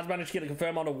Nade. Does manage to get a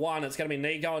confirm onto 1. It's going to be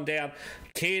Knee going down.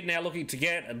 Kid now looking to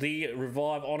get the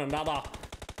revive on another.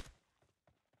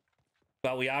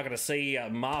 But we are going to see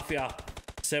Mafia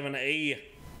 7E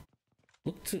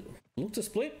look to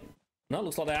split. No, it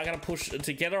looks like they are going to push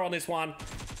together on this one.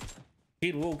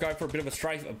 Kid will go for a bit of a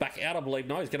strafe back out, I believe.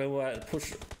 No, he's going to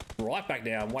push right back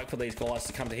down. Wait for these guys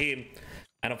to come to him.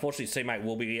 And unfortunately, his teammate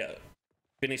will be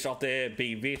finished off there.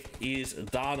 B-Vith is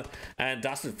done. And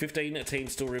Dustin, 15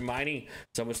 teams still remaining.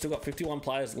 So we've still got 51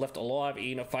 players left alive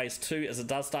in phase 2. As it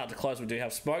does start to close, we do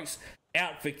have smokes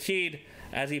out for Kid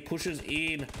as he pushes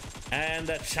in and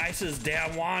chases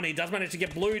down 1. He does manage to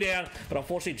get Blue down, but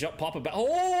unfortunately pop it back.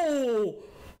 Oh!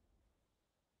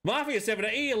 Mafia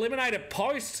 7E eliminated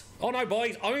post. Oh no, by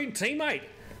his own teammate.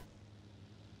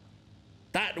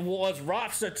 That was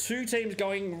rough. So 2 teams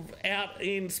going out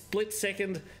in split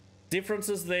second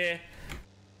differences there,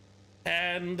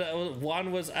 and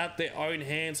 1 was at their own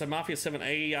hand. So Mafia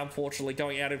 7E unfortunately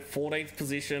going out in 14th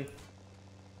position.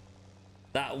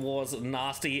 That was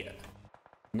nasty,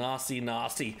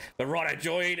 nasty. But right,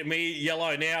 Joinme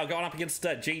Yellow now going up against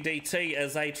GDT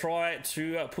as they try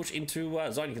to push into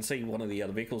zone. You can see one of the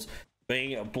other vehicles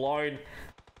being blown.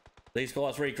 These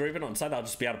guys regrouping on, so they'll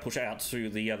just be able to push out to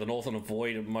the north and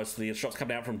avoid most of the shots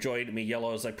coming out from Joinme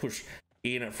Yellow as they push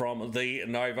in from the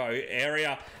Novo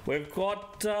area. We've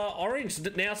got Orange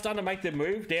now starting to make their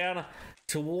move down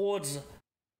towards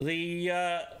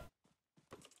the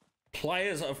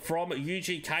players from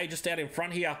UGK just out in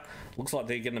front here. Looks like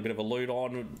they're getting a bit of a loot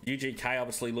on. UGK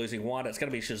obviously losing 1. It's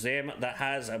going to be Shazam that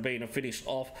has been finished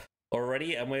off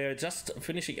already, and we're just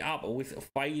finishing up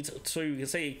with phase 2. You can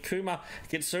see AKUMA,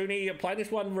 KITSUNE playing this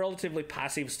one relatively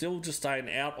passive, still just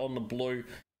staying out on the blue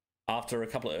after a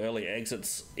couple of early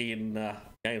exits in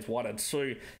games 1 and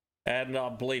 2. And I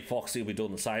believe Foxy will be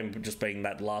doing the same, just being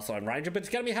that last zone ranger. But it's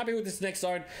going to be happy with this next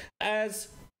zone as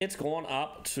it's gone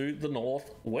up to the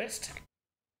northwest.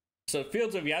 So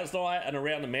Fields of Yazdai and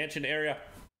around the mansion area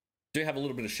do have a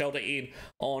little bit of shelter in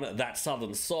on that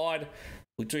southern side.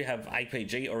 We do have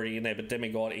APG already in there, but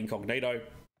Demigod, INCOGNITO. Going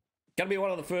to be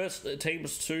one of the first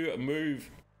teams to move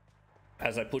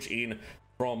as they push in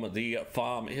from the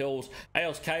farm hills.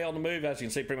 ALSK on the move, as you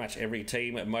can see, pretty much every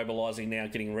team mobilizing now,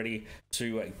 getting ready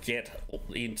to get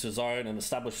into zone and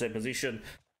establish their position.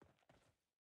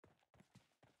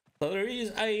 So there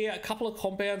is a couple of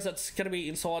compounds that's going to be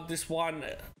inside this one.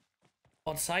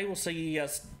 I'd say we'll see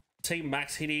Team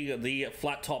Max hitting the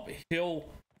flat top hill.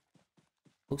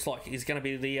 Looks like is going to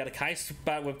be the case,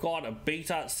 but we've got a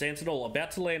Beta Sentinel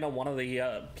about to land on one of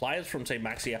the players from Team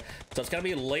Max here. So it's going to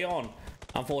be Leon.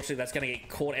 Unfortunately, that's going to get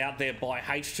caught out there by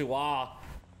H2R.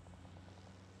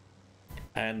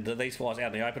 And these guys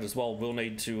out in the open as well will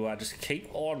need to just keep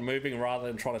on moving rather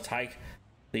than trying to take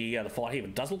the fight here. But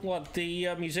it does look like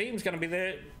the museum's going to be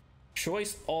there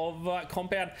choice of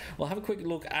compound. We'll have a quick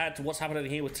look at what's happening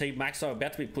here with Team Maxo,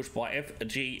 about to be pushed by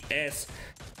FGS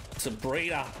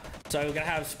Sabrina. So we're going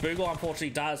to have Spoogle,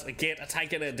 unfortunately, does get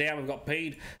taken down. We've got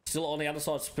Pede still on the other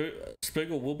side.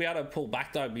 Spoogle will be able to pull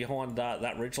back, though, behind that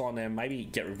ridgeline there, maybe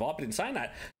get revived. But in saying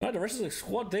that, no, the rest of the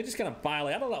squad, they're just going to bail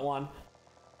out of that one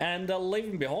and leave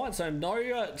him behind. So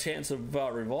no chance of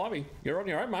reviving. You're on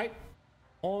your own, mate.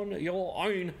 On your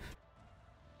own.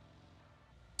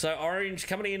 So Orange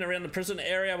coming in around the prison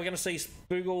area. We're going to see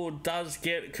Spoogle does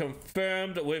get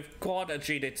confirmed. We've got a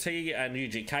GDT and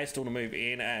UGK still to move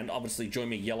in, and obviously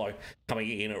Joinme Yellow coming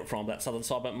in from that southern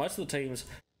side. But most of the teams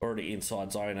already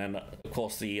inside zone, and of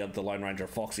course the Lone Ranger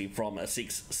Foxy from a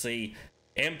 6C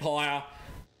Empire.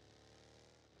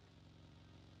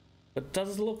 But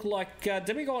does it look like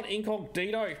Demigod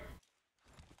Incognito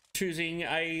choosing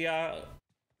a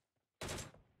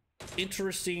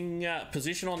interesting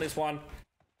position on this one.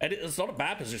 And it's not a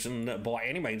bad position by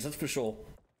any means, that's for sure.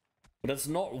 But it's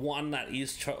not one that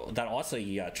is that I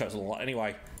see chosen a lot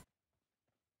anyway.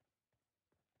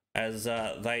 As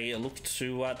they look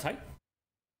to take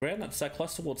ground that's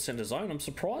close towards center zone. I'm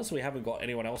surprised we haven't got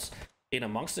anyone else in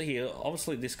amongst it here.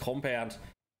 Obviously, this compound,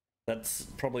 that's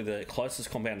probably the closest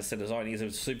compound to center zone, is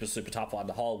a super tough one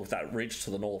to hold with that ridge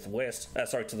to the northwest.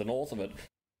 Sorry, to the north of it.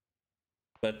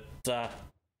 But yeah,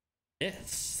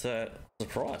 it's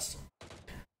surprised.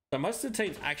 So most of the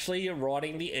teams actually are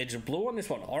riding the edge of blue on this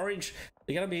one. Orange,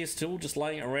 they're going to be still just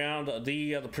laying around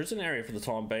the prison area for the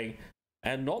time being,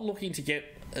 and not looking to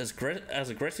get as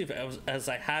aggressive as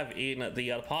they have in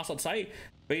the past. I'd say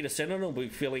Beta Sentinel will be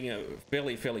feeling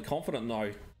fairly confident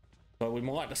though. So we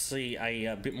might see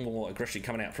a bit more aggression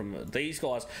coming out from these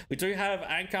guys. We do have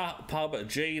ANKOR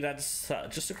PUBG that's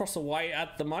just across the way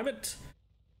at the moment.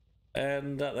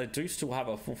 And they do still have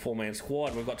a full four-man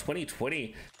squad. We've got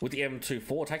 2020 with the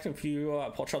M24 taking a few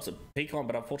pot shots at Peakon,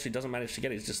 but unfortunately doesn't manage to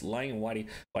get it. He's just laying and waiting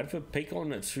for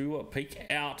Peakon to peek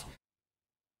out.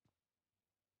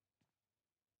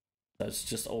 So it's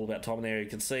just all about time there. You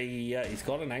can see he's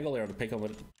got an angle there on the Peakon,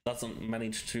 but doesn't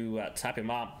manage to tap him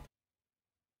up.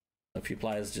 A few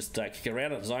players just kicking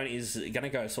around. The zone is going to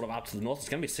go sort of up to the north. It's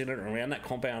going to be centered around that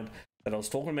compound that I was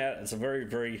talking about. It's a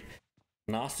very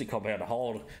nasty compound to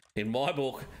hold in my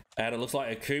book, and it looks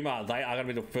like AKUMA, they are going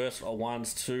to be the first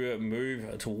ones to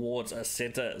move towards a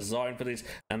center zone for this,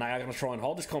 and they are going to try and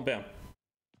hold this compound.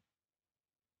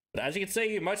 But as you can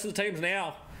see, most of the teams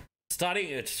now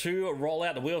starting to roll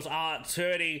out. The wheels are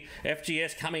turning.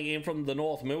 FGS coming in from the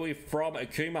north, Mui from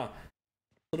AKUMA.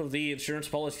 Sort of the insurance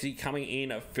policy coming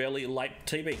in fairly late.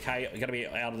 TBK are going to be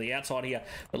out of the outside here,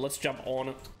 but let's jump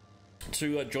on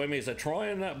to Joinme as they try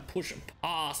and push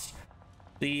past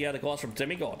the guys from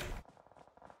Demigod.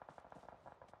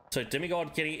 So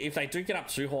Demigod getting, if they do get up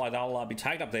too high, they'll be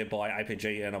taken up there by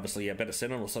APG and obviously a better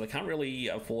Sentinel, so they can't really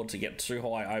afford to get too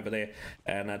high over there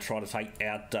and try to take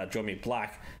out Joinme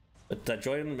Black. But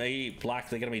Joinme Black,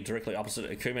 they're going to be directly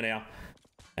opposite AKUMA now,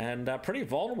 and pretty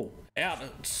vulnerable out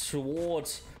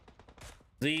towards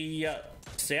the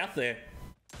south there.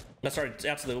 No, sorry,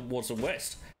 out towards the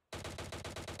west.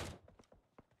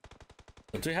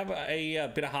 We do have a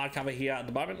bit of hard cover here at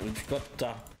the moment. We've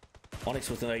got Onyx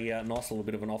with a nice little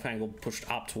bit of an off angle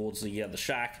pushed up towards the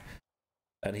shack,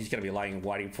 and he's going to be laying and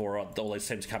waiting for all these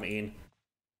teams to come in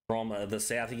from the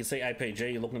south. You can see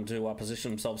APG looking to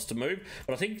position themselves to move,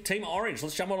 but I think Team Orange,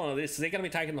 let's jump on this. They're going to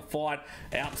be taking the fight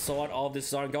outside of this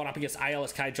zone, going up against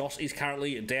ALSK. Josh is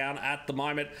currently down at the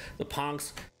moment. The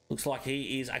Punks, looks like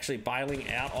he is actually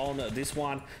bailing out on this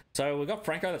one. So we've got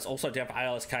Franco that's also down for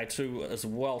ALSK too as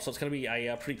well. So it's going to be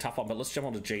a pretty tough one. But let's jump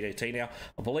on to GDT now.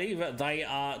 I believe they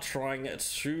are trying to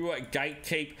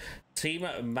gatekeep Team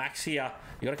Max here.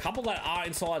 You got a couple that are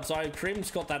inside zone.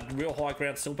 Crim's got that real high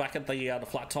ground still back at the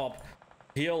flat top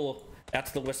hill out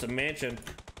to the western mansion.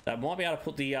 That might be able to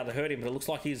put the hurt in, but it looks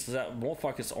like he's more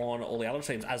focused on all the other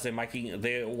teams as they're making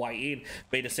their way in.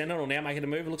 Beta Sentinel now making a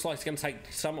move. It looks like it's going to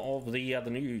take some of the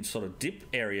new sort of dip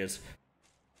areas.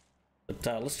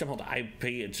 But let's jump on to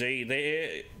APG.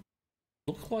 They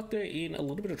look like they're in a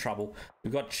little bit of trouble.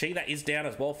 We've got Chi that is down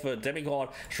as well for Demigod.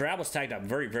 Shroud was tagged up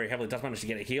very heavily. Does manage to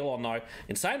get a heal on though.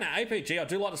 In saying that, APG, I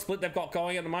do like the split they've got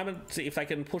going at the moment. See if they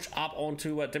can push up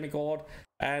onto Demigod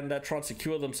and try and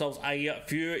secure themselves a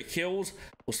few kills.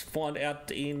 We'll find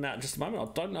out in just a moment.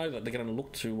 I don't know that they're going to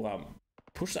look to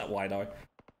push that way though.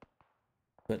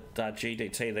 But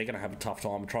GDT, they're going to have a tough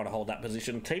time trying to hold that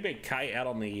position. TBK out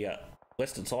on the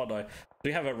western side though,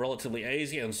 we have it relatively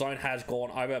easy, and zone has gone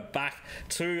over back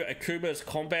to AKUMA's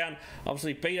compound.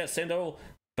 Obviously Beta Sentinel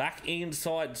back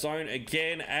inside zone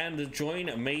again, and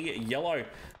Joinme Yellow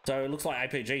So it looks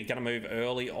like APG going to move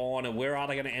early on. And where are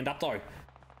they going to end up though?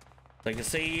 So you can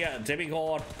see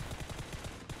Demigod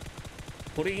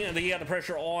putting the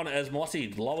pressure on as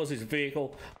Mossy lowers his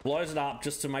vehicle, blows it up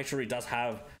just to make sure he does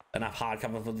have enough hard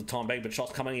cover for the time being, but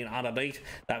shots coming in underneath.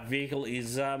 That vehicle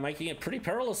is making it pretty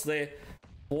perilous there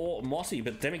for Mossy,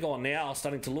 but Demigod now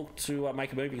starting to look to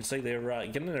make a move. You can see they're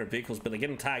getting in their vehicles, but they're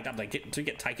getting tagged up. They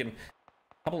get taken.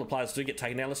 A couple of players do get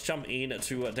taken. Now let's jump in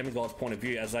to Demigod's point of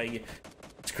view as they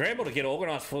scramble to get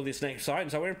organised for this next zone.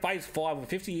 So we're in phase 5 with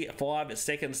 55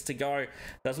 seconds to go.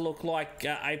 Does look like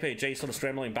APG sort of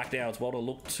scrambling back now as well to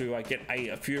look to get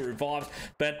a few revives,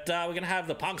 but we're going to have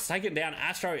the Punks taking down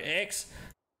Astro X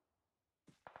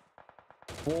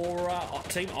for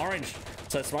Team Orange.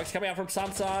 So smoke's coming out from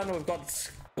Sunsun. We've got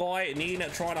Sky Nin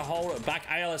trying to hold back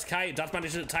ALSK. Does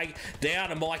manage to take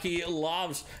down Mikey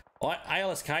Loves.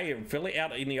 ALSK fairly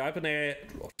out in the open there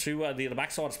to the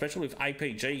backside, especially with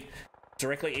APG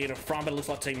directly in front. But it looks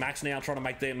like Team Max now trying to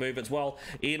make their move as well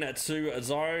into a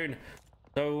zone.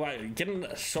 So getting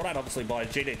shot at obviously by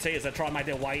GDT as they try and make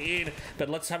their way in. But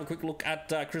let's have a quick look at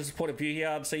Chris's point of view here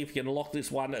and see if he can lock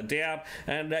this one down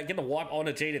and get the wipe on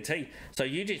a GDT. So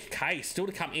UGK still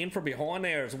to come in from behind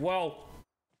there as well.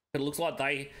 It looks like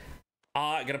they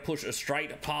are going to push a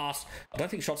straight pass. I don't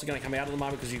think shots are going to come out at the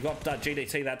moment because you've got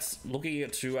GDT that's looking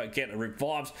to get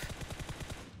revives.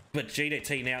 But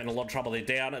GDT now in a lot of trouble. They're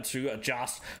down to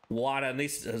just one, and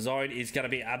this zone is going to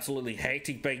be absolutely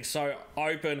hectic, being so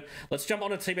open. Let's jump on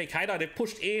to TBK though. They've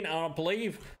pushed in, and I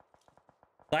believe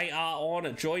they are on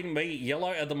Joinme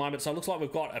Yellow at the moment. So it looks like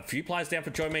we've got a few players down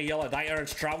for Joinme Yellow. They are in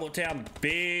trouble town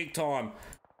big time.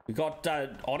 We've got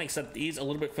Onyx that is a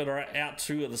little bit further out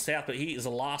to the south, but he is the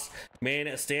last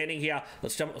man standing here.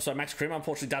 Let's jump. So Max Krim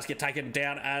unfortunately does get taken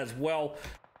down as well,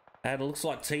 and it looks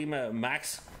like Team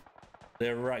Max,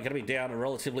 they're going to be down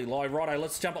relatively low. Righto,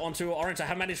 let's jump onto Orange. They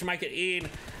have managed to make it in,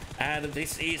 and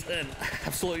this is an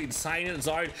absolutely insane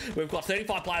zone. We've got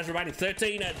 35 players remaining,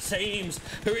 13 teams.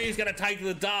 Who is going to take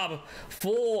the dub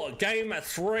for Game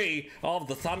 3 of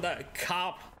the Thunder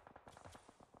Cup?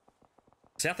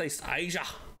 Southeast Asia.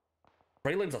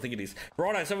 Prelims, I think it is.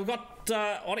 Righto, so we've got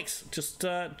Onyx just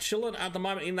chilling at the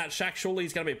moment in that shack. Surely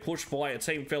he's going to be pushed by a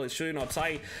team fairly soon. I'd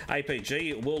say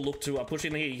APG will look to push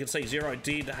in here. You can see Zero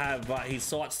did have his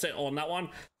sights set on that one.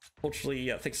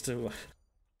 Fortunately, thanks to...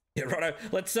 yeah, righto.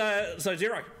 Let's... so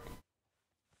Zero.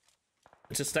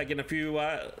 Just getting a few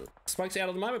smokes out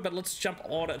at the moment, but let's jump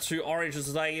on to Orange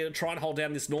as they try and hold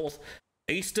down this north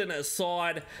eastern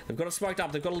side. They've got it smoked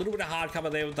up. They've got a little bit of hard cover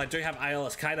there. They do have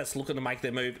ALSK that's looking to make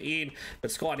their move in,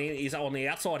 but Sky is on the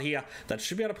outside here. That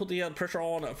should be able to put the pressure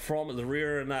on from the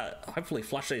rear and hopefully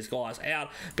flush these guys out.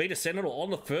 Beat a Sentinel on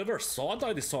the further side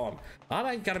though this time. Are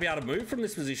they going to be able to move from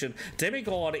this position?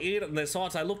 Demigod in their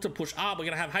sides. They look to push up. We're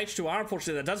going to have H2R,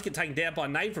 unfortunately. That does get taken down by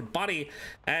Nade from Buddy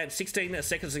and 16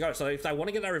 seconds to go. So if they want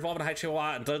to get that revive on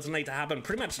H2R, it does need to happen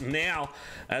pretty much now,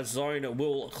 as zone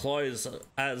will close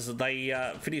as they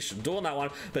finish doing that one.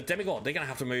 But Demigod, they're going to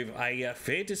have to move a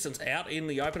fair distance out in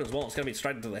the open as well. It's going to be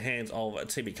straight into the hands of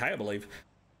TBK, I believe.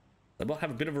 They might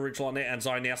have a bit of a ridge line there, and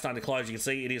zone now starting to close. You can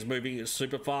see it is moving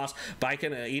super fast.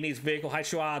 Bacon in his vehicle.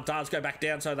 H2R does go back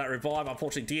down, so that revive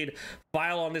unfortunately did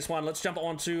fail on this one. Let's jump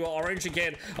on to Orange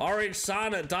again. Orange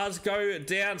Sun does go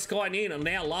down. Sky in, and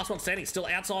now last one standing, still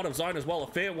outside of zone as well. A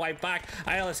fair way back.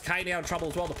 ALSK now in trouble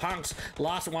as well. The Punks,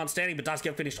 last one standing, but does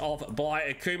get finished off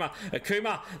by AKUMA.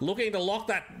 AKUMA looking to lock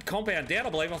that compound down, I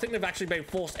believe. I think they've actually been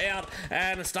forced out,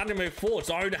 and it's starting to move forward.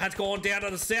 Zone has gone down to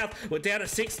the south. We're down to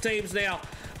 6 teams now,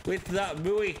 with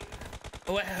Mui.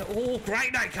 Oh,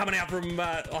 great night coming out from,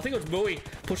 I think it was Mui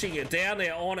pushing it down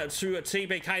there on to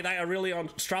TBK. They are really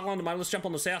struggling at the moment. Let's jump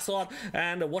on the south side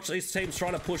and watch these teams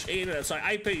trying to push in. So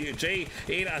APG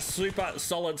in a super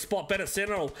solid spot. Better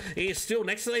Sentinel is still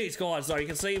next to these guys though. You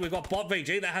can see we've got Bot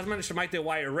VG that has managed to make their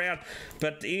way around,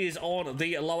 but is on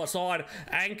the lower side.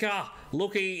 Anchor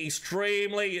looking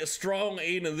extremely strong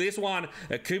in this one.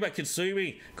 AKUMA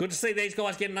KITSUNE. Good to see these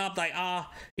guys getting up. They are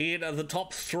in the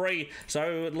top 3.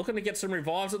 So looking to get some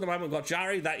revives at the moment. We've got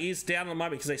Jari that is down at the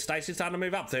moment because their station's starting to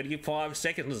move up. 35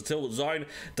 seconds until the zone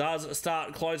does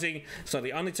start closing. So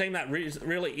the only team that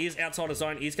really is outside of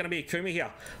zone is going to be AKUMA here.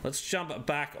 Let's jump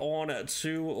back on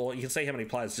to, or you can see how many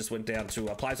players just went down to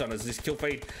play zone as this kill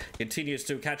feed continues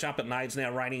to catch up, and Nade's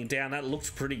now raining down. That looks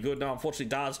pretty good. No, unfortunately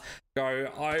does go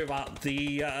over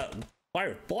the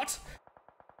player Bot.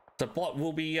 So Bot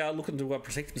will be looking to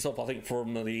protect himself, I think,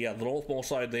 from the north more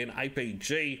so than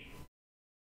APG.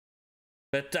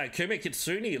 But AKUMA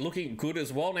KITSUNE looking good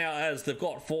as well now, as they've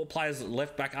got 4 players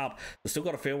left back up. They've still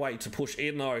got a fair way to push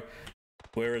in though,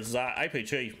 whereas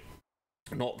APG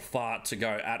not far to go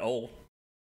at all.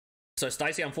 So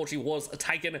Stacey, unfortunately, was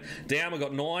taken down. We've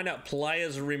got 9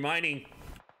 players remaining.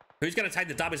 Who's going to take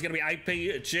the dub? Is going to be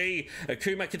APG,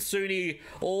 AKUMA, KITSUNE,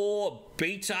 or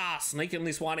Beta sneaking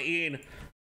this one in.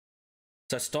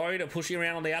 So Stone pushing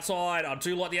around on the outside. I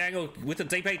do like the angle with the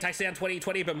DP. Takes down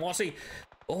 20-20, but Mossy,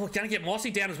 oh, going to get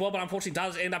Mossy down as well, but unfortunately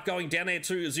does end up going down there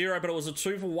to 0, but it was a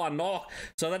 2-for-1 knock.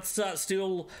 So that's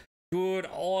still good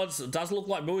odds. It does look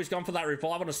like Mui's gone for that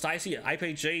revive on a Stacey.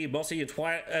 APG, Mossy,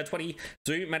 and 20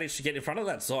 do manage to get in front of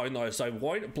that zone, though, so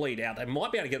won't bleed out. They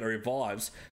might be able to get the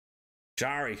revives.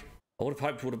 Jari, I would have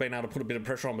hoped would have been able to put a bit of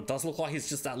pressure on, but it does look like he's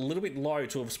just a little bit low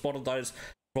to have spotted those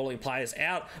crawling players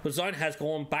out. The zone has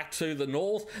gone back to the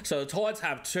north, so the tides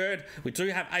have turned. We do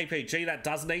have APG that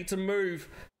does need to move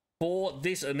for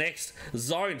this next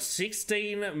zone.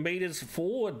 16 meters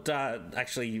forward.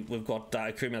 Actually, we've got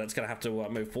AKUMA that's going to have to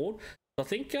move forward. I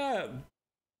think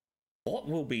Bot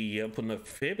will be putting a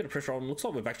fair bit of pressure on. Looks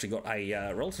like we've actually got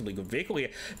a relatively good vehicle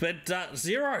here, but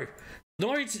Zero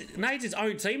nades his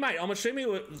own teammate. I'm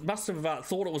assuming it must have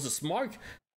thought it was a smoke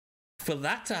for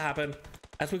that to happen,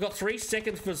 as we've got 3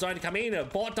 seconds for zone to come in.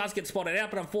 Bot does get spotted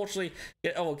out, but unfortunately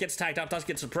gets tagged up, does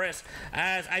get suppressed,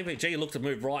 as APG looks to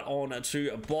move right on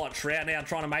to Bot. Shroud now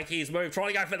trying to make his move, trying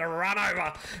to go for the run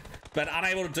over, but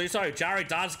unable to do so. Jari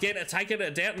does get taken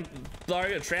down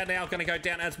though. Shroud now going to go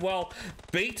down as well.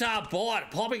 Beta Bot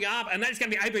popping up, and that's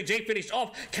going to be APG finished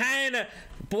off. Can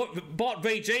Bot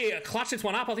VG clutch this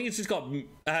one up? I think he's just got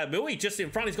Mui just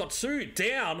in front. He's got 2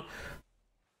 down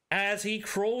as he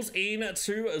crawls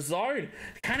into a zone.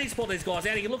 Can he spot these guys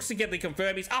out? He looks to get the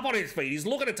confirm. He's up on his feet. He's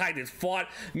looking to take this fight.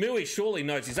 Mui surely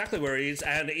knows exactly where he is,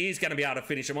 and is going to be able to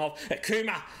finish him off.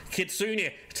 AKUMA,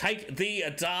 KITSUNE take the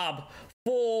dub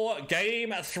for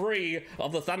Game 3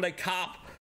 of the Thunder Cup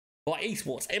by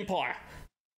Esports Empire.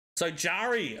 So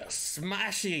Jari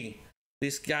smashing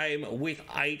this game with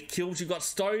 8 kills. You've got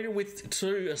Stone with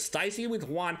 2, Stacey with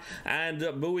 1, and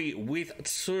Mui with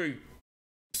 2.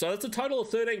 So that's a total of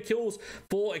 13 kills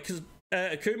for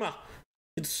AKUMA.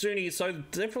 KITSUNE, so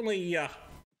definitely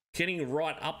getting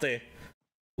right up there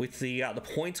with the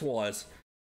points wise.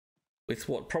 With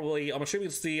what probably, I'm assuming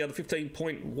it's the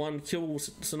 15.1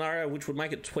 kills scenario, which would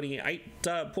make it 28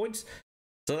 points.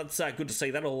 So that's good to see.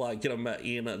 That'll get them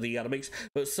in the mix.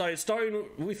 But so Stone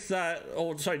with,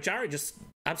 Jari just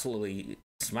absolutely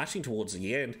smashing towards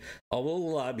the end. I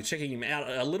will be checking him out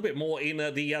a little bit more in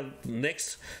the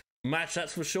next match,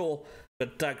 that's for sure.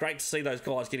 But great to see those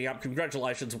guys getting up.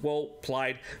 Congratulations, well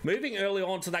played. Moving early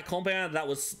on to that compound,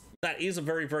 that is a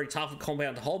very, very tough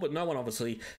compound to hold, but no one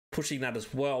obviously pushing that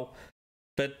as well.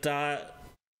 But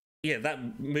yeah,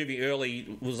 that moving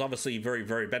early was obviously very,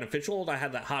 very beneficial. They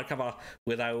had that hardcover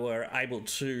where they were able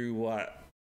to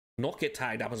not get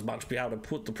tagged up as much, be able to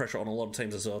put the pressure on a lot of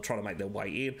teams as well, trying to make their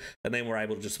way in, and then we're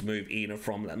able to just move in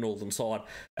from that northern side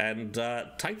and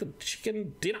take the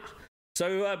chicken dinner.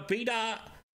 So Beta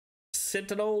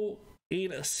Sentinel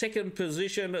in 2nd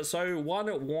position, so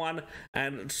 1-1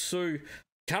 and 2.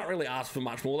 Can't really ask for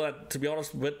much more than that, to be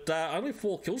honest, but only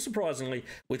 4 kills surprisingly,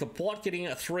 with a Bot getting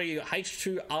a 3,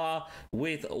 H2R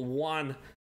with 1.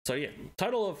 So yeah,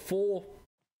 total of 4.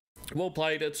 Well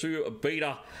played to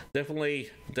Beta. Definitely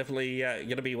going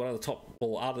to be one of the top,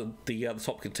 or other the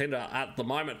top contender at the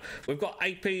moment. We've got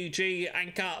APG,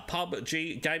 ANKOR,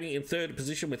 PUBG Gaming in 3rd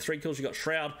position with 3 kills. You got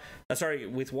Shroud,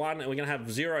 with 1, and we're going to have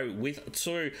 0 with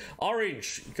 2.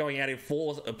 Orange going out in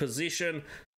 4th position.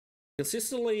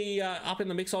 Consistently up in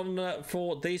the mix on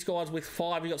for these guys with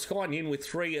 5. You got SkyNin with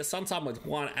 3, Sunsum with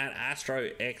 1, and Astro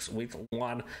X with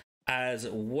 1 as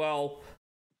well.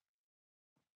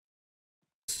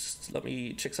 Let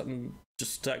me check something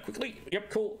just quickly. Yep,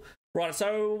 cool. Right,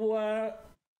 so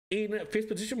in 5th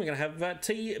position, we're going to have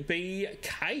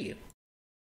TBK.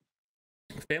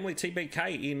 Family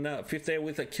TBK in 5th there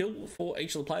with a kill for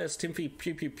each of the players. Timfy,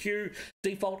 Pew Pew Pew,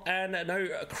 Default, and No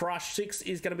Crush. 6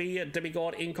 is going to be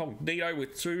Demigod, Incognito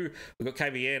with 2. We've got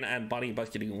KVN and Bunny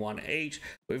both getting 1 each.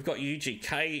 We've got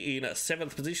UGK in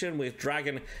 7th position with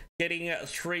Dragon getting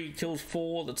 3 kills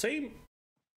for the team.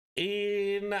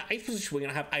 In 8th position, we're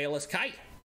going to have ALSK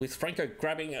with Franco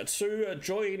grabbing 2.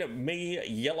 Joinme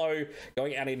Yellow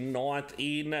going out in 9th.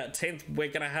 In 10th, we're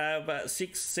going to have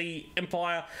 6C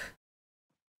Empire.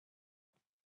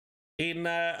 In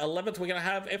 11th, we're going to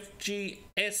have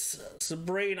FGS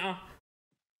Sabrina.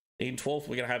 In 12th,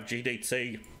 we're going to have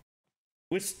GDT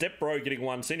with Stepbro getting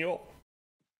 1, Senior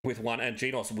with 1, and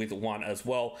Genos with 1 as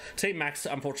well. Team Max,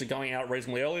 unfortunately, going out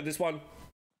reasonably early this one.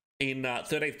 in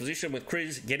 13th position, with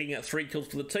Kriz getting 3 kills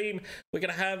for the team. We're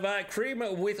going to have Cream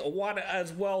with 1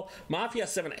 as well. Mafia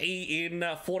 7E in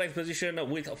 14th position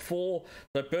with 4.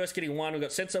 So Burst getting 1. We've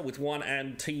got Sensor with 1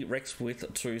 and T-Rex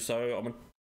with 2. So I'm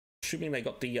assuming they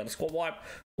got the squad wipe,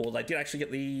 or they did actually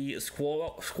get the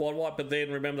squad wipe, but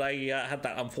then remember they had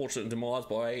that unfortunate demise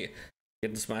by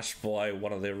getting smashed by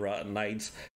one of their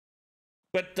nades.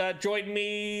 But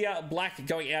Joinme Black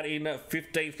going out in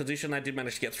 15th position. They did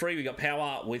manage to get 3. We got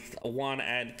Power with 1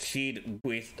 and Kid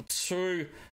with 2,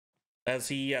 as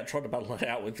he tried to battle it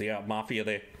out with the Mafia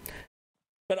there.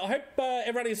 But I hope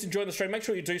everybody is enjoying the stream. Make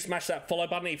sure you do smash that follow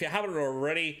button if you haven't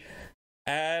already.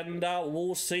 And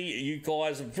we'll see you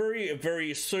guys very,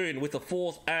 very soon with the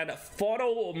 4th and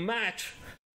final match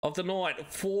of the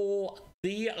night for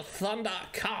the Thunder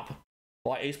Cup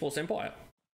by Esports Empire.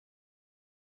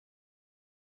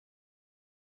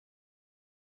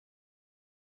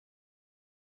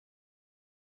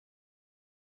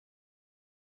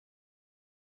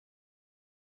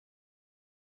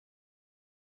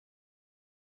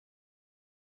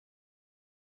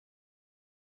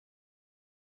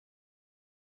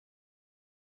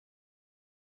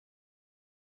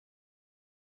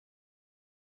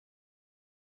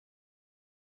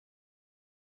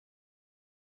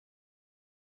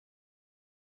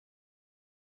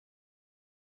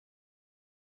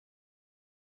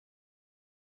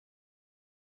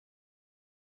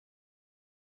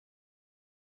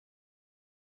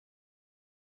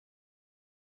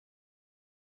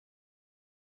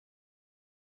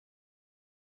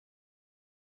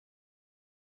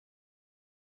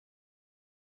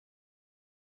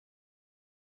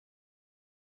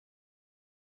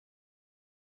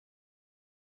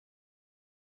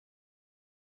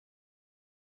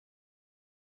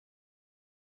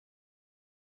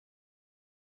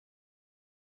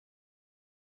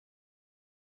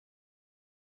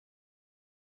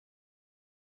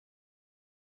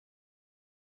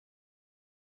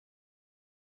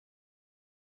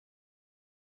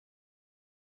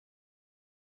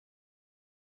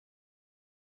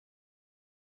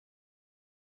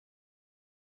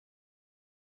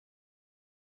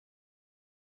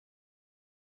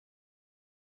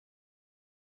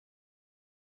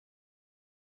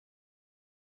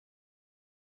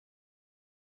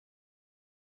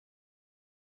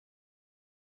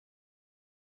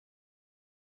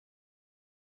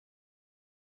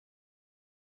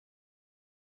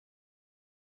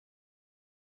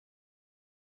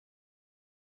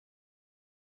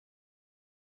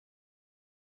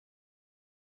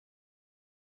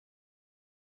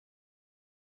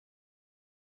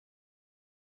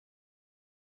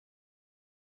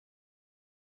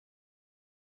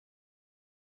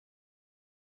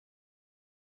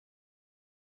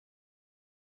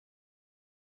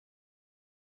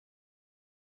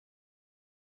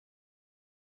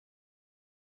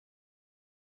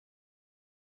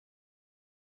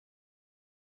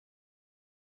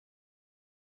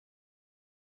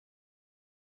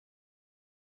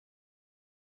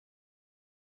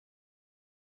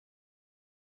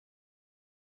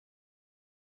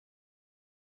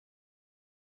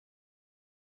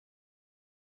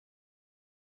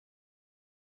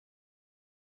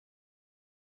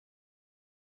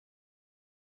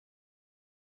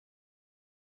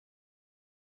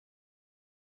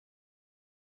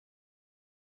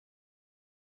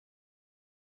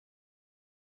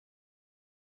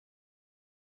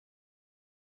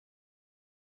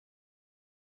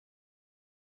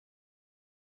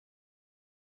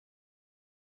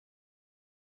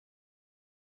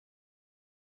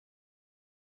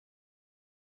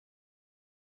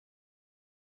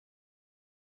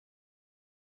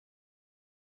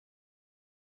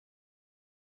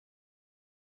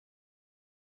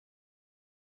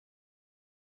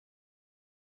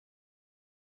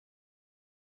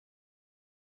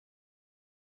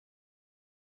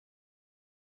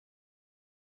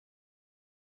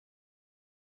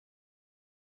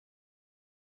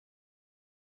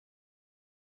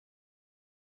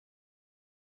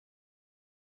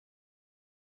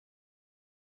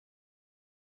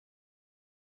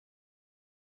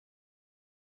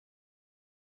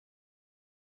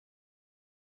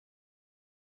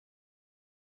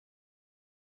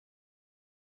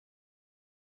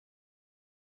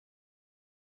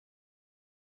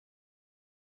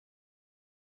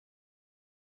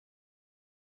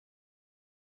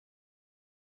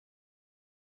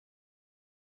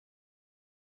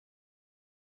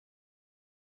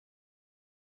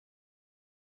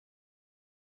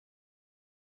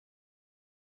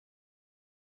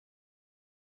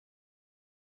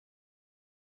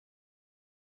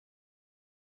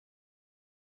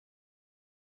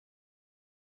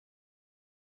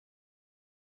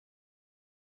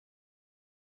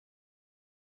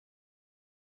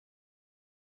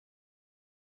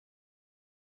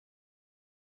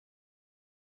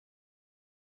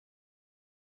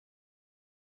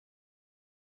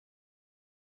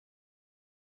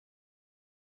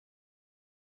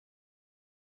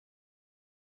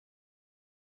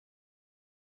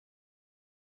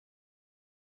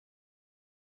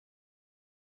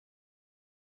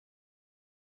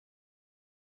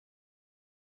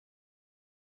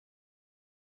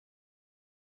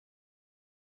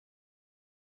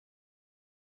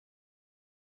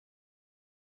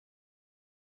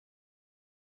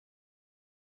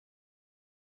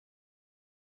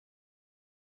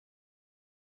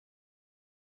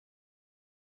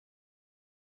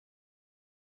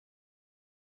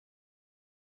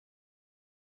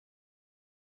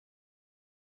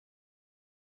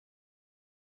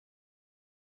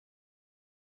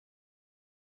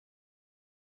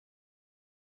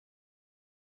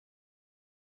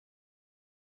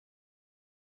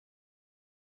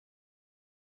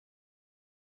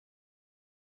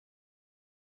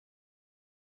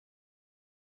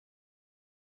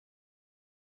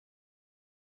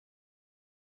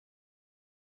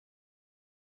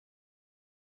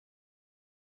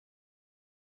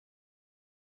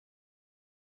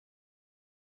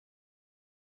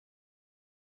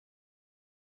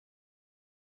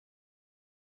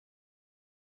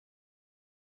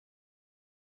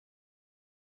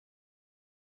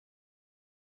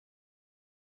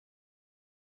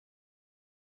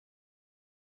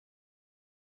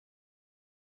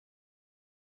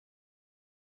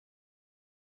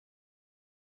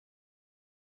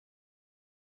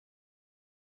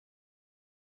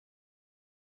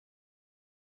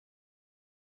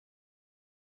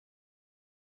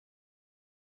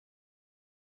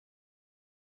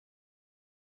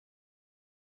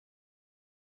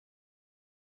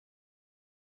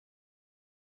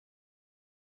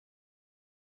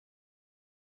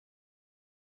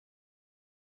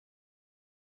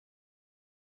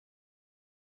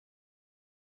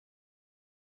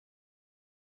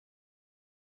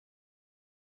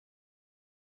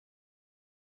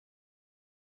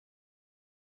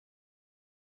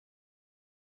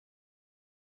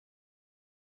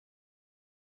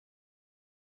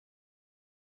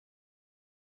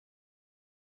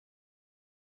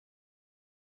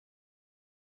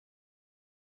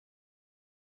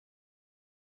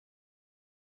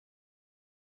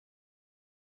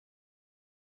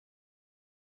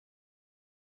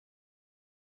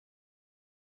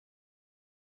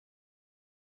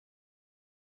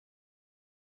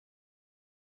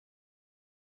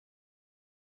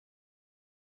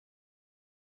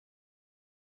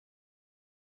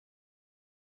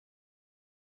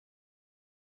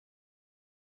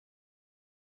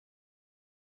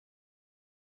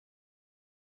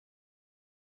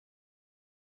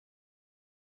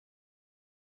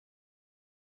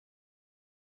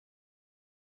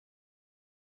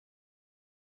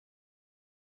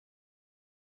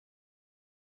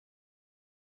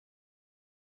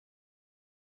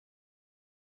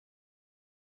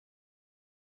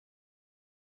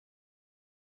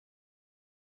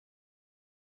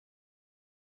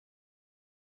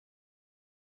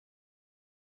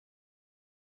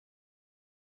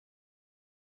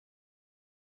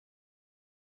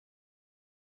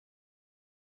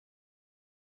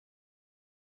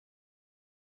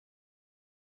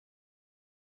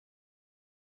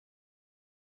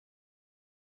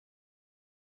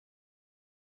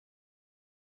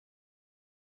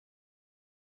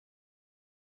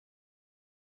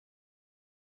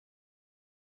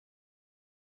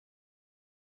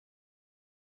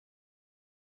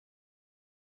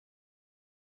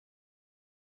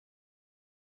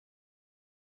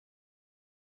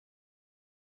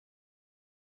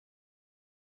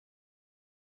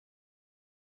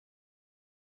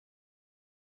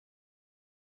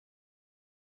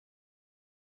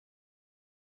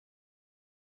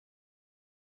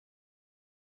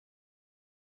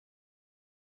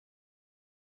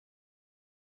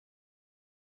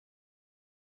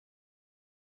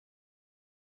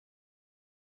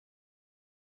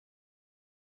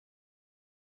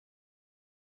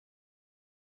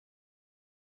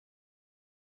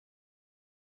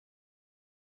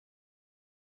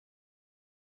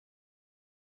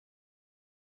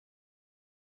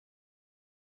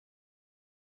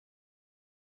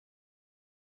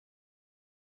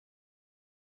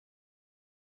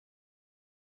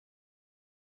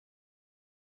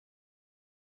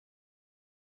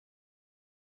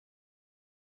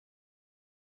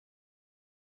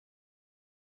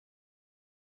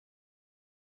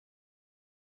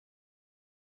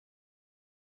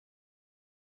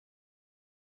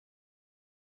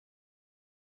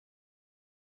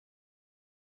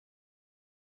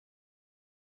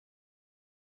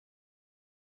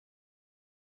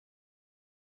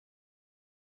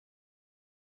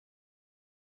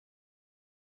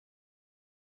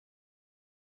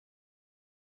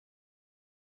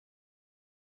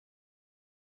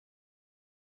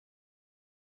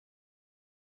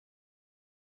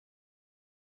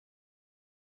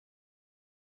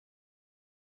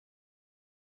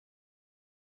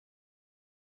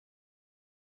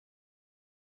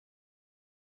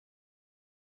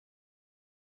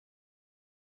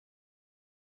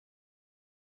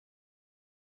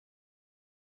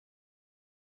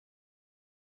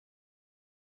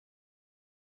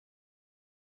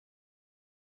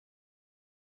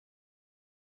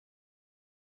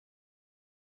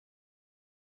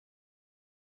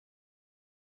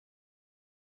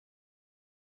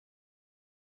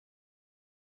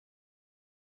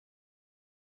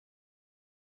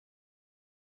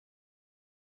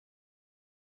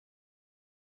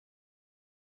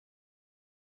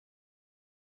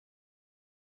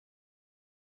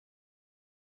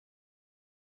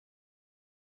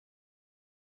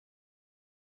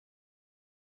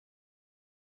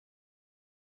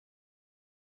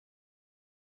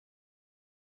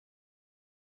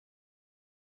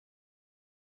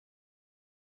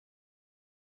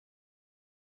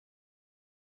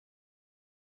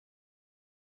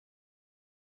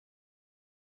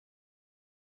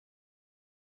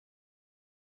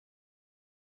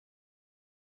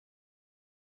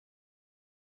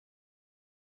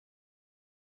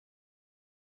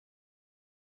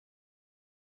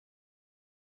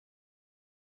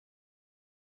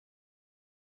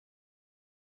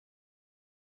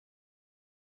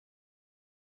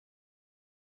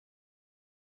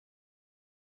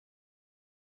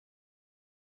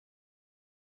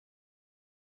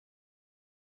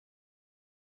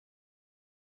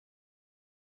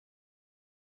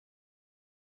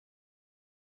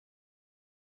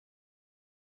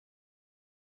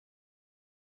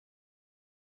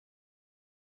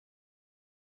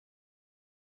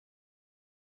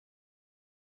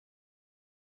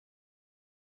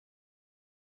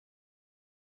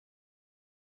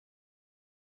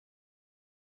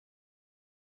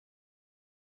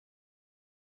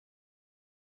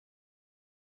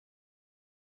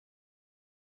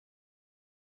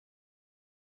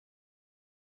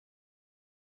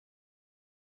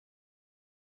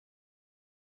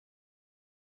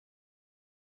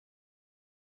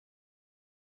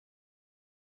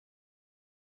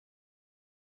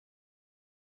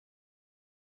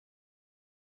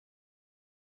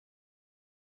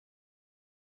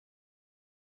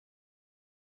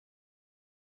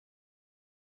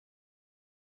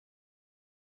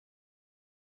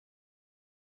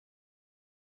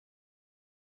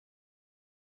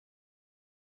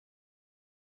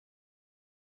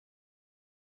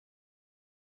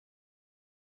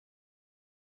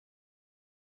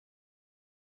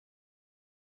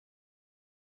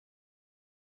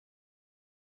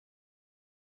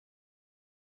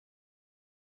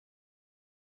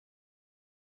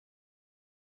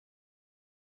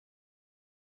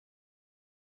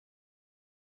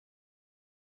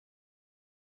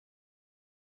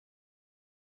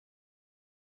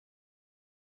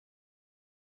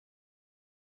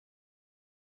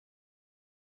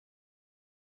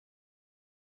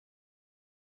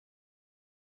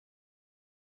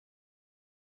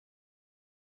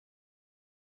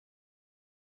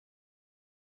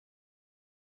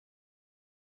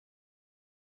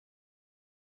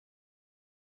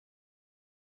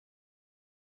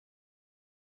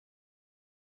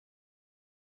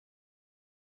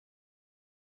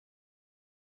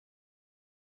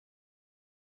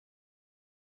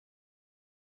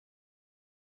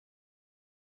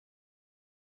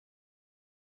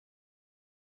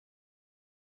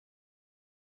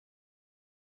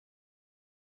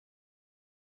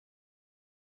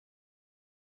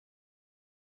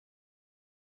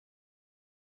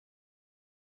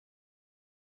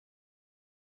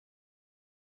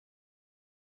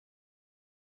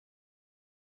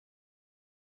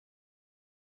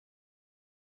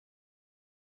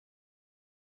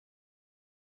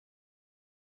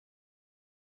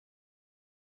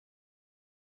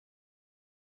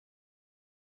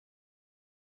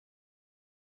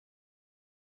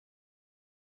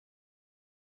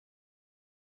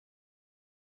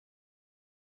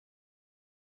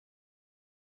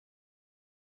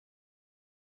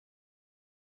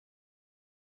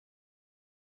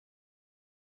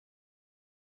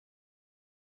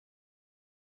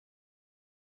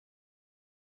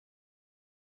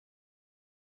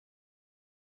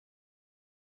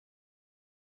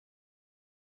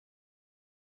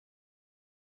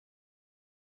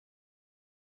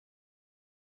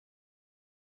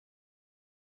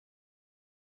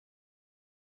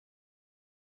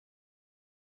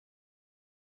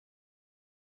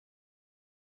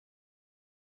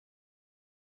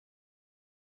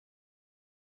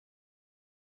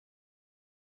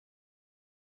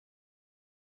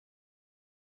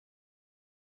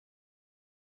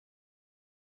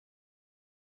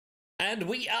 And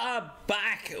we are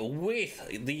back with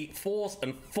the fourth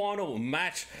and final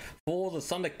match for the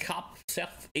Thunder Cup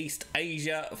Southeast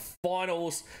Asia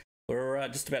Finals. We're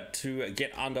just about to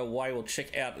get underway. We'll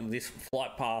check out this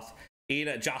flight path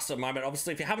in just a moment.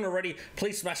 Obviously, if you haven't already,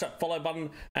 please smash that follow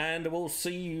button, and we'll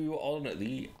see you on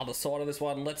the other side of this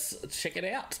one. Let's check it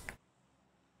out.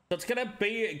 So it's going to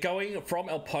be going from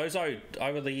El Pozo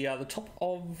over the top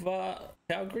of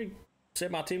Calgary,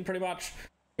 San Martin, pretty much.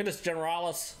 Minas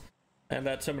Generalis. And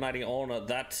terminating on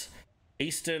that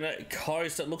eastern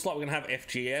coast. It looks like we're going to have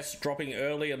FGS dropping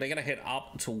early, and they're going to head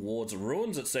up towards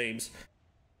Ruins, it seems,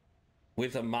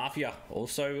 with a Mafia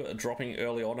also dropping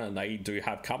early on, and they do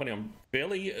have company. I'm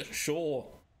fairly sure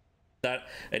that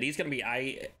it is going to be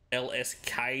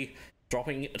ALSK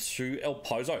dropping to El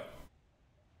Pozo.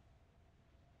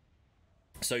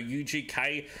 So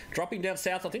UGK dropping down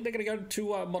south. I think they're going to go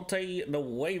to Monte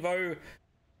Nuevo.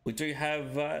 We do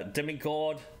have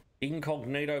Demigod,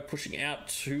 INCOGNITO pushing out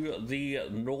to the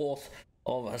north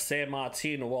of San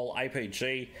Martin, while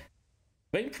APG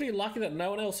being pretty lucky that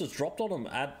no one else has dropped on them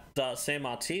at San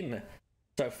Martin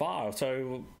so far.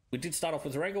 So we did start off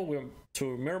with Wrangle, we went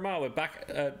to Miramar, we're back,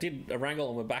 did a Wrangle,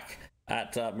 and we're back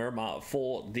at Miramar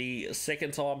for the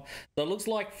second time. So it looks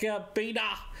like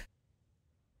Beta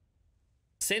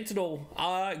Sentinel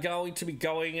are going to be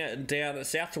going down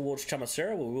south towards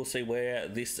Chamasera. We will see where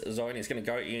this zone is going to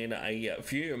go in a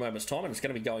few moments' time, and it's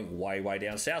going to be going way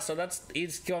down south. So that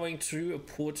is going to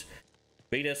put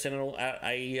Beta Sentinel at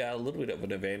a little bit of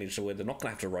an advantage, so where they're not going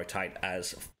to have to rotate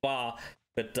as far.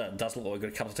 But does look like we've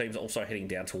got a couple of teams also heading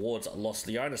down towards Los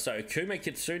Leones. So AKUMA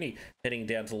KITSUNE heading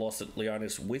down to Los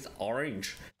Leones with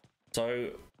orange. So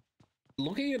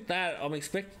looking at that,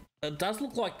 it does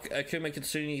look like AKUMA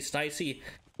KITSUNE Stacy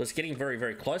was getting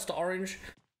very close to orange,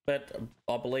 but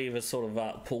I believe has sort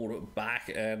of pulled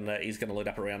back, and is going to lead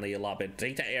up around the La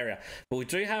Bendita area. But we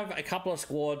do have a couple of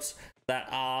squads that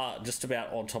are just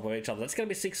about on top of each other. That's going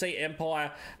to be 6C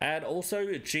Empire and also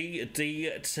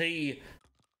GDT.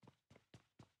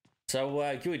 So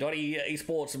GUIDOTTI,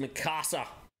 Esports, and MIKASA.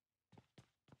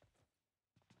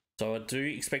 So I do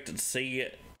expect to see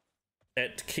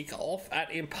it kick off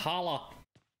at Impala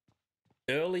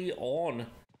early on.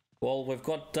 Well, we've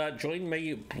got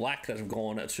Joinme Black that have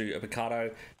gone to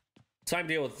Picado. Same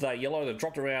deal with Yellow. They've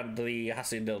dropped around the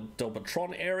Hacienda del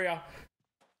Patron area.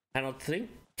 And I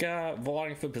think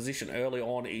vying for position early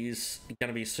on is going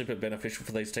to be super beneficial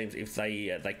for these teams if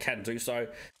they can do so.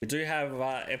 We do have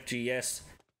FGS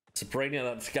Sabrina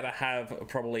that's going to have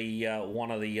probably one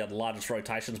of the largest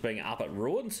rotations being up at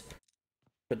Ruins.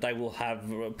 But they will have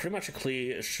pretty much a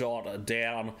clear shot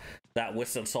down that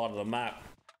western side of the map.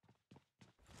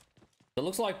 It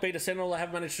looks like Beta Sentinel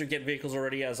have managed to get vehicles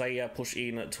already as they push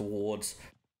in towards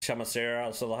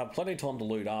Chamasera, so they'll have plenty of time to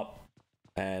loot up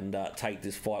and take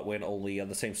this fight when all the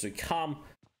other teams do come.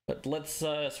 But let's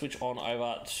switch on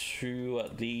over to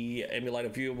the emulator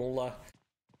view, and we'll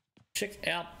check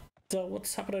out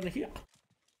what's happening here.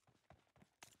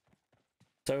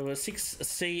 So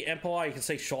 6C Empire, you can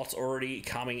see shots already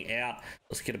coming out.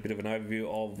 Let's get a bit of an overview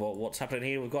of what's happening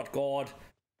here. We've got God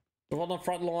on the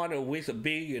front line with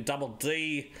Big Double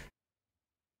D.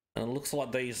 And it looks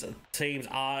like these teams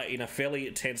are in a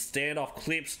fairly tense standoff.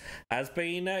 Clips has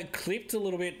been clipped a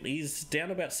little bit. He's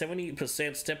down about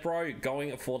 70%. Step Row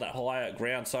going for that higher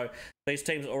ground. So these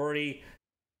teams already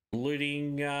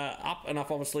looting up enough,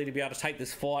 obviously, to be able to take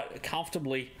this fight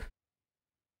comfortably.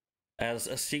 As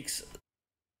a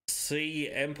 6C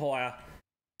Empire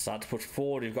start to push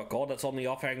forward. You've got God that's on the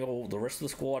off angle. The rest of the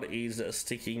squad is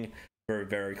sticking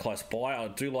very close by. I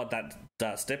do like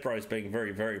that Step Rose being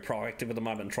very proactive at the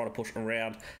moment and trying to push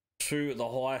around to the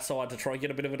higher side to try and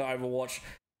get a bit of an overwatch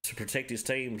to protect his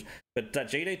team. But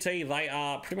GDT, they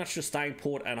are pretty much just staying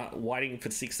put and waiting for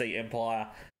 6C Empire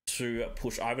to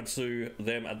push over to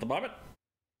them at the moment.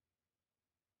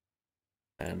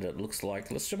 And it looks like,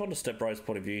 let's jump on to Step Rose's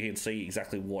point of view here and see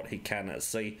exactly what he can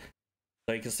see.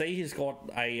 So you can see he's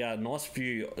got a nice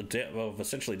view of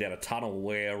essentially down a tunnel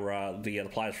where the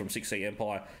players from 6C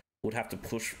Empire would have to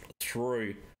push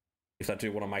through if they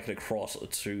do want to make it across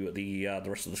to the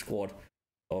rest of the squad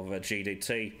of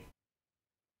GDT.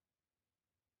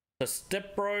 So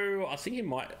Stepbro, I think he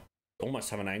might almost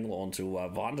have an angle onto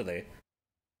Vinder there.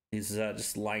 He's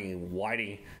just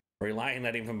waiting, relaying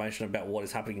that information about what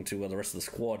is happening to the rest of the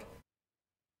squad.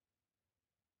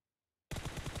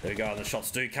 There we go, and the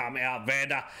shots do come out.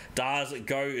 Vander does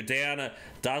go down. It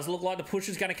does look like the push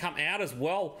is going to come out as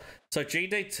well. So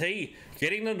GDT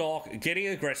getting the knock, getting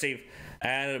aggressive,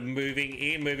 and moving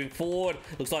in, moving forward.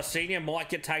 Looks like Senior might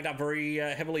get tagged up very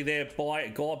heavily there by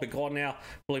God, but God now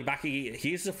pulling back.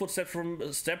 Here's the footsteps from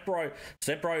Stepbro.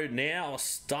 Stepbro now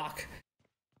stuck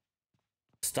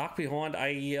behind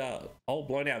a old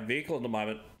blown out vehicle at the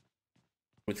moment,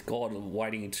 with God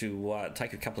waiting to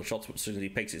take a couple of shots as soon as he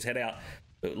peeks his head out.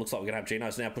 It looks like we're going to have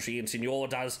Genos now pushing in. Senor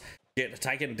does get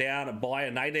taken down by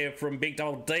a nade there from Big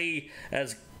Double D,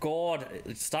 as God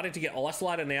is starting to get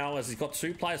isolated now, as he's got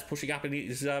two players pushing up in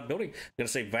his building. We're going to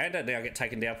see Vander now get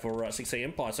taken down for 16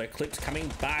 Empire. So Clips coming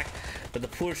back, but the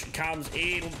push comes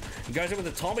in, goes in with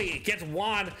the Tommy, it gets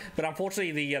one, but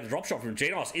unfortunately the drop shot from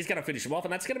Genos is going to finish him off,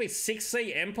 and that's going to be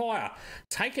 6C Empire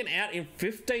taken out in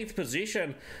 15th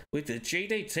position, with the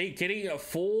GDT getting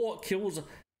 4 kills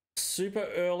super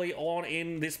early on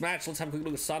in this match. Let's have a quick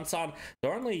look at Sun.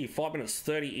 They're only 5 minutes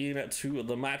 30 into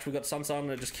the match. We've got Sun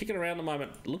just kicking around at the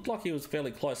moment. Looked like he was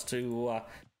fairly close to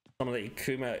some of the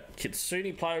AKUMA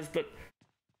KITSUNE players, but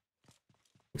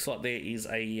looks like there is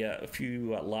a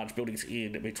few large buildings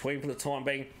in between for the time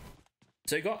being.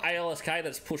 So you've got ALSK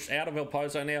that's pushed out of El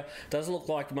Pozo now. Does look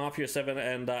like Mafia 7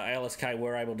 and ALSK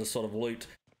were able to sort of loot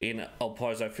in El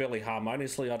Pozo fairly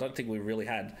harmoniously. I don't think we really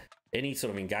had any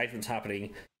sort of engagements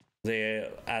happening there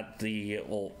at the,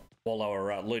 or while they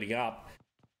were looting up,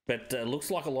 but looks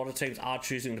like a lot of teams are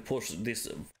choosing to push this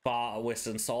far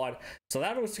western side, so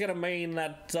that was going to mean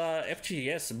that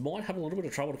FGS might have a little bit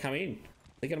of trouble to come in.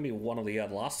 They're going to be one of the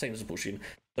last teams to push in.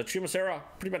 The Chumasera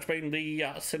pretty much been the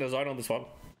center zone on this one.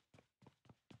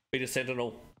 Peter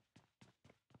Sentinel,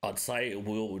 I'd say,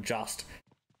 will just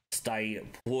stay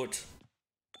put.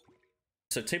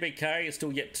 So TBK is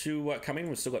still yet to come in.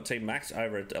 We've still got Team Max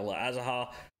over at El Azahar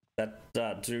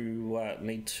that do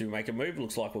need to make a move.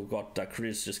 Looks like we've got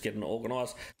Chris just getting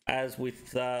organised, as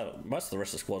with most of the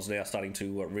rest of the squads now starting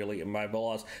to really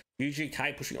mobilise.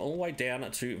 UGK pushing all the way down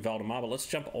to Valdemar, but let's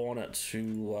jump on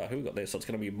to who we got there. So it's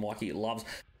going to be Mikey Loves.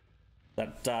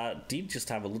 That did just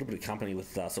have a little bit of company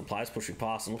with some players pushing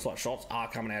past, and looks like shots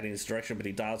are coming out in his direction, but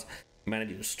he does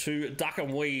manage to duck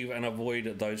and weave and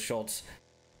avoid those shots.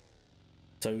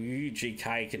 So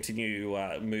UGK continue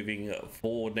moving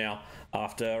forward now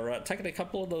after taking a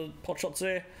couple of the pot shots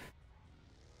there.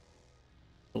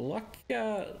 Like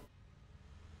that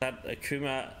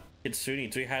AKUMA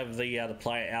KITSUNE do have the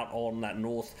player out on that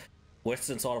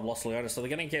northwestern side of Los Leones, so they're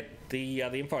going to get the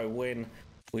info when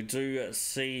we do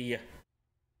see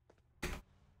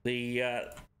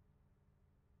the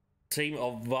team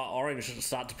of Orange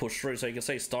start to push through. So you can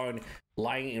see Stone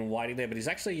laying in waiting there, but he's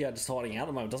actually just hiding out at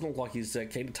the moment. Doesn't look like he's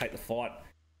keen to take the fight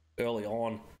early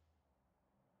on,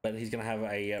 but he's going to have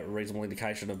a reasonable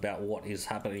indication about what is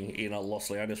happening in Los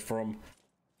Leones from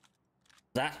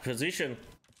that position.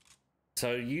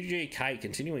 So UGK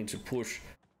continuing to push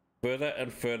further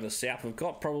and further south. We've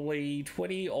got probably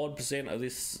 20% of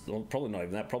this, well, probably not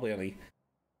even that, probably only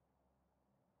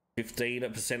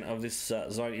 15% of this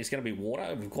zone is going to be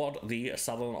water. We've got the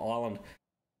southern island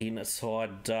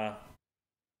inside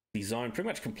the zone pretty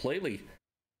much completely.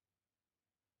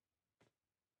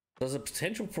 There's a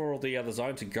potential for the other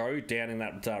zone to go down in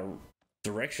that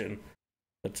direction,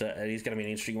 but it is going to be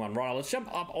an interesting one. Right, let's jump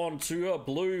up onto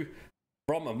blue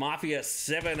from Mafia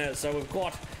 7. So we've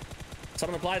got some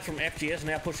of the players from FGS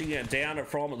now pushing it down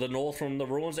from the north, from the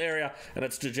ruins area, and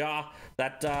it's Dajar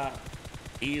that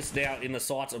is now in the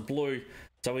sights of blue.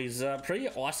 So he's pretty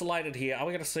isolated here. Are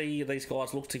we going to see these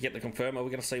guys look to get the confirm? Are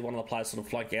we going to see one of the players sort of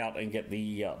flank out and get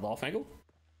the off angle?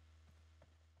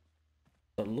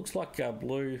 So it looks like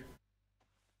blue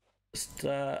just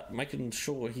making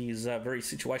sure he's very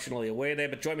situationally aware there.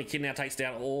 But Joinme Kid now takes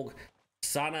down Org.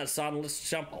 Sun, let's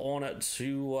jump on it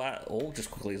to Org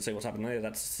just quickly and see what's happening there.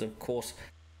 That's, of course,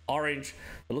 Orange.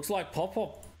 It looks like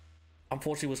Pop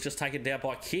unfortunately was just taken down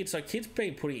by Kid. So Kid's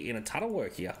been putting in a ton of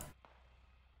work here.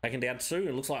 Taken down 2.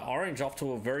 It looks like Orange off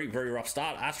to a very, very rough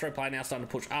start. Astro Play now starting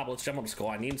to push up. Let's jump on the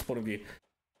Sky Nin's point of view.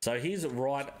 So he's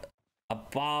right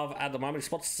above at the moment. He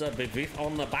spots Biviv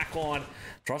on the back line.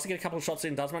 Tries to get a couple of shots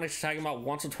in. Does manage to take him up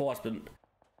once or twice, but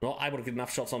not able to get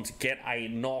enough shots on to get a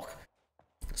knock.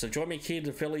 So Joinme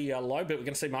Kid fairly low, but we're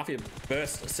going to see Mafia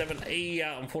burst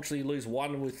 7E. Unfortunately lose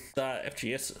 1 with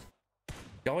FGS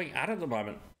going at it at the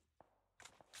moment.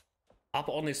 Up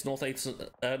on this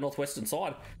northwestern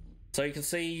side. So you can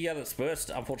see that's burst.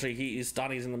 Unfortunately, he is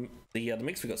done. He's in the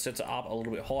mix. We've got Sensor up a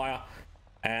little bit higher.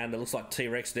 And it looks like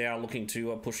T-Rex now looking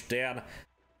to push down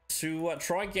to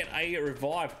try and get a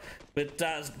revive. But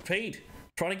Pete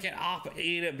trying to get up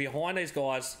in behind these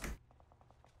guys.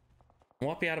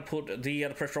 Might be able to put the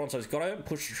pressure on. So he's got to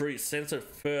push through Sensor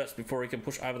first before he can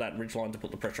push over that ridgeline to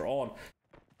put the pressure on.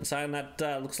 saying that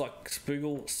looks like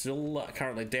Spoogle still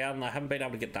currently down. They haven't been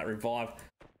able to get that revive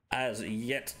as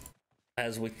yet,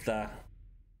 as with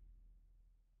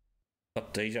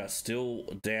but DJ still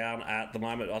down at the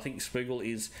moment. I think Spoogle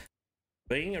is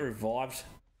being revived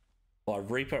by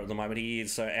Reaper at the moment. He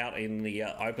is out in the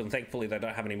open. Thankfully, they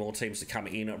don't have any more teams to come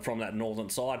in from that northern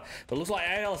side. But it looks like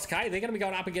ALSK, they're going to be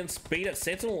going up against Beta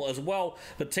Sentinel as well.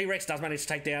 But T-Rex does manage to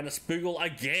take down Spoogle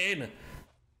again.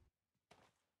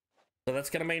 So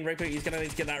that's going to mean Reaper is going to need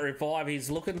to get that revive.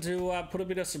 He's looking to put a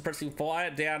bit of suppressing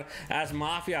fire down as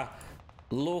Mafia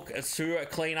look to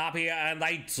clean up here, and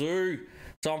they do.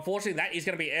 So unfortunately, that is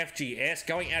going to be FGS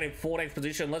going out in 14th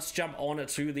position. Let's jump on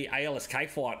to the ALSK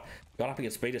fight. Got up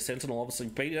against Beta Sentinel. Obviously,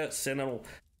 Beta Sentinel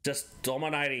just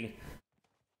dominating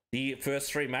the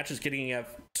first 3 matches, getting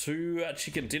 2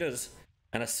 chicken dinners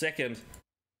and a second.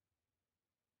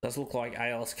 Does look like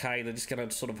ALSK, they're just going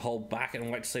to sort of hold back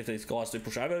and wait to see if these guys do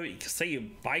push over. You can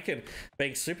see Bacon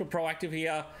being super proactive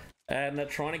here and they're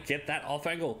trying to get that off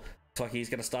angle. Looks like he's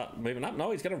going to start moving up.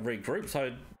 No, he's going to regroup,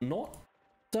 so not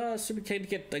super keen to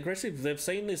get aggressive. They've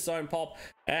seen this zone pop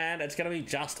and it's going to be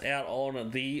just out on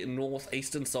the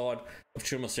northeastern side of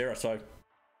Chumasera. So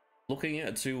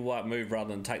looking to move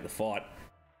rather than take the fight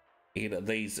in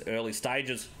these early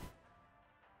stages.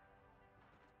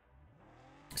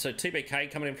 So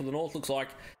TBK coming in from the north, looks like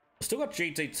we've still got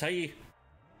GTT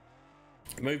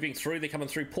moving through. They're coming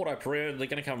through Porto Pereira. They're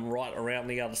going to come right around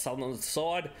the other southern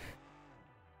side.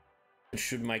 It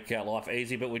should make our life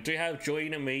easy, but we do have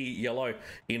Joinme Yellow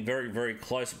in very, very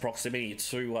close proximity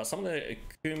to some of the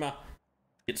AKUMA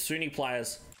KITSUNE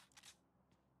players.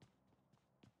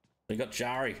 They got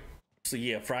Jari, so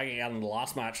yeah, fragging out in the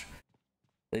last match.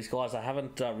 These guys, I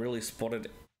haven't really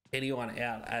spotted anyone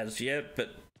out as yet,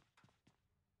 but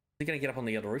they're going to get up on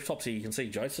the other rooftops here. You can see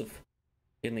Joseph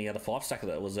in the other 5-stacker.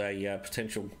 That was a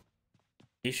potential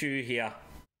issue here.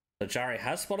 So Jari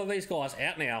has spotted these guys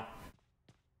out now.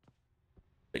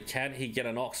 But can he get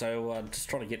a knock? So just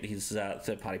trying to get his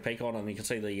third-party peek on, and you can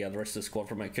see the rest of the squad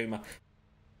from AKUMA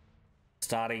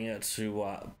starting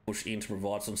to push in to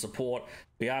provide some support.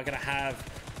 We are going to have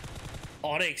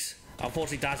Onyx.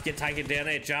 Unfortunately, does get taken down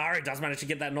there. Jari does manage to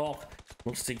get that knock.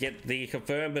 Looks to get the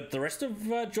confirm, but the rest of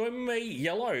Joinme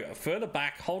Yellow further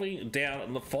back, holding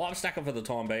down the 5-stacker for the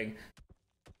time being.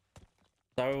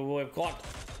 So we've got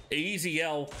Easy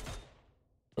L.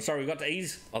 Sorry, we've got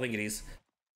Ease. I think it is.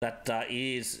 That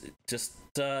is just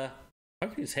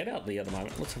poking his head out there at the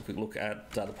moment. Let's have a quick look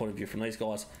at the point of view from these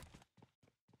guys.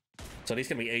 So it is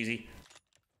going to be Easy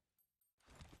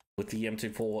with the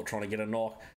M24 trying to get a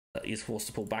knock. Is forced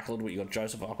to pull back a little bit. You got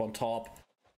Joseph up on top.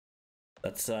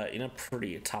 That's in a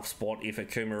pretty tough spot if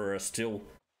AKUMA are still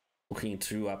looking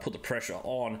to put the pressure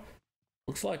on.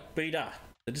 Looks like Beta,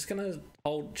 they're just going to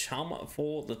hold chum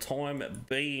for the time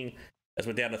being, as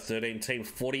we're down to 13 teams,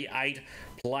 48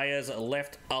 players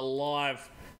left alive.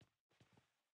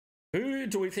 Who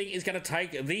do we think is going to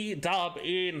take the dub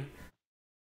in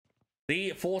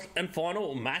the 4th and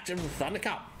final match of the Thunder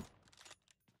Cup?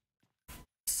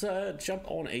 Let's jump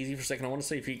on Easy for a second. I want to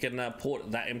see if you can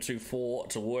put that M24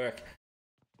 to work.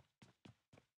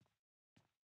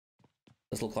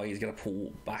 Does look like he's going to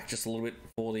pull back just a little bit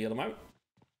for the other moment.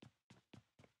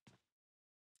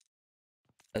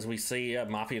 As we see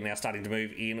Mafia now starting to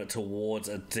move in towards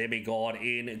a Demigod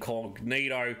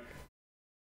Incognito.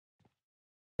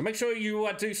 So make sure you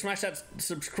do smash that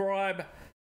subscribe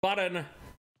button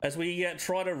as we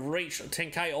try to reach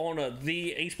 10k on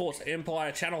the Esports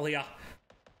Empire channel here.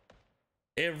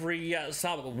 Every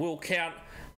sub will count.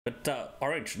 But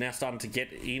Orange now starting to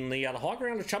get in the high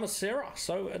ground of Chumasera.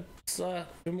 So it's,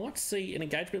 we might see an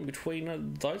engagement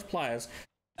between those players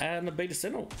and the Beta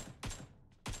Sentinel.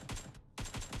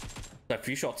 So a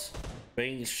few shots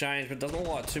being exchanged, but doesn't look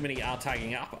like too many are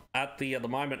tagging up at the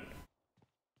moment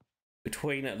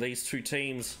between these two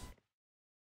teams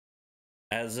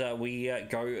as we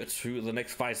go to the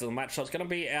next phase of the match. So it's going to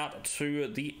be out to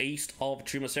the east of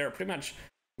Chumasera, pretty much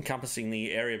encompassing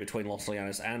the area between Los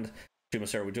Leones and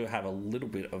Chumasera. We do have a little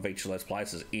bit of each of those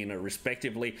places in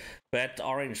respectively, but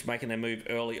Orange making their move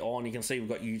early on. You can see we've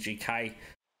got UGK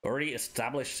already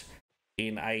established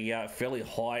in a fairly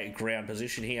high ground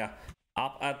position here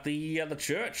up at the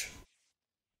church.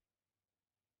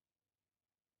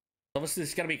 Obviously, this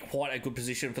is going to be quite a good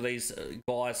position for these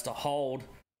guys to hold,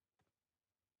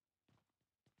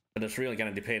 but it's really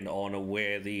going to depend on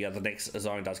where the next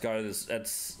zone does go.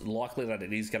 It's likely that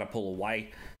it is going to pull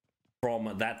away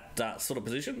from that sort of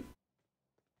position,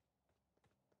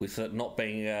 with it not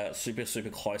being super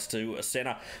close to a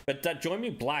center. But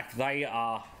Joinme Black, they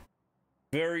are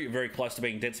very, very close to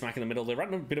being dead smack in the middle. They're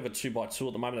running a bit of a 2x2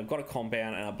 at the moment. They've got a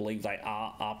compound, and I believe they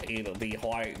are up in the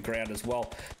high ground as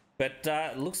well.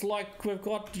 But looks like we've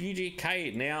got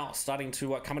UGK now starting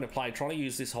to come into play, trying to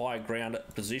use this high ground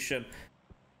position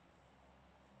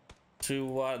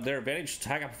to their advantage, to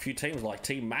tag up a few teams like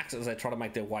Team Max as they try to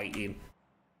make their way in.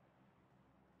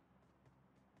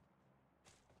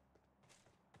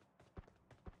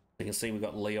 You can see we've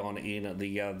got Leon in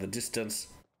the distance.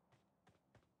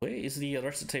 Where is the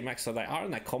rest of Team Max? So they are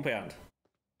in that compound.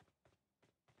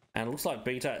 And it looks like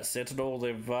Beta Sentinel,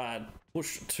 they've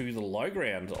pushed to the low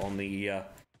ground on the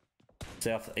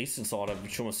southeastern side of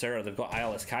Chumasera. They've got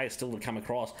ALSK still to come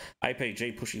across.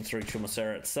 APG pushing through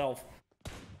Chumasera itself.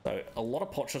 So a lot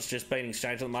of pot shots just being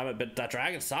exchanged at the moment, but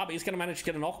Dragon Sub is going to manage to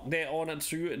get a knock there on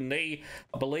to knee.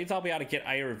 I believe they'll be able to get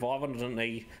a revive on the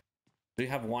knee. Do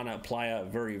have one player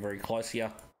very, very close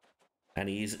here, and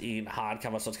he is in hard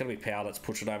cover, so it's going to be Power that's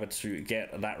pushing over to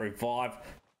get that revive.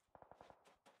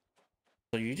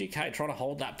 So UGK trying to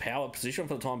hold that power position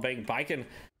for the time being. Bacon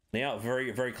now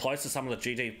very, very close to some of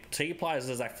the GDT players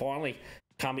as they finally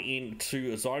come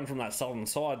into a zone from that southern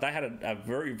side. They had a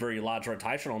very, very large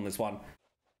rotation on this one.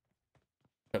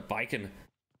 But Bacon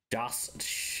just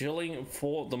chilling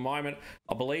for the moment.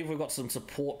 I believe we've got some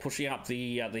support pushing up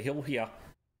the hill here,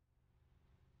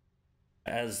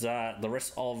 as the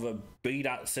rest of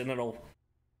Beta Sentinel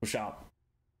push up.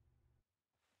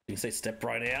 You can see Step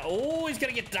right now. Oh, he's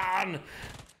going to get done.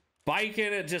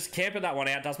 Bacon just camping that one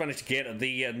out. Does manage to get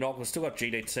the knock. We've still got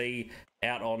GDT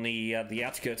out on the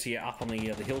outskirts here, up on the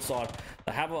hillside.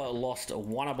 They have lost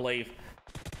one, I believe.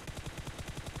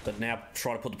 But now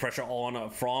try to put the pressure on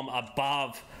from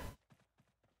above.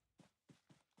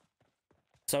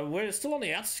 So we're still on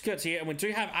the outskirts here, and we do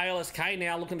have ALSK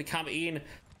now looking to come in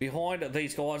behind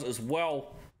these guys as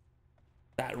well.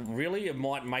 That really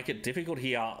might make it difficult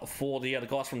here for the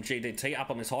guys from GDT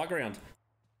up on this high ground.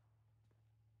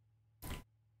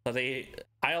 So the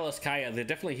ALSK, they're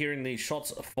definitely hearing these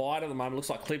shots fired at the moment. Looks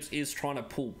like Clips is trying to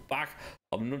pull back.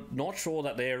 I'm not sure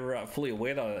that they're fully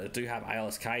aware though. They do have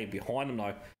ALSK behind them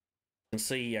though. You can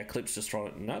see Clips just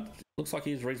trying to... No, looks like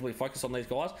he's reasonably focused on these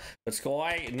guys. But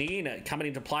Sky Neen coming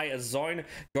into play as zone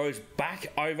goes back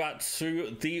over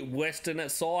to the western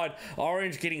side.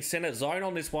 Orange getting center zone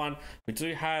on this one. We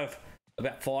do have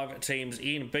about 5 teams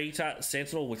in. Beta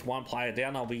Sentinel with 1 player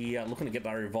down. They'll be looking to get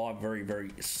that revive very,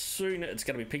 very soon. It's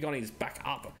going to be Pig on his back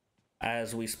up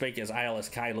as we speak, as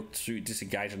ALSK look to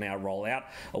disengage and now roll out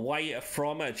away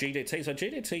from GDT. So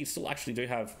GDT still actually do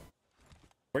have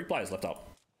 3 players left up.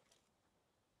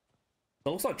 So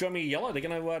it looks like Joinme Yellow, they're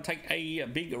going to take a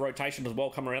big rotation as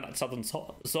well, coming around that southern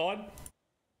side.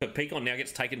 But Peacon now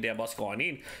gets taken down by Sky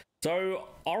in. So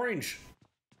Orange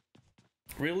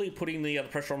really putting the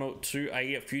pressure on to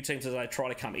a few teams as they try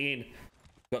to come in.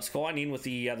 We've got Sky in with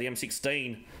the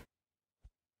M16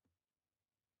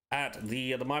 at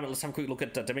the moment. Let's have a quick look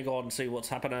at Demigod and see what's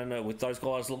happening with those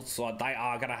guys. Looks like they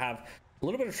are going to have a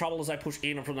little bit of trouble as they push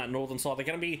in from that northern side. They're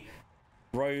going to be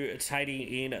rotating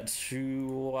in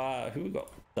to who we got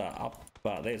up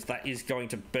there's that is going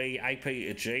to be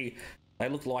APG. They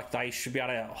look like they should be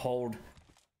able to hold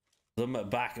them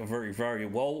back very, very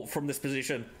well from this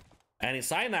position. And in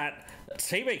saying that,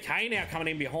 TBK now coming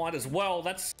in behind as well.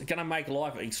 That's going to make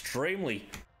life extremely,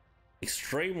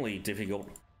 extremely difficult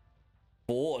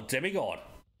for Demigod.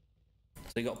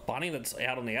 So you got Bunny that's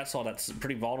out on the outside. That's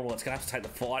pretty vulnerable. It's going to have to take the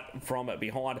fight from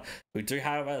behind. We do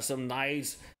have some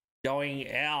nades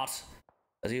going out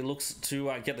as he looks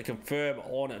to get the confirm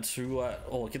on to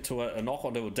or get to a knock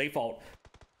onto a default.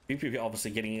 PUBG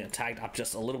obviously getting tagged up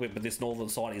just a little bit, but this northern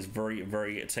side is very,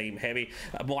 very team heavy.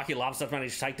 Mikey Loves has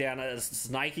managed to take down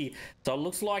Snakey. So it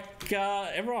looks like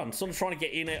everyone sort of trying to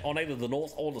get in on either the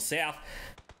north or the south.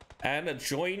 And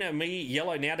Joinme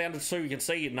Yellow now down to 2. You can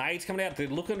see nades coming out. They're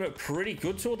looking pretty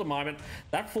good too at the moment.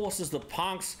 That forces the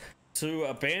Punks to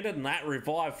abandon that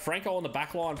revive. Franco on the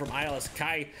back line from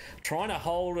ALSK trying to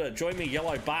hold Joinme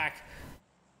Yellow back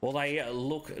while they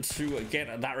look to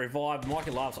get that revive.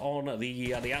 Mikey Loves on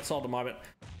the outside at the moment.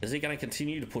 Is he going to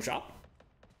continue to push up?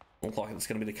 Looks like it's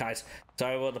going to be the case.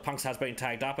 So the Punks has been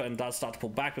tagged up and does start to pull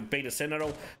back, but Beta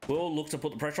Sentinel will look to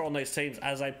put the pressure on these teams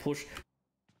as they push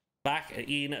back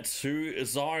into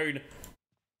zone.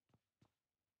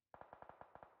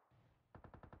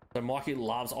 So Mikey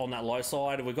Loves on that low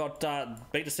side. We've got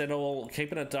Beta Sentinel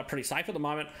keeping it pretty safe at the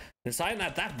moment. In saying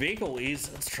that, that vehicle is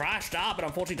trashed up, and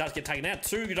unfortunately does get taken out.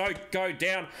 2 go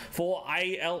down for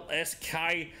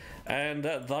ALSK, and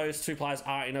those 2 players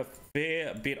are in a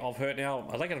fair bit of hurt now.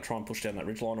 Are they going to try and push down that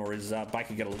ridgeline, or is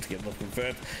Baker going to look to get them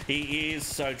confirmed? He is,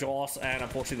 so Joss and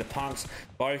unfortunately the Punks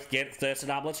both get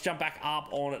thirsted up. Let's jump back up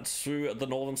on to the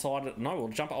northern side. No, we'll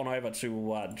jump on over to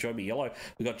Joinme Yellow.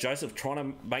 We've got Joseph trying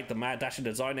to make the mad dash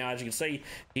into zone now. As you can see,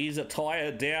 he's a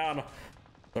tire down.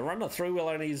 They're running the through wheel,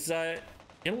 and he's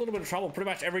in a little bit of trouble. Pretty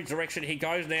much every direction he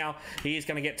goes now, he is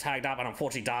going to get tagged up, and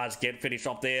unfortunately does get finished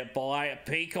off there by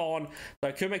Pecan.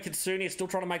 So AKUMA, KITSUNE is still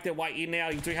trying to make their way in now.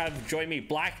 You do have Joinme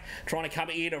Black trying to come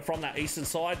in from that eastern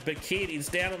side, but Kid is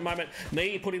down at the moment.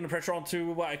 Nee putting the pressure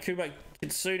onto AKUMA,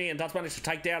 KITSUNE, and does manage to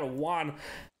take down a 1,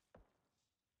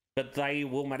 but they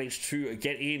will manage to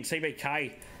get in.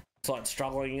 CBK side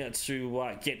struggling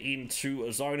to get into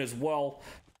a zone as well,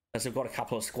 as they've got a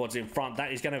couple of squads in front.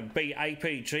 That is going to be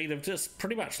APG. They've just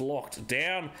pretty much locked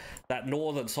down that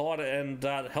northern side and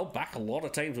held back a lot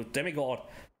of teams, with Demigod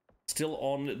still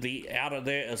on the outer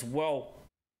there as well.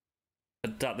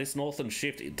 But this northern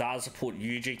shift, it does put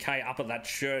UGK up at that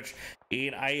church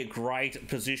in a great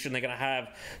position. They're going to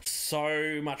have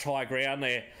so much high ground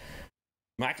there.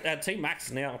 Team Max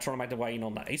now trying to make their way in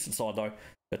on the eastern side though.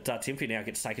 But Timothy now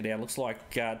gets taken down. Looks like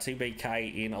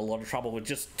TBK in a lot of trouble with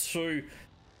just 2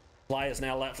 players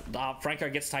now left. Franco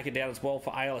gets taken down as well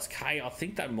for ALSK. I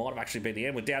think that might have actually been the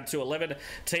end. We're down to 11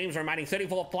 teams remaining,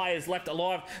 34 players left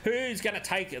alive. Who's going to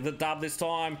take the dub this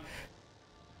time?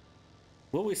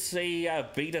 Will we see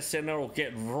Beta Sentinel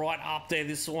get right up there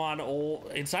this one? Or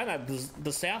in saying that,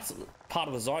 the south part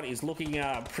of the zone is looking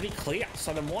pretty clear,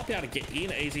 so they might be able to get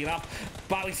in easy enough.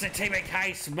 But we see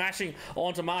TBK smashing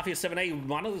onto Mafia 7E.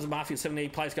 One of the Mafia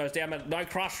 7E players goes down, but no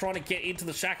Crush trying to get into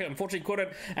the shack. Unfortunately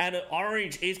couldn't, and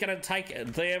Orange is going to take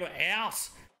them out.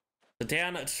 So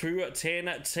down to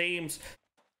 10 teams.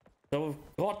 So we've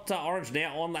got Orange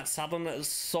now on that southern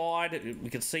side. We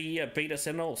can see Beta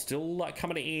Sentinel still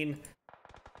coming in.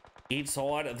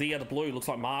 Inside the blue, looks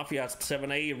like Mafia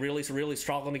 7E really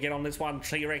struggling to get on this one.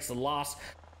 T-Rex, the last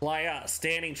player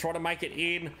standing, trying to make it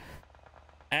in,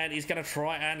 and he's going to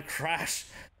try and crash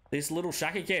this little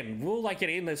shack again. Will they get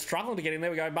in? They're struggling to get in.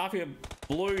 There we go. Mafia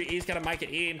blue is going to make it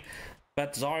in,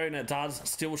 but zone does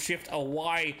still shift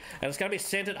away, and it's going to be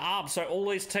centered up. So all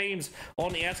these teams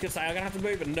on the outskirts are going to have to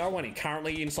move, but no one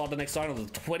currently inside the next zone of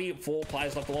the 24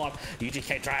 players left alive.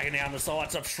 UGK dragging down the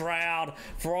sides of Shroud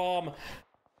from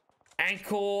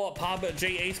ANGKOR,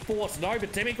 PUBG Esports. No,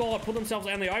 but Demigod put themselves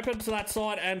out in the open to that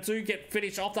side and do get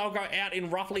finished off. They'll go out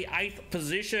in roughly 8th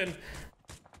position.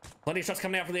 Plenty of shots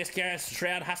coming out from the SKS.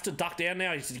 Shroud has to duck down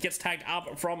now. He gets tagged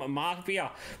up from Mafia.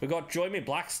 We've got Joinme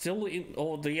Black still in,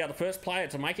 or the first player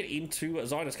to make it into a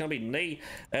zone. It's going to be Nee,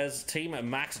 as Team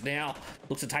Max now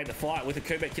looks to take the fight with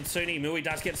AKUMA, KITSUNE. Mui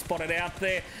does get spotted out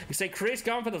there. You see Chris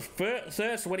going for the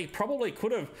first when he probably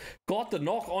could have got the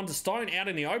knock onto Stone out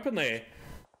in the open there.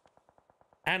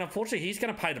 And unfortunately, he's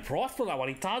going to pay the price for that one.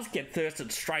 He does get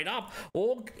thirsted straight up.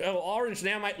 Orange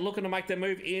now looking to make their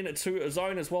move into a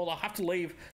zone as well. They'll have to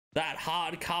leave that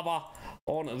hard cover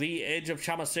on the edge of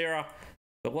Chamasera.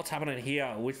 But what's happening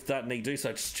here with that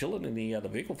Niduso just chilling in the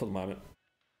vehicle for the moment?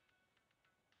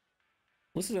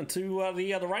 Listening to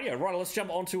the radio. Right, let's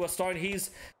jump onto a Stone. He's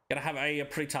going to have a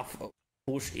pretty tough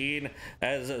push in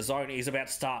as zone is about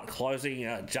to start closing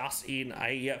just in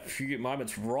a few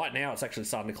moments. Right now, it's actually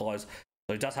starting to close.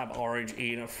 So he does have Orange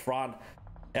in front.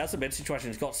 How's the bed situation?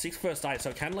 He's got 6 first aid, so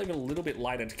it can leave it a little bit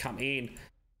later to come in,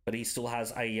 but he still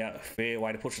has a fair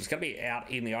way to push. It's going to be out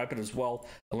in the open as well,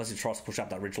 unless he tries to push up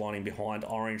that ridge line in behind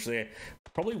Orange there.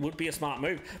 Probably would be a smart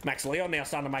move. Max Leon now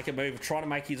starting to make a move, trying to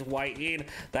make his way in.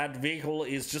 That vehicle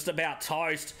is just about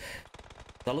toast.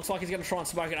 So it looks like he's going to try and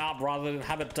smoke it up rather than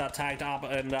have it tagged up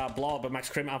and blow up. But Max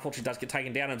Krim unfortunately does get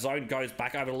taken down, and zone goes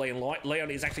back over to Leon. Leon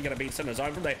is actually going to be in center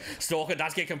zone from there. Stalker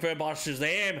does get confirmed by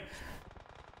Shazam.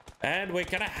 And we're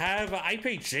going to have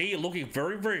APG looking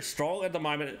very strong at the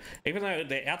moment. Even though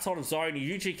they're outside of zone,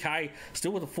 UGK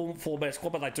still with a full 4-man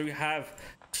squad, but they do have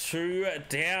 2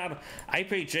 down.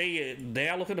 APG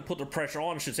now looking to put the pressure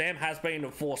on. Shazam has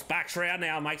been forced back. Shroud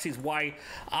now makes his way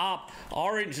up.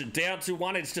 Orange down to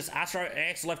 1. It's just Astro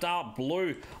X left up.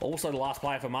 Blue also the last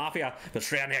player for Mafia, but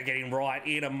Shroud now getting right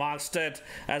in amongst it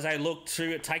as they look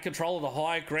to take control of the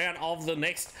high ground of the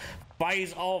next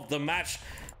phase of the match.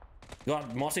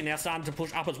 Got Mossy now starting to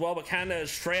push up as well, but can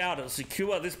Shroud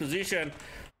secure this position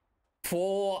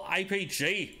for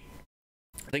APG?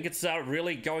 I think it's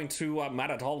really going to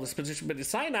matter to hold this position, but in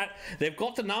saying that, they've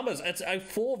got the numbers. It's a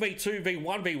 4v2,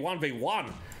 v1, v1,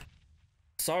 v1.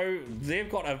 So they've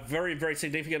got a very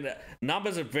significant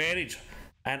numbers advantage.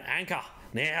 And Anchor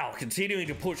Now, continuing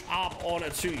to push up on to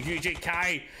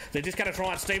UGK. They're just going to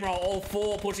try and steamroll all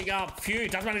four, pushing up. Few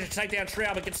does manage to take down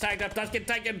Shroud, but gets taken up, does get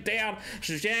taken down.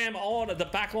 Shazam on the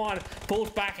back line, pulls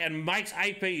back and makes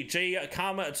APG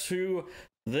come to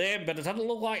them, but it doesn't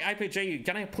look like APG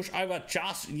going to push over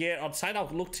just yet. I'd say they'll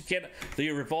look to get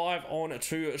the revive on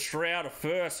to Shroud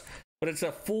first. But it's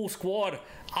a full squad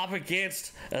up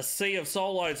against a sea of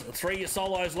solos. 3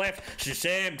 solos left.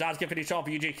 Shazam does get finished off.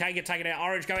 UGK get taken out.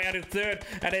 Orange going out in third.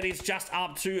 And it is just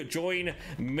up to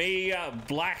Joinme.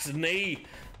 Black's knee.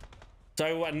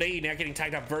 So knee now getting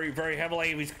taken up very, very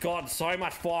heavily. He's got so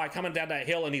much fire coming down that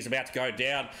hill, and he's about to go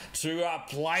down to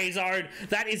play zone.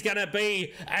 That is going to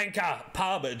be ANGKOR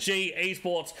PUBG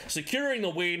Esports securing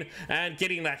the win and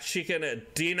getting that chicken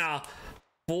dinner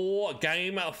for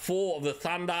Game 4 of the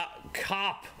Thunder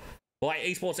Cup by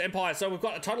Esports Empire. So we've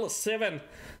got a total of 7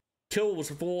 kills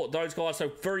for those guys. So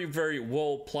very, very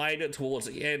well played towards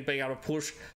the end, being able to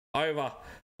push over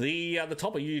the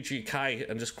top of UGK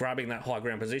and just grabbing that high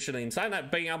ground position. And in saying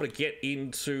that, being able to get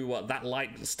into that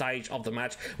late stage of the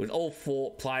match with all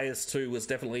 4 players too was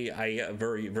definitely a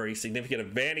very, very significant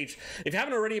advantage. If you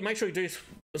haven't already, make sure you do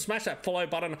smash that follow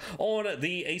button on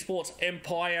the Esports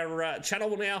Empire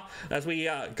channel now as we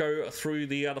go through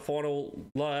the final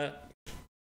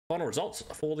results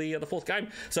for the 4th game.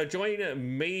 So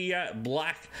Joinme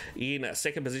Black in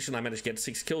 2nd position. They managed to get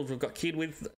 6 kills. We've got Kid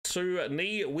with 2,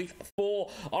 Knee with 4,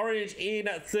 Orange in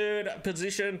 3rd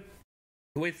position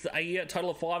with a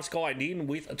total of 5, Sky Nin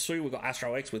with 2. We've got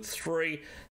Astro X with 3.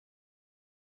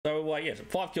 So, yes,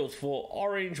 5 kills for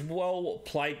Orange. Well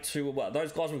played to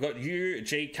those guys. We've got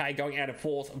UGK going out in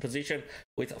 4th position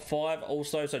with 5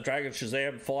 also. So, Dragon,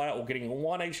 Shazam, Fire all getting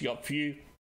 1 each. You got Few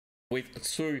with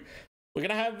 2. We're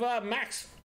going to have Max.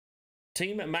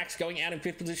 Team Max going out in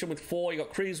 5th position with 4. You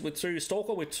got Kriz with 2,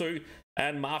 Stalker with 2,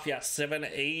 and Mafia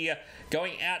 7E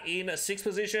going out in 6th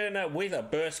position with a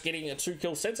Burst getting 2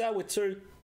 kills. Sensor with 2,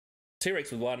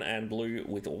 T-Rex with 1, and Blue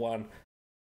with 1.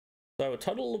 So a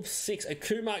total of 6.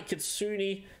 AKUMA,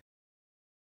 KITSUNE,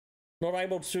 not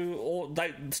able to, or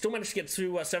they still managed to get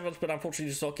to 7th, but unfortunately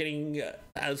just not getting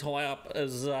as high up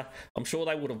as I'm sure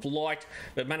they would have liked,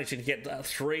 but managing to get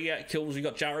 3 kills. You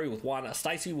got Jaru with 1,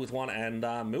 Stacy with 1, and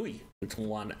Mui with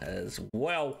 1 as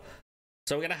well.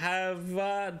 So we're going to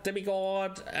have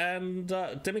Demigod and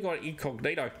Demigod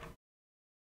Incognito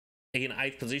in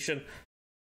 8th position.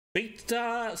 Beat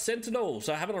Sentinel,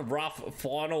 so having a rough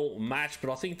final match,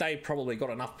 but I think they probably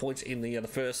got enough points in the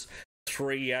first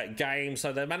 3 games,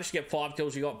 so they managed to get 5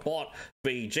 kills. You got Bot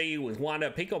BG with 1,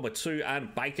 Peacock with 2,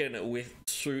 and Bacon with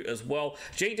 2 as well.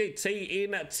 GDT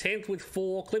in 10th with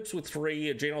 4, Clips with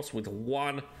 3, Genos with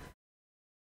 1.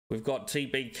 We've got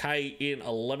TBK in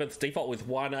 11th, Default with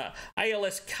 1,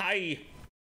 ALSK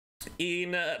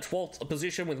in 12th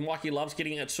position with Mikey Loves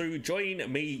getting a 2,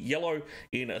 Joinme Yellow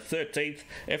in 13th,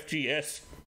 FGS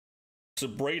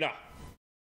Sabrina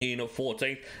in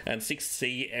 14th, and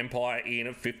 6C Empire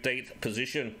in 15th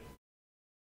position.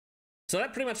 So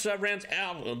that pretty much rounds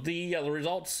out the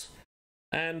results,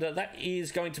 and that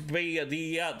is going to be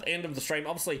the end of the stream.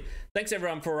 Obviously, thanks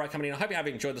everyone for coming in. I hope you have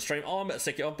enjoyed the stream. I'm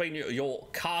Seki. I've been your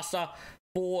caster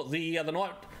for the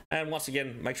night, and once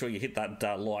again, make sure you hit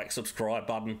that like, subscribe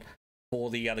button for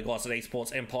the guys at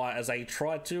Esports Empire as they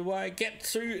try to get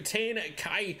to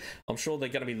 10k. I'm sure they're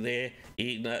going to be there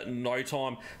in no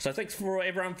time. So thanks for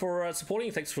everyone for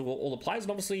supporting. Thanks for all the players,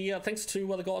 and obviously thanks to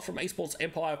the guys from Esports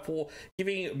Empire for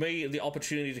giving me the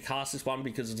opportunity to cast this one,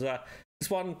 because this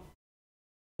one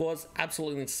was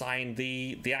absolutely insane.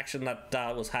 The action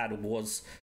that was had was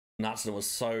nuts, and it was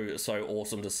so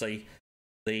awesome to see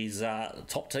these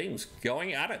top teams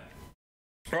going at it.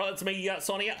 All right, that's me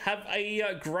signing out. Have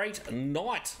a great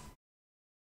night.